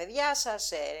φλερτ, με τα παιδιά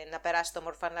σας, να περάσετε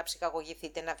όμορφα, να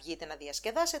ψυχαγωγηθείτε, να βγείτε, να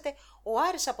διασκεδάσετε, ο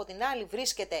Άρης από την άλλη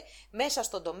βρίσκεται μέσα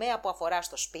στον τομέα που αφορά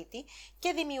στο σπίτι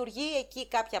και δημιουργεί εκεί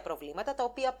κάποια προβλήματα τα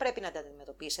οποία πρέπει να τα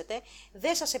αντιμετωπίσετε.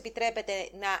 Δεν σας επιτρέπεται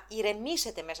να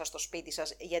ηρεμήσετε μέσα στο σπίτι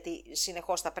σας γιατί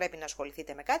συνεχώς θα πρέπει να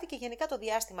ασχοληθείτε με κάτι και γενικά το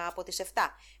διάστημα από τις 7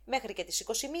 μέχρι και τις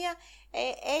 21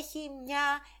 έχει μια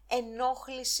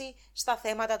ενόχληση στα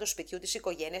θέματα του σπιτιού, της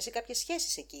οικογένειας ή κάποιες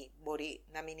σχέσεις εκεί μπορεί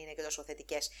να μην είναι και τόσο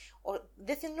θετικές.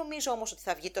 Δεν νομίζω όμως ότι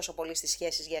θα βγει τόσο πολύ στις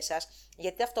σχέσεις για εσάς,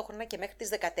 γιατί ταυτόχρονα και μέχρι τις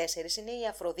 14 είναι η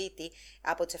Αφροδίτη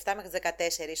από τις 7 μέχρι τις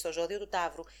 14 στο ζώδιο του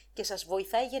Ταύρου και σας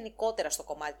βοηθάει γενικότερα στο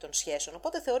κομμάτι των σχέσεων.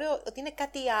 Οπότε θεωρώ ότι είναι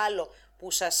κάτι άλλο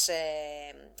που σας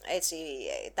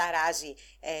ταράζει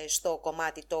στο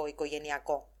κομμάτι το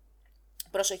οικογενειακό.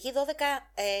 Προσοχή 12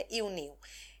 Ιουνίου.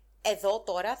 Εδώ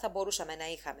τώρα θα μπορούσαμε να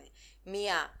είχαμε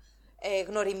μία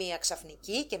γνωριμία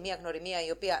ξαφνική και μία γνωριμία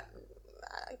η οποία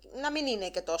να μην είναι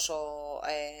και τόσο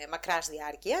μακράς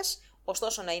διάρκειας,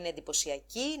 ωστόσο να είναι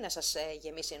εντυπωσιακή, να σας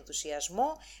γεμίσει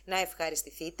ενθουσιασμό, να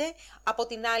ευχαριστηθείτε. Από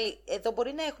την άλλη, εδώ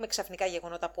μπορεί να έχουμε ξαφνικά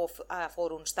γεγονότα που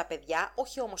αφορούν στα παιδιά,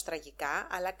 όχι όμως τραγικά,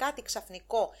 αλλά κάτι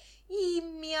ξαφνικό ή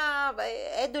μια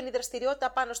έντονη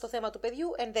δραστηριότητα πάνω στο θέμα του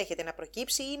παιδιού ενδέχεται να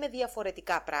προκύψει ή με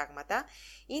διαφορετικά πράγματα.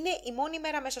 Είναι η μόνη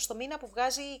μέρα μέσα στο μήνα που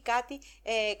βγάζει κάτι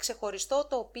ξεχωριστό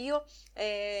το οποίο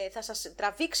θα σας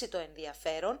τραβήξει το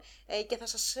ενδιαφέρον και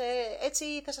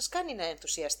θα σας κάνει να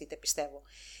ενθουσιαστείτε, πιστεύω.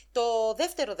 Το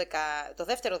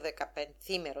δεύτερο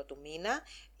 15ήμερο του μήνα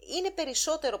είναι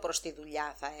περισσότερο προς τη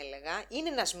δουλειά, θα έλεγα. Είναι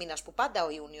ένας μήνας που πάντα ο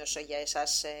Ιούνιος για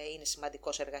εσάς είναι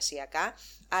σημαντικός εργασιακά,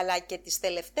 αλλά και τις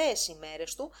τελευταίες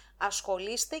ημέρες του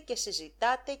ασχολείστε και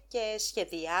συζητάτε και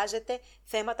σχεδιάζετε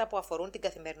θέματα που αφορούν την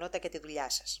καθημερινότητα και τη δουλειά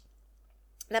σας.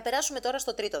 Να περάσουμε τώρα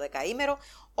στο τρίτο δεκαήμερο,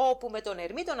 όπου με τον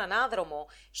Ερμή τον Ανάδρομο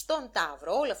στον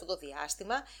Ταύρο, όλο αυτό το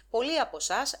διάστημα, πολλοί από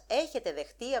εσάς έχετε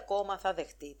δεχτεί, ακόμα θα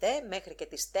δεχτείτε, μέχρι και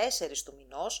τις 4 του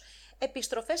μηνός,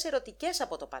 επιστροφές ερωτικές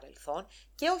από το παρελθόν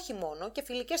και όχι μόνο, και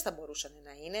φιλικές θα μπορούσαν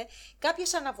να είναι,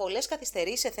 κάποιες αναβολές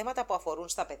καθυστερείς σε θέματα που αφορούν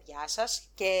στα παιδιά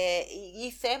σας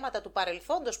ή θέματα του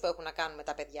παρελθόντος που έχουν να κάνουν με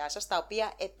τα παιδιά σας, τα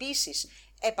οποία επίσης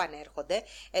επανέρχονται.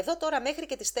 Εδώ τώρα μέχρι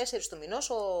και τις 4 του μηνός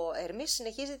ο Ερμής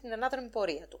συνεχίζει την ανάδρομη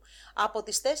πορεία του. Από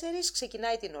τις 4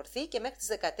 ξεκινάει την ορθή και μέχρι τις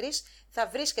 13 θα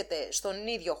βρίσκεται στον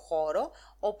ίδιο χώρο,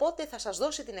 οπότε θα σας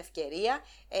δώσει την ευκαιρία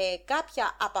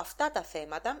κάποια από αυτά τα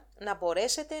θέματα να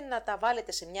μπορέσετε να τα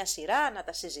βάλετε σε μια σειρά, να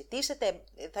τα συζητήσετε,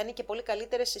 θα είναι και πολύ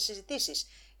καλύτερες οι συζητήσεις,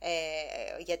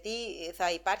 γιατί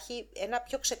θα υπάρχει ένα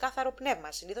πιο ξεκάθαρο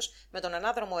πνεύμα. Συνήθως με τον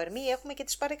ανάδρομο Ερμή έχουμε και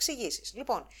τις παρεξηγήσεις.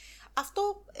 Λοιπόν,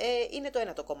 αυτό είναι το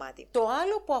ένα το κομμάτι. Το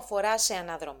άλλο που αφορά σε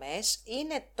αναδρομές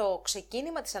είναι το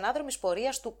ξεκίνημα της ανάδρομης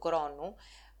πορείας του χρόνου,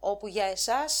 όπου για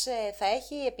εσάς θα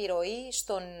έχει επιρροή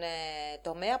στον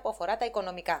τομέα που αφορά τα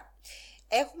οικονομικά.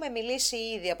 Έχουμε μιλήσει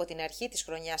ήδη από την αρχή της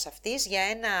χρονιάς αυτής για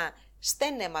ένα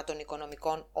στένεμα των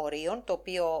οικονομικών ορίων, το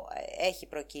οποίο έχει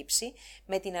προκύψει.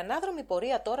 Με την ανάδρομη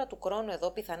πορεία τώρα του χρόνου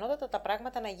εδώ, πιθανότατα τα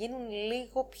πράγματα να γίνουν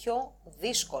λίγο πιο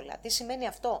δύσκολα. Τι σημαίνει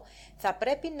αυτό? Θα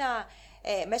πρέπει να,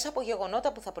 μέσα από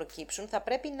γεγονότα που θα προκύψουν, θα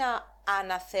πρέπει να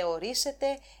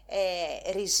αναθεωρήσετε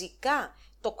ριζικά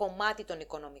το κομμάτι των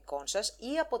οικονομικών σας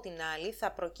ή από την άλλη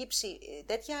θα προκύψει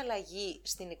τέτοια αλλαγή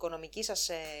στην οικονομική σας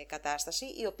κατάσταση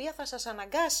η οποία θα σας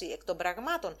αναγκάσει εκ των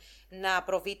πραγμάτων να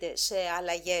προβείτε σε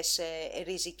αλλαγές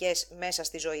ριζικές μέσα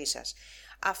στη ζωή σας.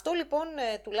 Αυτό λοιπόν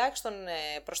τουλάχιστον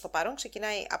προς το παρόν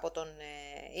ξεκινάει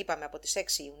από τις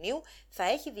 6 Ιουνίου, θα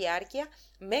έχει διάρκεια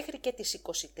μέχρι και τις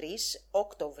 23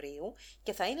 Οκτωβρίου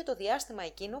και θα είναι το διάστημα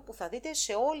εκείνο που θα δείτε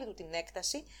σε όλη του την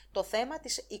έκταση το θέμα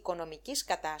της οικονομικής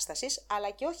κατάστασης, αλλά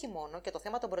και όχι μόνο, και το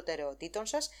θέμα των προτεραιοτήτων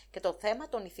σας και το θέμα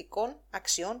των ηθικών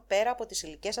αξιών πέρα από τις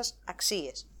υλικές σας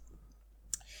αξίες.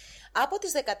 Από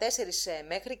τις 14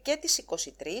 μέχρι και τις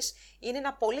 23 είναι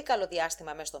ένα πολύ καλό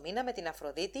διάστημα μέσα στο μήνα με την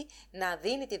Αφροδίτη να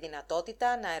δίνει τη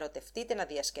δυνατότητα να ερωτευτείτε, να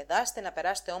διασκεδάσετε, να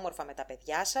περάσετε όμορφα με τα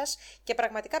παιδιά σας και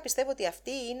πραγματικά πιστεύω ότι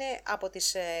αυτή είναι από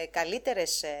τις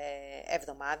καλύτερες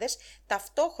εβδομάδες.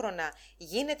 Ταυτόχρονα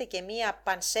γίνεται και μία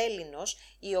πανσέλινος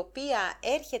η οποία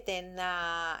έρχεται να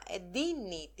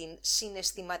εντείνει την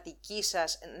συναισθηματική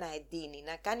σας,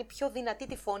 να κάνει πιο δυνατή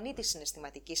τη φωνή της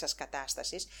συναισθηματικής σας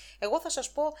κατάστασης. Εγώ θα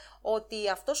σας πω ότι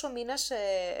αυτός ο μήνας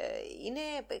είναι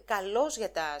καλός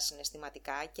για τα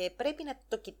συναισθηματικά και πρέπει να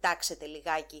το κοιτάξετε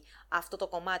λιγάκι αυτό το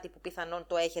κομμάτι που πιθανόν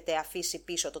το έχετε αφήσει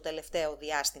πίσω το τελευταίο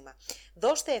διάστημα.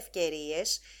 Δώστε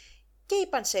ευκαιρίες, και η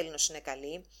πανσέλινος είναι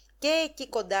καλή και εκεί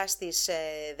κοντά στις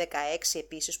 16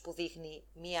 επίσης που δείχνει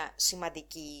μια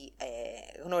σημαντική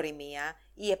γνωριμία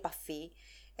ή επαφή.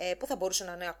 που θα μπορούσε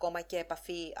να είναι ακόμα και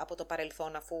επαφή από το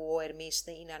παρελθόν, αφού ο Ερμής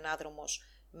είναι ανάδρομος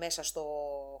μέσα στο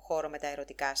χώρο με τα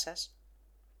ερωτικά σας.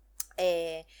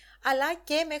 Αλλά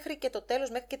και μέχρι και το τέλος,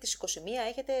 μέχρι και τις 21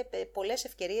 έχετε πολλές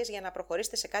ευκαιρίες για να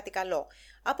προχωρήσετε σε κάτι καλό.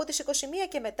 Από τις 21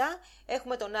 και μετά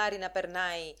έχουμε τον Άρη να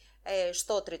περνάει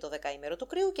στο τρίτο δεκαήμερο του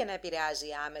Κριού και να επηρεάζει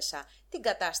άμεσα την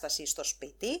κατάσταση στο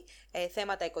σπίτι,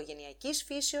 θέματα οικογενειακής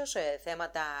φύσεως,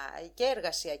 θέματα και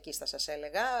εργασιακής θα σας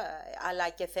έλεγα, αλλά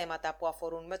και θέματα που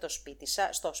αφορούν με το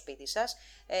στο σπίτι σας,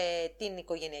 την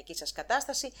οικογενειακή σας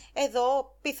κατάσταση.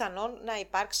 Εδώ πιθανόν να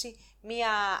υπάρξει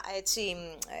μια έτσι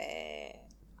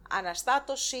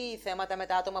αναστάτωση, θέματα με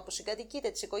τα άτομα που συγκατοικείτε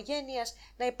της οικογένειας,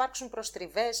 να υπάρξουν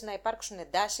προστριβές, να υπάρξουν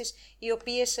εντάσεις, οι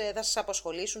οποίες θα σας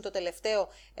απασχολήσουν το τελευταίο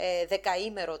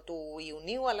δεκαήμερο του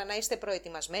Ιουνίου, αλλά να είστε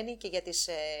προετοιμασμένοι και για τις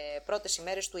πρώτες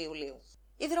ημέρες του Ιουλίου.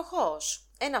 Υδροχόος.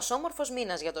 Ένας όμορφος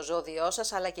μήνας για το ζώδιό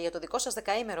σας, αλλά και για το δικό σας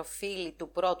δεκαήμερο, φίλοι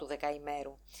του πρώτου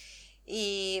δεκαημέρου.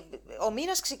 Ο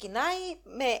μήνας ξεκινάει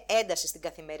με ένταση στην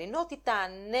καθημερινότητα,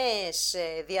 νέες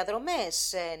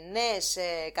διαδρομές, νέες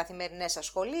καθημερινές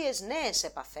ασχολίες, νέες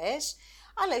επαφές,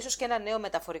 αλλά ίσως και ένα νέο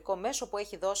μεταφορικό μέσο που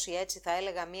έχει δώσει, έτσι θα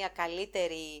έλεγα, μια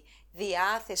καλύτερη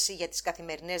διάθεση για τις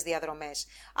καθημερινές διαδρομές.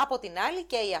 Από την άλλη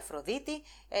και η Αφροδίτη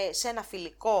σε ένα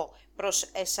φιλικό προς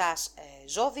εσάς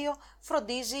ζώδιο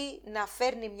φροντίζει να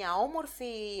φέρνει μια όμορφη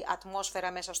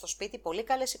ατμόσφαιρα μέσα στο σπίτι, πολύ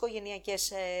καλές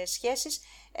οικογενειακές σχέσεις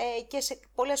και σε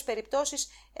πολλές περιπτώσεις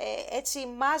έτσι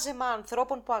μάζεμα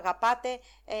ανθρώπων που αγαπάτε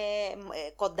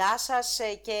κοντά σας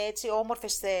και έτσι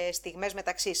όμορφες στιγμές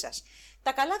μεταξύ σας.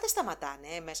 Τα καλά δεν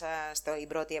σταματάνε μέσα στην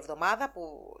πρώτη εβδομάδα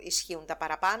που ισχύουν τα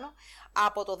παραπάνω.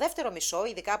 Από το δεύτερο μισό,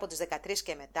 ειδικά από τις 13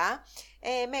 και μετά,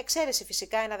 με εξαίρεση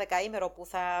φυσικά ένα δεκαήμερο που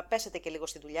θα πέσετε και λίγο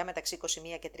στη δουλειά μεταξύ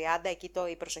 21 και 30, εκεί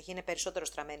η προσοχή είναι περισσότερο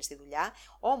στραμμένη στη δουλειά.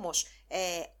 Όμως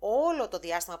όλο το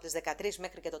διάστημα από τις 13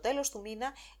 μέχρι και το τέλος του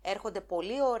μήνα έρχονται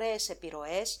πολύ ωραίες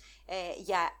επιρροές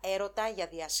για έρωτα, για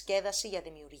διασκέδαση, για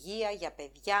δημιουργία, για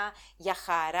παιδιά, για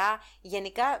χαρά.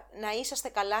 Γενικά να είσαστε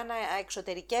καλά, να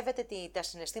εξωτερικεύετε τα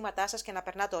συναισθήματά σας και να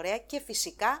περνάτε ωραία και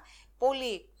φυσικά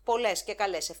πολλές και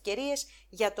καλές ευκαιρίες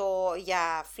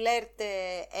για φλερτ,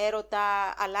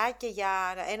 έρωτα, αλλά και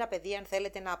για ένα παιδί αν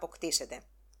θέλετε να αποκτήσετε.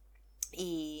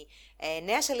 Η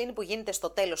νέα σελήνη που γίνεται στο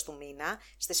τέλος του μήνα,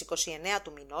 στις 29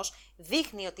 του μηνός,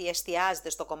 δείχνει ότι εστιάζεται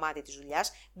στο κομμάτι της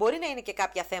δουλειάς. Μπορεί να είναι και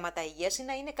κάποια θέματα υγείας ή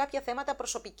να είναι κάποια θέματα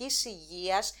προσωπικής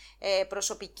υγείας,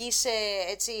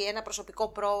 ένα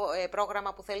προσωπικό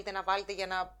πρόγραμμα που θέλετε να βάλετε για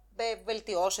να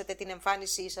βελτιώσετε την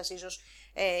εμφάνισή σας ίσως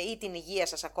ή την υγεία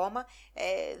σας ακόμα.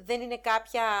 Δεν είναι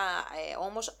κάποια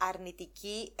όμως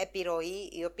αρνητική επιρροή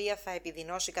η οποία θα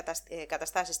επιδεινώσει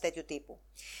καταστάσεις τέτοιου τύπου.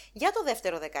 Για το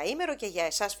δεύτερο δεκαήμερο και για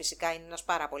εσάς φυσικά είναι ένας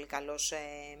πάρα πολύ καλός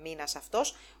μήνας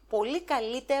αυτός, πολύ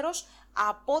καλύτερος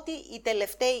από ότι οι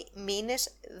τελευταίοι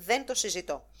μήνες, δεν το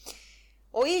συζητώ.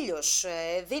 Ο ήλιος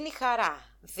δίνει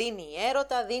χαρά, δίνει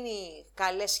έρωτα, δίνει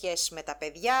καλές σχέσεις με τα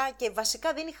παιδιά και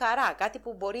βασικά δίνει χαρά, κάτι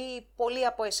που μπορεί πολλοί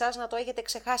από εσάς να το έχετε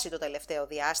ξεχάσει το τελευταίο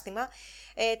διάστημα.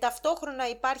 Ταυτόχρονα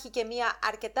υπάρχει και μια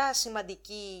αρκετά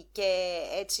σημαντική και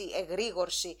έτσι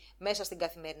εγρήγορση μέσα στην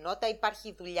καθημερινότητα.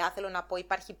 Υπάρχει δουλειά, θέλω να πω,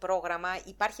 υπάρχει πρόγραμμα,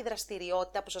 υπάρχει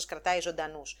δραστηριότητα που σας κρατάει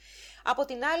ζωντανούς. Από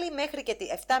την άλλη μέχρι και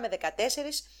 7 με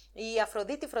 14 η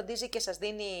Αφροδίτη φροντίζει και σας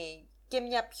δίνει και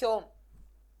μια πιο,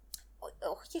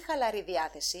 όχι χαλαρή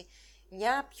διάθεση,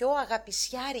 μια πιο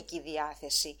αγαπησιάρικη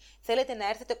διάθεση. Θέλετε να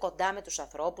έρθετε κοντά με τους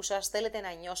ανθρώπους σας, θέλετε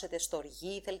να νιώσετε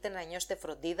στοργή, θέλετε να νιώσετε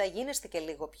φροντίδα, γίνεστε και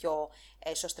λίγο πιο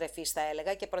εσωστρεφείς θα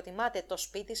έλεγα και προτιμάτε το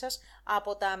σπίτι σας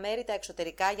από τα μέρη τα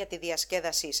εξωτερικά για τη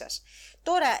διασκέδασή σας.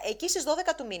 Τώρα, εκεί στις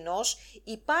 12 του μηνός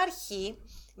υπάρχει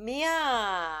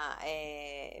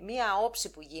μία όψη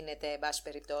που γίνεται, εν πάση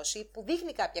περιπτώσει, που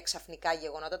δείχνει κάποια ξαφνικά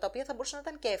γεγονότα, τα οποία θα μπορούσαν να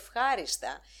ήταν και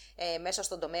ευχάριστα μέσα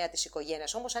στον τομέα της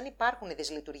οικογένειας. Όμως, αν υπάρχουν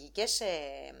δυσλειτουργικές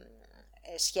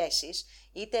σχέσεις,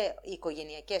 είτε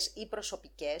οικογενειακές ή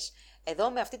προσωπικές, εδώ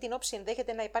με αυτή την όψη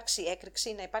ενδέχεται να υπάρξει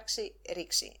έκρηξη, να υπάρξει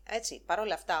ρήξη. Έτσι. Παρ'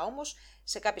 όλα αυτά όμως,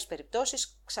 σε κάποιες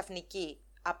περιπτώσεις, ξαφνικοί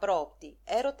απρόοπτοι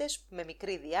έρωτες με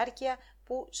μικρή διάρκεια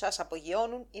που σας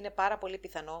απογειώνουν είναι πάρα πολύ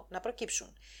πιθανό να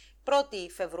προκύψουν. 1η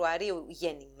Φεβρουαρίου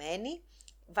γεννημένοι,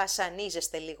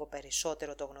 βασανίζεστε λίγο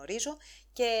περισσότερο, το γνωρίζω,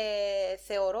 και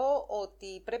θεωρώ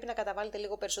ότι πρέπει να καταβάλλετε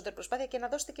λίγο περισσότερη προσπάθεια και να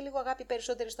δώσετε και λίγο αγάπη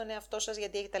περισσότερη στον εαυτό σας,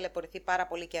 γιατί έχει ταλαιπωρηθεί πάρα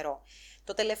πολύ καιρό.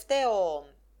 Το τελευταίο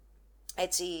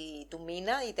του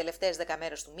μήνα, οι τελευταίες 10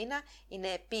 μέρες του μήνα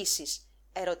είναι επίσης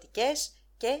ερωτικές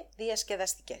και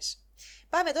διασκεδαστικές.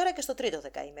 Πάμε τώρα και στο τρίτο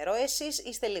δεκαήμερο. Εσείς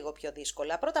είστε λίγο πιο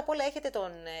δύσκολα. Πρώτα απ' όλα έχετε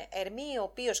τον Ερμή, ο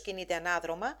οποίος κινείται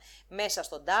ανάδρομα μέσα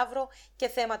στον Ταύρο και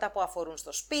θέματα που αφορούν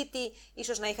στο σπίτι.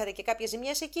 Ίσως να είχατε και κάποιες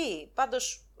ζημιές εκεί.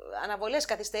 Πάντως, αναβολές,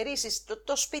 καθυστερήσεις.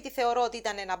 Το σπίτι θεωρώ ότι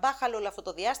ήταν ένα μπάχαλο όλο αυτό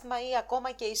το διάστημα, ή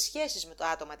ακόμα και οι σχέσεις με το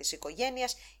άτομα της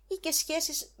οικογένειας ή και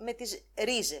σχέσεις με τις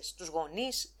ρίζες, τους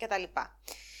γονείς κτλ.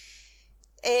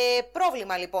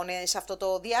 Πρόβλημα λοιπόν σε αυτό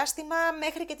το διάστημα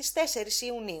μέχρι και τις 4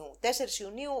 Ιουνίου. 4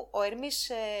 Ιουνίου ο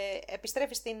Ερμής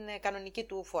επιστρέφει στην κανονική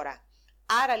του φορά.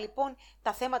 Άρα λοιπόν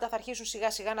τα θέματα θα αρχίσουν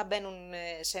σιγά σιγά να μπαίνουν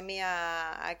σε μια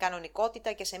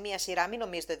κανονικότητα και σε μια σειρά. Μην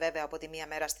νομίζετε βέβαια από τη μία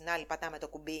μέρα στην άλλη πατάμε το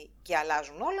κουμπί και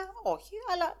αλλάζουν όλα. Όχι,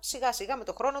 αλλά σιγά σιγά με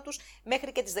το χρόνο τους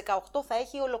μέχρι και τις 18 θα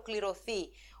έχει ολοκληρωθεί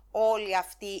όλη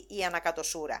αυτή η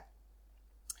ανακατοσούρα.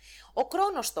 Ο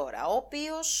Κρόνος τώρα, ο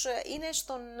οποίος είναι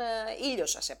στον ήλιο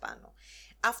σας επάνω.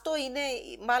 Αυτό είναι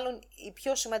μάλλον η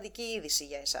πιο σημαντική είδηση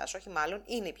για εσάς, όχι μάλλον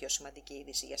είναι η πιο σημαντική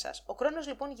είδηση για εσάς. Ο Κρόνος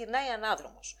λοιπόν γυρνάει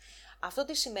ανάδρομος. Αυτό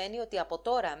τι σημαίνει ότι από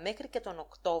τώρα μέχρι και τον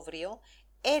Οκτώβριο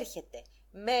έρχεται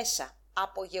μέσα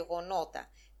από γεγονότα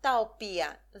τα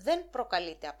οποία δεν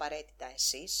προκαλείτε απαραίτητα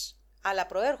εσείς, αλλά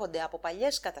προέρχονται από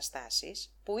παλιές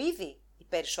καταστάσεις που ήδη οι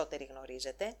περισσότεροι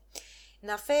γνωρίζετε,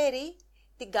 να φέρει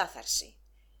την κάθαρση.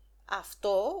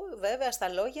 Αυτό βέβαια στα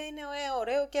λόγια είναι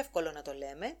ωραίο και εύκολο να το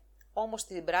λέμε, όμως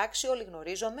στην πράξη όλοι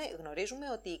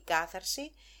γνωρίζουμε ότι η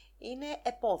κάθαρση είναι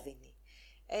επώδυνη.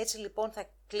 Έτσι λοιπόν θα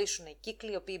κλείσουν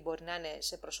κύκλοι οι οποίοι μπορεί να είναι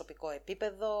σε προσωπικό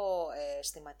επίπεδο,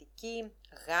 αισθηματική,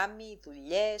 γάμοι,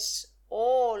 δουλειές,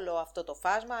 όλο αυτό το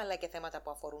φάσμα, αλλά και θέματα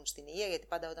που αφορούν στην υγεία, γιατί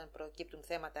πάντα όταν προκύπτουν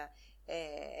θέματα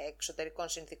εξωτερικών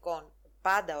συνθήκων,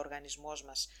 πάντα ο οργανισμός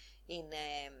μας είναι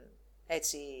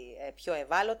έτσι πιο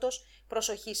ευάλωτος.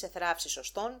 Προσοχή σε θράψεις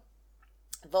οστών,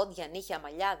 δόντια, νύχια,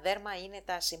 μαλλιά, δέρμα είναι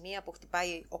τα σημεία που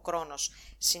χτυπάει ο Κρόνος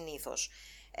συνήθως.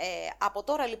 Από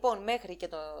τώρα λοιπόν μέχρι και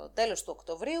το τέλος του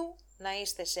Οκτωβρίου να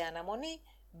είστε σε αναμονή,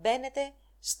 μπαίνετε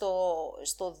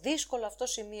στο δύσκολο αυτό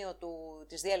σημείο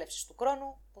της διέλευσης του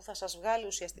χρόνου που θα σας βγάλει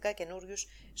ουσιαστικά καινούριους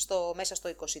μέσα στο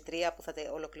 23 που θα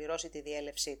ολοκληρώσει τη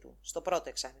διέλευσή του. Στο πρώτο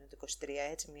εξάμηνο του 23,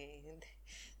 έτσι μην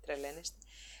τρελαίνεστε.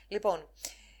 Λοιπόν,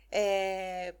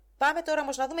 πάμε τώρα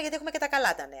όμως να δούμε, γιατί έχουμε και τα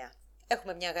καλά τα νέα.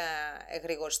 Έχουμε μια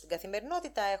εγρήγορση στην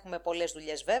καθημερινότητα, έχουμε πολλές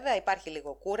δουλειές βέβαια, υπάρχει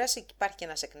λίγο κούραση, υπάρχει και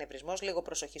ένας εκνευρισμός, λίγο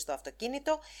προσοχή στο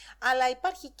αυτοκίνητο, αλλά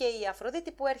υπάρχει και η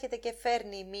Αφροδίτη που έρχεται και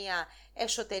φέρνει μια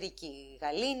εσωτερική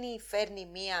γαλήνη, φέρνει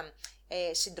μια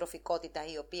συντροφικότητα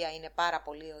η οποία είναι πάρα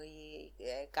πολύ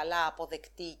καλά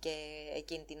αποδεκτή και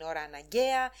εκείνη την ώρα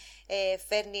αναγκαία,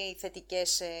 φέρνει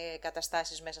θετικές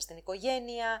καταστάσεις μέσα στην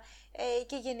οικογένεια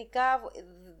και γενικά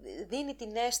δίνει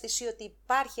την αίσθηση ότι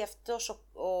υπάρχει αυτός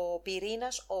ο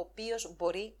πυρήνας ο οποίος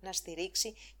μπορεί να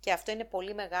στηρίξει, και αυτό είναι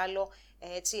πολύ μεγάλο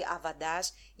αβαντάζ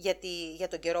για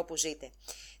τον καιρό που ζείτε.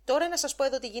 Τώρα να σας πω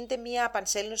εδώ ότι γίνεται μια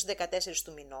πανσέλινωση 14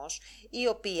 του μηνός, η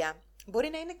οποία μπορεί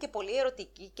να είναι και πολύ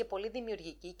ερωτική και πολύ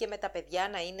δημιουργική και με τα παιδιά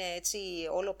να είναι έτσι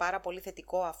όλο πάρα πολύ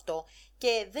θετικό αυτό,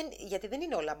 και γιατί δεν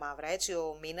είναι όλα μαύρα, έτσι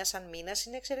ο μήνας σαν μήνας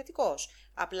είναι εξαιρετικός.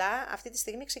 Απλά αυτή τη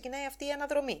στιγμή ξεκινάει αυτή η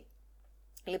αναδρομή.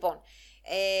 Λοιπόν,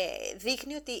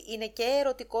 δείχνει ότι είναι και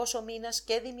ερωτικός ο μήνας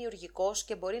και δημιουργικός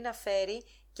και μπορεί να φέρει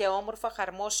και όμορφα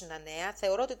χαρμόσυνα νέα.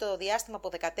 Θεωρώ ότι το διάστημα από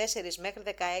 14 μέχρι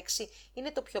 16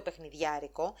 είναι το πιο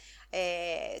παιχνιδιάρικο.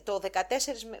 Το 14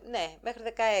 μέχρι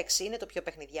 16 είναι το πιο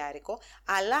παιχνιδιάρικο,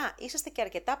 αλλά είσαστε και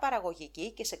αρκετά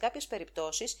παραγωγικοί και σε κάποιες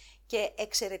περιπτώσεις και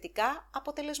εξαιρετικά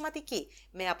αποτελεσματικοί.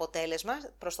 Με αποτέλεσμα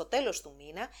προς το τέλος του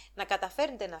μήνα να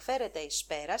καταφέρετε να φέρετε εις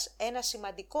πέρας ένα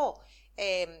σημαντικό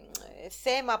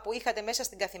θέμα που είχατε μέσα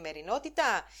στην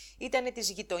καθημερινότητα, ήταν της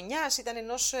γειτονιάς, ήταν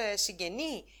ενός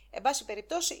συγγενή, εν πάση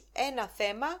περιπτώσει ένα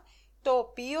θέμα το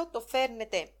οποίο το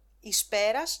φέρνετε εις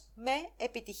πέρας με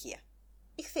επιτυχία.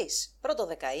 Ιχθύς, πρώτο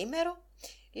δεκαήμερο.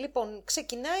 Λοιπόν,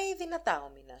 ξεκινάει δυνατά ο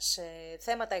μήνας.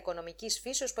 Θέματα οικονομικής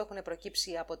φύσεως που έχουν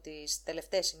προκύψει από τις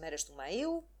τελευταίες ημέρες του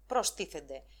Μαΐου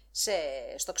προστίθενται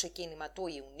στο ξεκίνημα του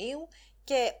Ιουνίου,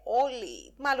 και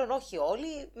όλοι, μάλλον όχι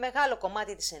όλοι, μεγάλο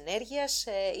κομμάτι της ενέργειας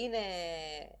είναι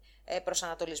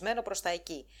προσανατολισμένο προς τα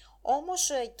εκεί.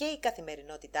 Όμως και η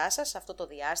καθημερινότητά σας αυτό το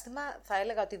διάστημα θα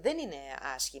έλεγα ότι δεν είναι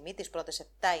άσχημη τις πρώτες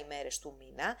 7 ημέρες του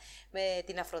μήνα, με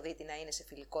την Αφροδίτη να είναι σε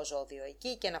φιλικό ζώδιο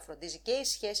εκεί και να φροντίζει και οι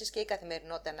σχέσεις και η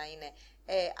καθημερινότητα να είναι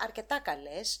αρκετά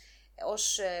καλές,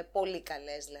 ως πολύ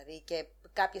καλές δηλαδή, και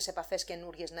κάποιες επαφές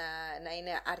καινούργιες να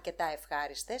είναι αρκετά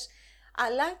ευχάριστες,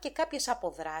 αλλά και κάποιες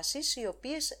αποδράσεις οι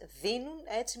οποίες δίνουν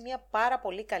έτσι μια πάρα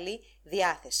πολύ καλή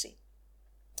διάθεση.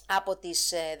 Από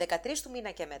τις 13 του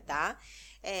μήνα και μετά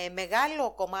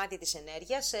Μεγάλο κομμάτι της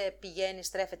ενέργειας πηγαίνει,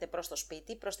 στρέφεται προς το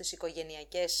σπίτι, προς τις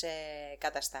οικογενειακές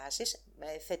καταστάσεις,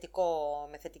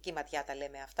 με θετική ματιά τα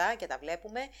λέμε αυτά και τα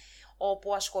βλέπουμε,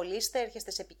 όπου ασχολείστε,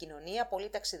 έρχεστε σε επικοινωνία, πολλοί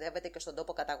ταξιδεύετε και στον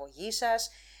τόπο καταγωγής σας,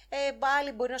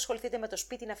 άλλοι μπορεί να ασχοληθείτε με το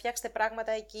σπίτι, να φτιάξετε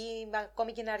πράγματα εκεί,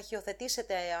 ακόμη και να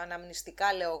αρχιοθετήσετε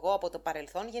αναμνηστικά, λέω εγώ, από το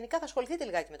παρελθόν. Γενικά θα ασχοληθείτε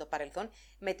λιγάκι με το παρελθόν,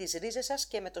 με τις ρίζες σας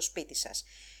και με το σπίτι σας.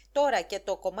 Τώρα και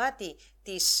το κομμάτι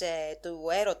του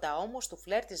έρωτα όμως, του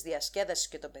φλερ, της διασκέδασης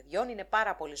και των παιδιών είναι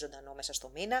πάρα πολύ ζωντανό μέσα στο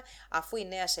μήνα, αφού η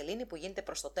νέα σελήνη που γίνεται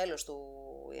προς το τέλος του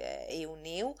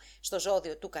Ιουνίου, στο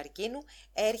ζώδιο του Καρκίνου,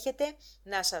 έρχεται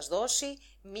να σας δώσει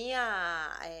μία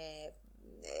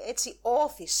έτσι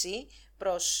όθηση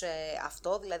προς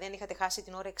αυτό, δηλαδή αν είχατε χάσει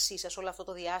την όρεξή σας όλο αυτό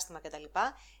το διάστημα κτλ.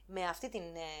 Με αυτή την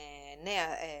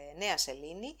νέα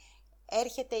σελήνη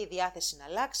έρχεται η διάθεση να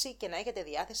αλλάξει και να έχετε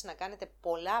διάθεση να κάνετε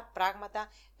πολλά πράγματα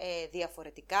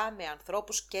διαφορετικά με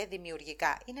ανθρώπους και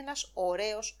δημιουργικά. Είναι ένας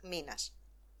ωραίος μήνας.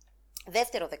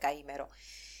 Δεύτερο δεκαήμερο.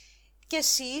 Και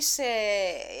εσείς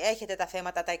έχετε τα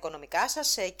θέματα τα οικονομικά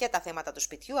σας και τα θέματα του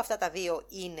σπιτιού. Αυτά τα δύο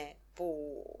είναι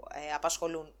που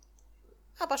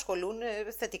απασχολούν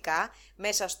θετικά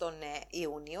μέσα στον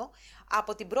Ιούνιο.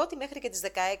 Από την 1η μέχρι και τις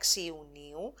 16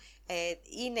 Ιουνίου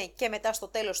είναι και μετά στο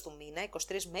τέλος του μήνα,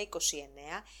 23 με 29,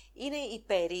 είναι οι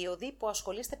περίοδοι που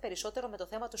ασχολείστε περισσότερο με το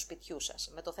θέμα του σπιτιού σας,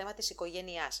 με το θέμα της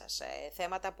οικογένειάς σας,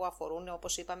 θέματα που αφορούν,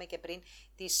 όπως είπαμε και πριν,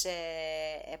 τις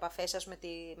επαφές σας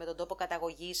με τον τόπο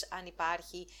καταγωγής, αν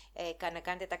υπάρχει, να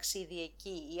κάνετε ταξίδι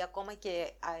εκεί ή ακόμα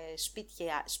και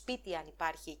σπίτι αν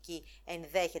υπάρχει εκεί,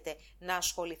 ενδέχεται να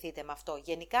ασχοληθείτε με αυτό.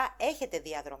 Γενικά έχετε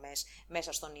διαδρομές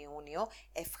μέσα στον Ιούνιο,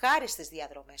 ευχάριστες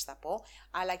διαδρομές θα πω,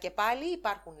 αλλά και πάλι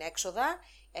υπάρχουν έξοδα,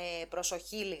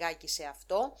 προσοχή λιγάκι σε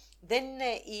αυτό. Δεν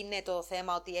είναι το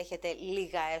θέμα ότι έχετε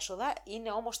λίγα έσοδα,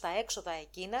 είναι όμως τα έξοδα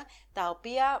εκείνα τα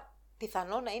οποία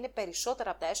πιθανό να είναι περισσότερα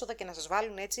από τα έσοδα και να σας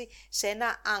βάλουν έτσι σε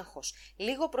ένα άγχος.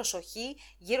 Λίγο προσοχή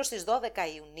γύρω στις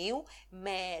 12 Ιουνίου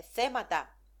με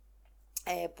θέματα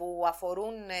που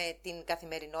αφορούν την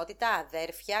καθημερινότητα,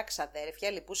 αδέρφια, ξαδέρφια,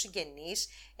 λοιπούς συγγενείς,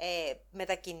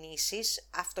 μετακινήσεις,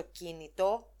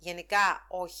 αυτοκίνητο, γενικά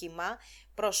όχημα,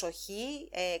 προσοχή,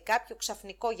 κάποιο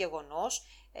ξαφνικό γεγονός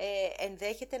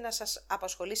ενδέχεται να σας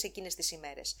απασχολήσει εκείνες τις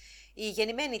ημέρες. Η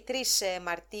γεννημένη 3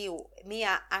 Μαρτίου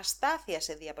μία αστάθεια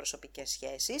σε διαπροσωπικές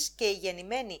σχέσεις και η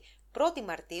γεννημένη 1η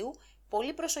Μαρτίου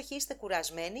πολύ προσοχή, είστε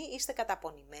κουρασμένοι, είστε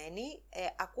καταπονημένοι,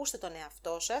 ακούστε τον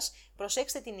εαυτό σας,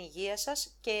 προσέξτε την υγεία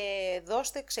σας και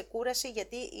δώστε ξεκούραση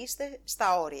γιατί είστε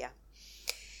στα όρια.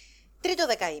 Τρίτο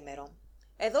δεκαήμερο.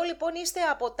 Εδώ λοιπόν είστε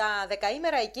από τα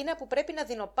δεκαήμερα εκείνα που πρέπει να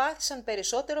δεινοπάθησαν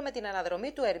περισσότερο με την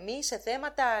αναδρομή του Ερμή σε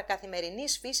θέματα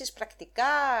καθημερινής φύσης,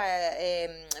 πρακτικά,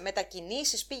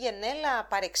 μετακινήσεις, πήγαινέλα,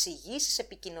 παρεξηγήσεις,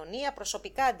 επικοινωνία,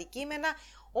 προσωπικά αντικείμενα,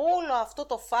 όλο αυτό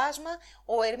το φάσμα,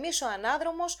 ο Ερμής ο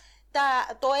ανάδρομος,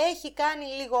 το έχει κάνει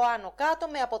λίγο άνω κάτω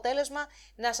με αποτέλεσμα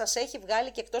να σας έχει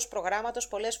βγάλει και εκτός προγράμματος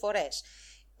πολλές φορές.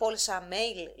 Πόσα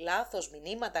mail λάθος,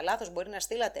 μηνύματα λάθος μπορεί να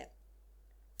στείλατε.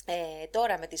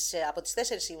 Τώρα από τις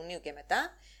 4 Ιουνίου και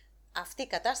μετά αυτή η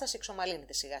κατάσταση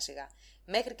εξομαλύνεται σιγά σιγά.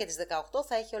 Μέχρι και τις 18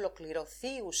 θα έχει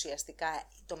ολοκληρωθεί ουσιαστικά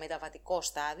το μεταβατικό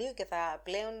στάδιο και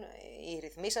πλέον οι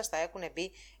ρυθμοί σας θα έχουν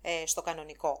μπει στο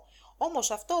κανονικό.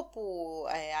 Όμως αυτό που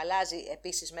αλλάζει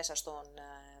επίσης μέσα στον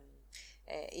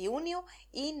Ιούνιο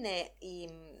είναι η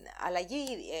αλλαγή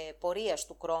πορείας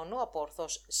του χρόνου από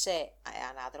ορθός σε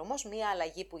ανάδρομος, μία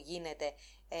αλλαγή που γίνεται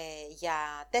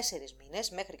για 4 μήνες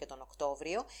μέχρι και τον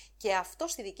Οκτώβριο και αυτό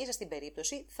στη δική σας την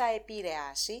περίπτωση θα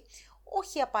επηρεάσει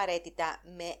όχι απαραίτητα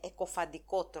με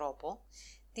εκοφαντικό τρόπο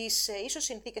τις ίσως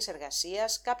συνθήκες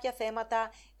εργασίας, κάποια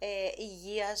θέματα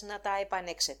υγείας να τα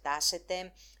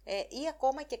επανεξετάσετε ή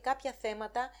ακόμα και κάποια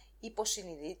θέματα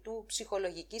υποσυνειδήτου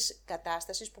ψυχολογικής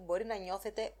κατάστασης που μπορεί να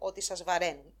νιώθετε ότι σας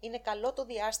βαραίνουν. Είναι καλό το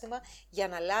διάστημα για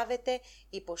να λάβετε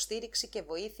υποστήριξη και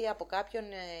βοήθεια από κάποιον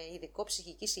ειδικό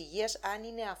ψυχικής υγείας, αν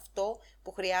είναι αυτό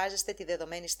που χρειάζεστε τη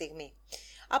δεδομένη στιγμή.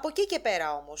 Από εκεί και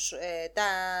πέρα όμως,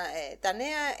 τα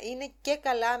νέα είναι και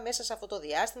καλά μέσα σε αυτό το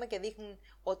διάστημα και δείχνουν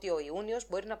ότι ο Ιούνιος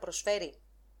μπορεί να προσφέρει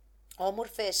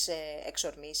όμορφες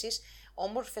εξορμήσεις,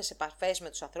 όμορφες επαφές με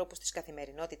τους ανθρώπους της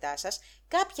καθημερινότητάς σας,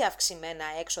 κάποια αυξημένα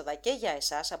έξοδα και για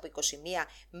εσάς από 21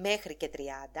 μέχρι και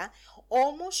 30,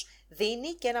 όμως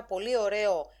δίνει και ένα πολύ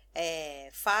ωραίο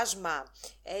φάσμα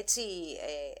έτσι,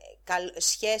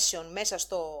 σχέσεων μέσα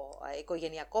στο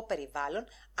οικογενειακό περιβάλλον,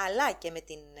 αλλά και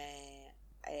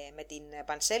με την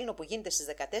πανσέλινο που γίνεται στις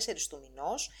 14 του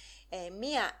μηνός,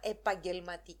 μία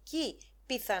επαγγελματική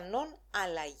πιθανόν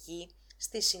αλλαγή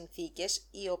στις συνθήκες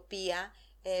η οποία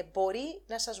μπορεί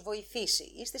να σας βοηθήσει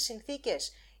ή στις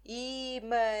συνθήκες ή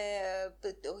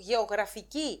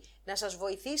γεωγραφική Να σας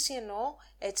βοηθήσει εννοώ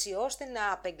έτσι ώστε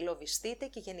να απεγκλωβιστείτε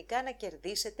και γενικά να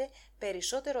κερδίσετε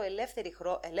περισσότερο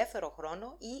ελεύθερο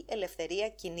χρόνο ή ελευθερία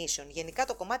κινήσεων. Γενικά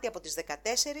το κομμάτι από τις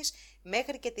 14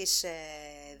 μέχρι και τις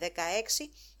 16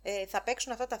 θα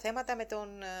παίξουν αυτά τα θέματα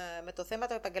με το θέμα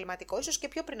το επαγγελματικό, ίσως και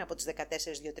πιο πριν από τις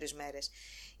 14 2-3 μέρες.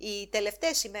 Οι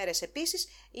τελευταίες ημέρες επίσης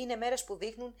είναι μέρες που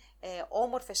δείχνουν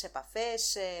όμορφες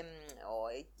επαφές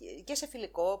και σε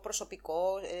φιλικό,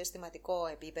 προσωπικό, αισθηματικό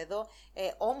επίπεδο,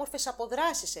 όμορφες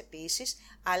αποδράσεις επίσης,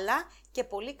 αλλά και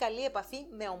πολύ καλή επαφή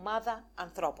με ομάδα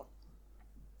ανθρώπων.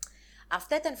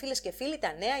 Αυτά ήταν, φίλες και φίλοι,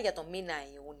 τα νέα για το μήνα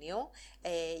Ιούνιο.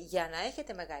 Για να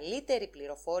έχετε μεγαλύτερη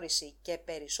πληροφόρηση και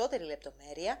περισσότερη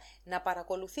λεπτομέρεια, να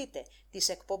παρακολουθείτε τις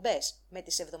εκπομπές με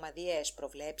τις εβδομαδιαίες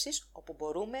προβλέψεις, όπου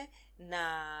μπορούμε να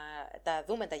τα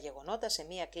δούμε τα γεγονότα σε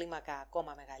μία κλίμακα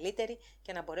ακόμα μεγαλύτερη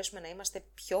και να μπορέσουμε να είμαστε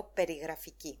πιο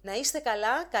περιγραφικοί. Να είστε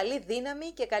καλά, καλή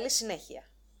δύναμη και καλή συνέχεια.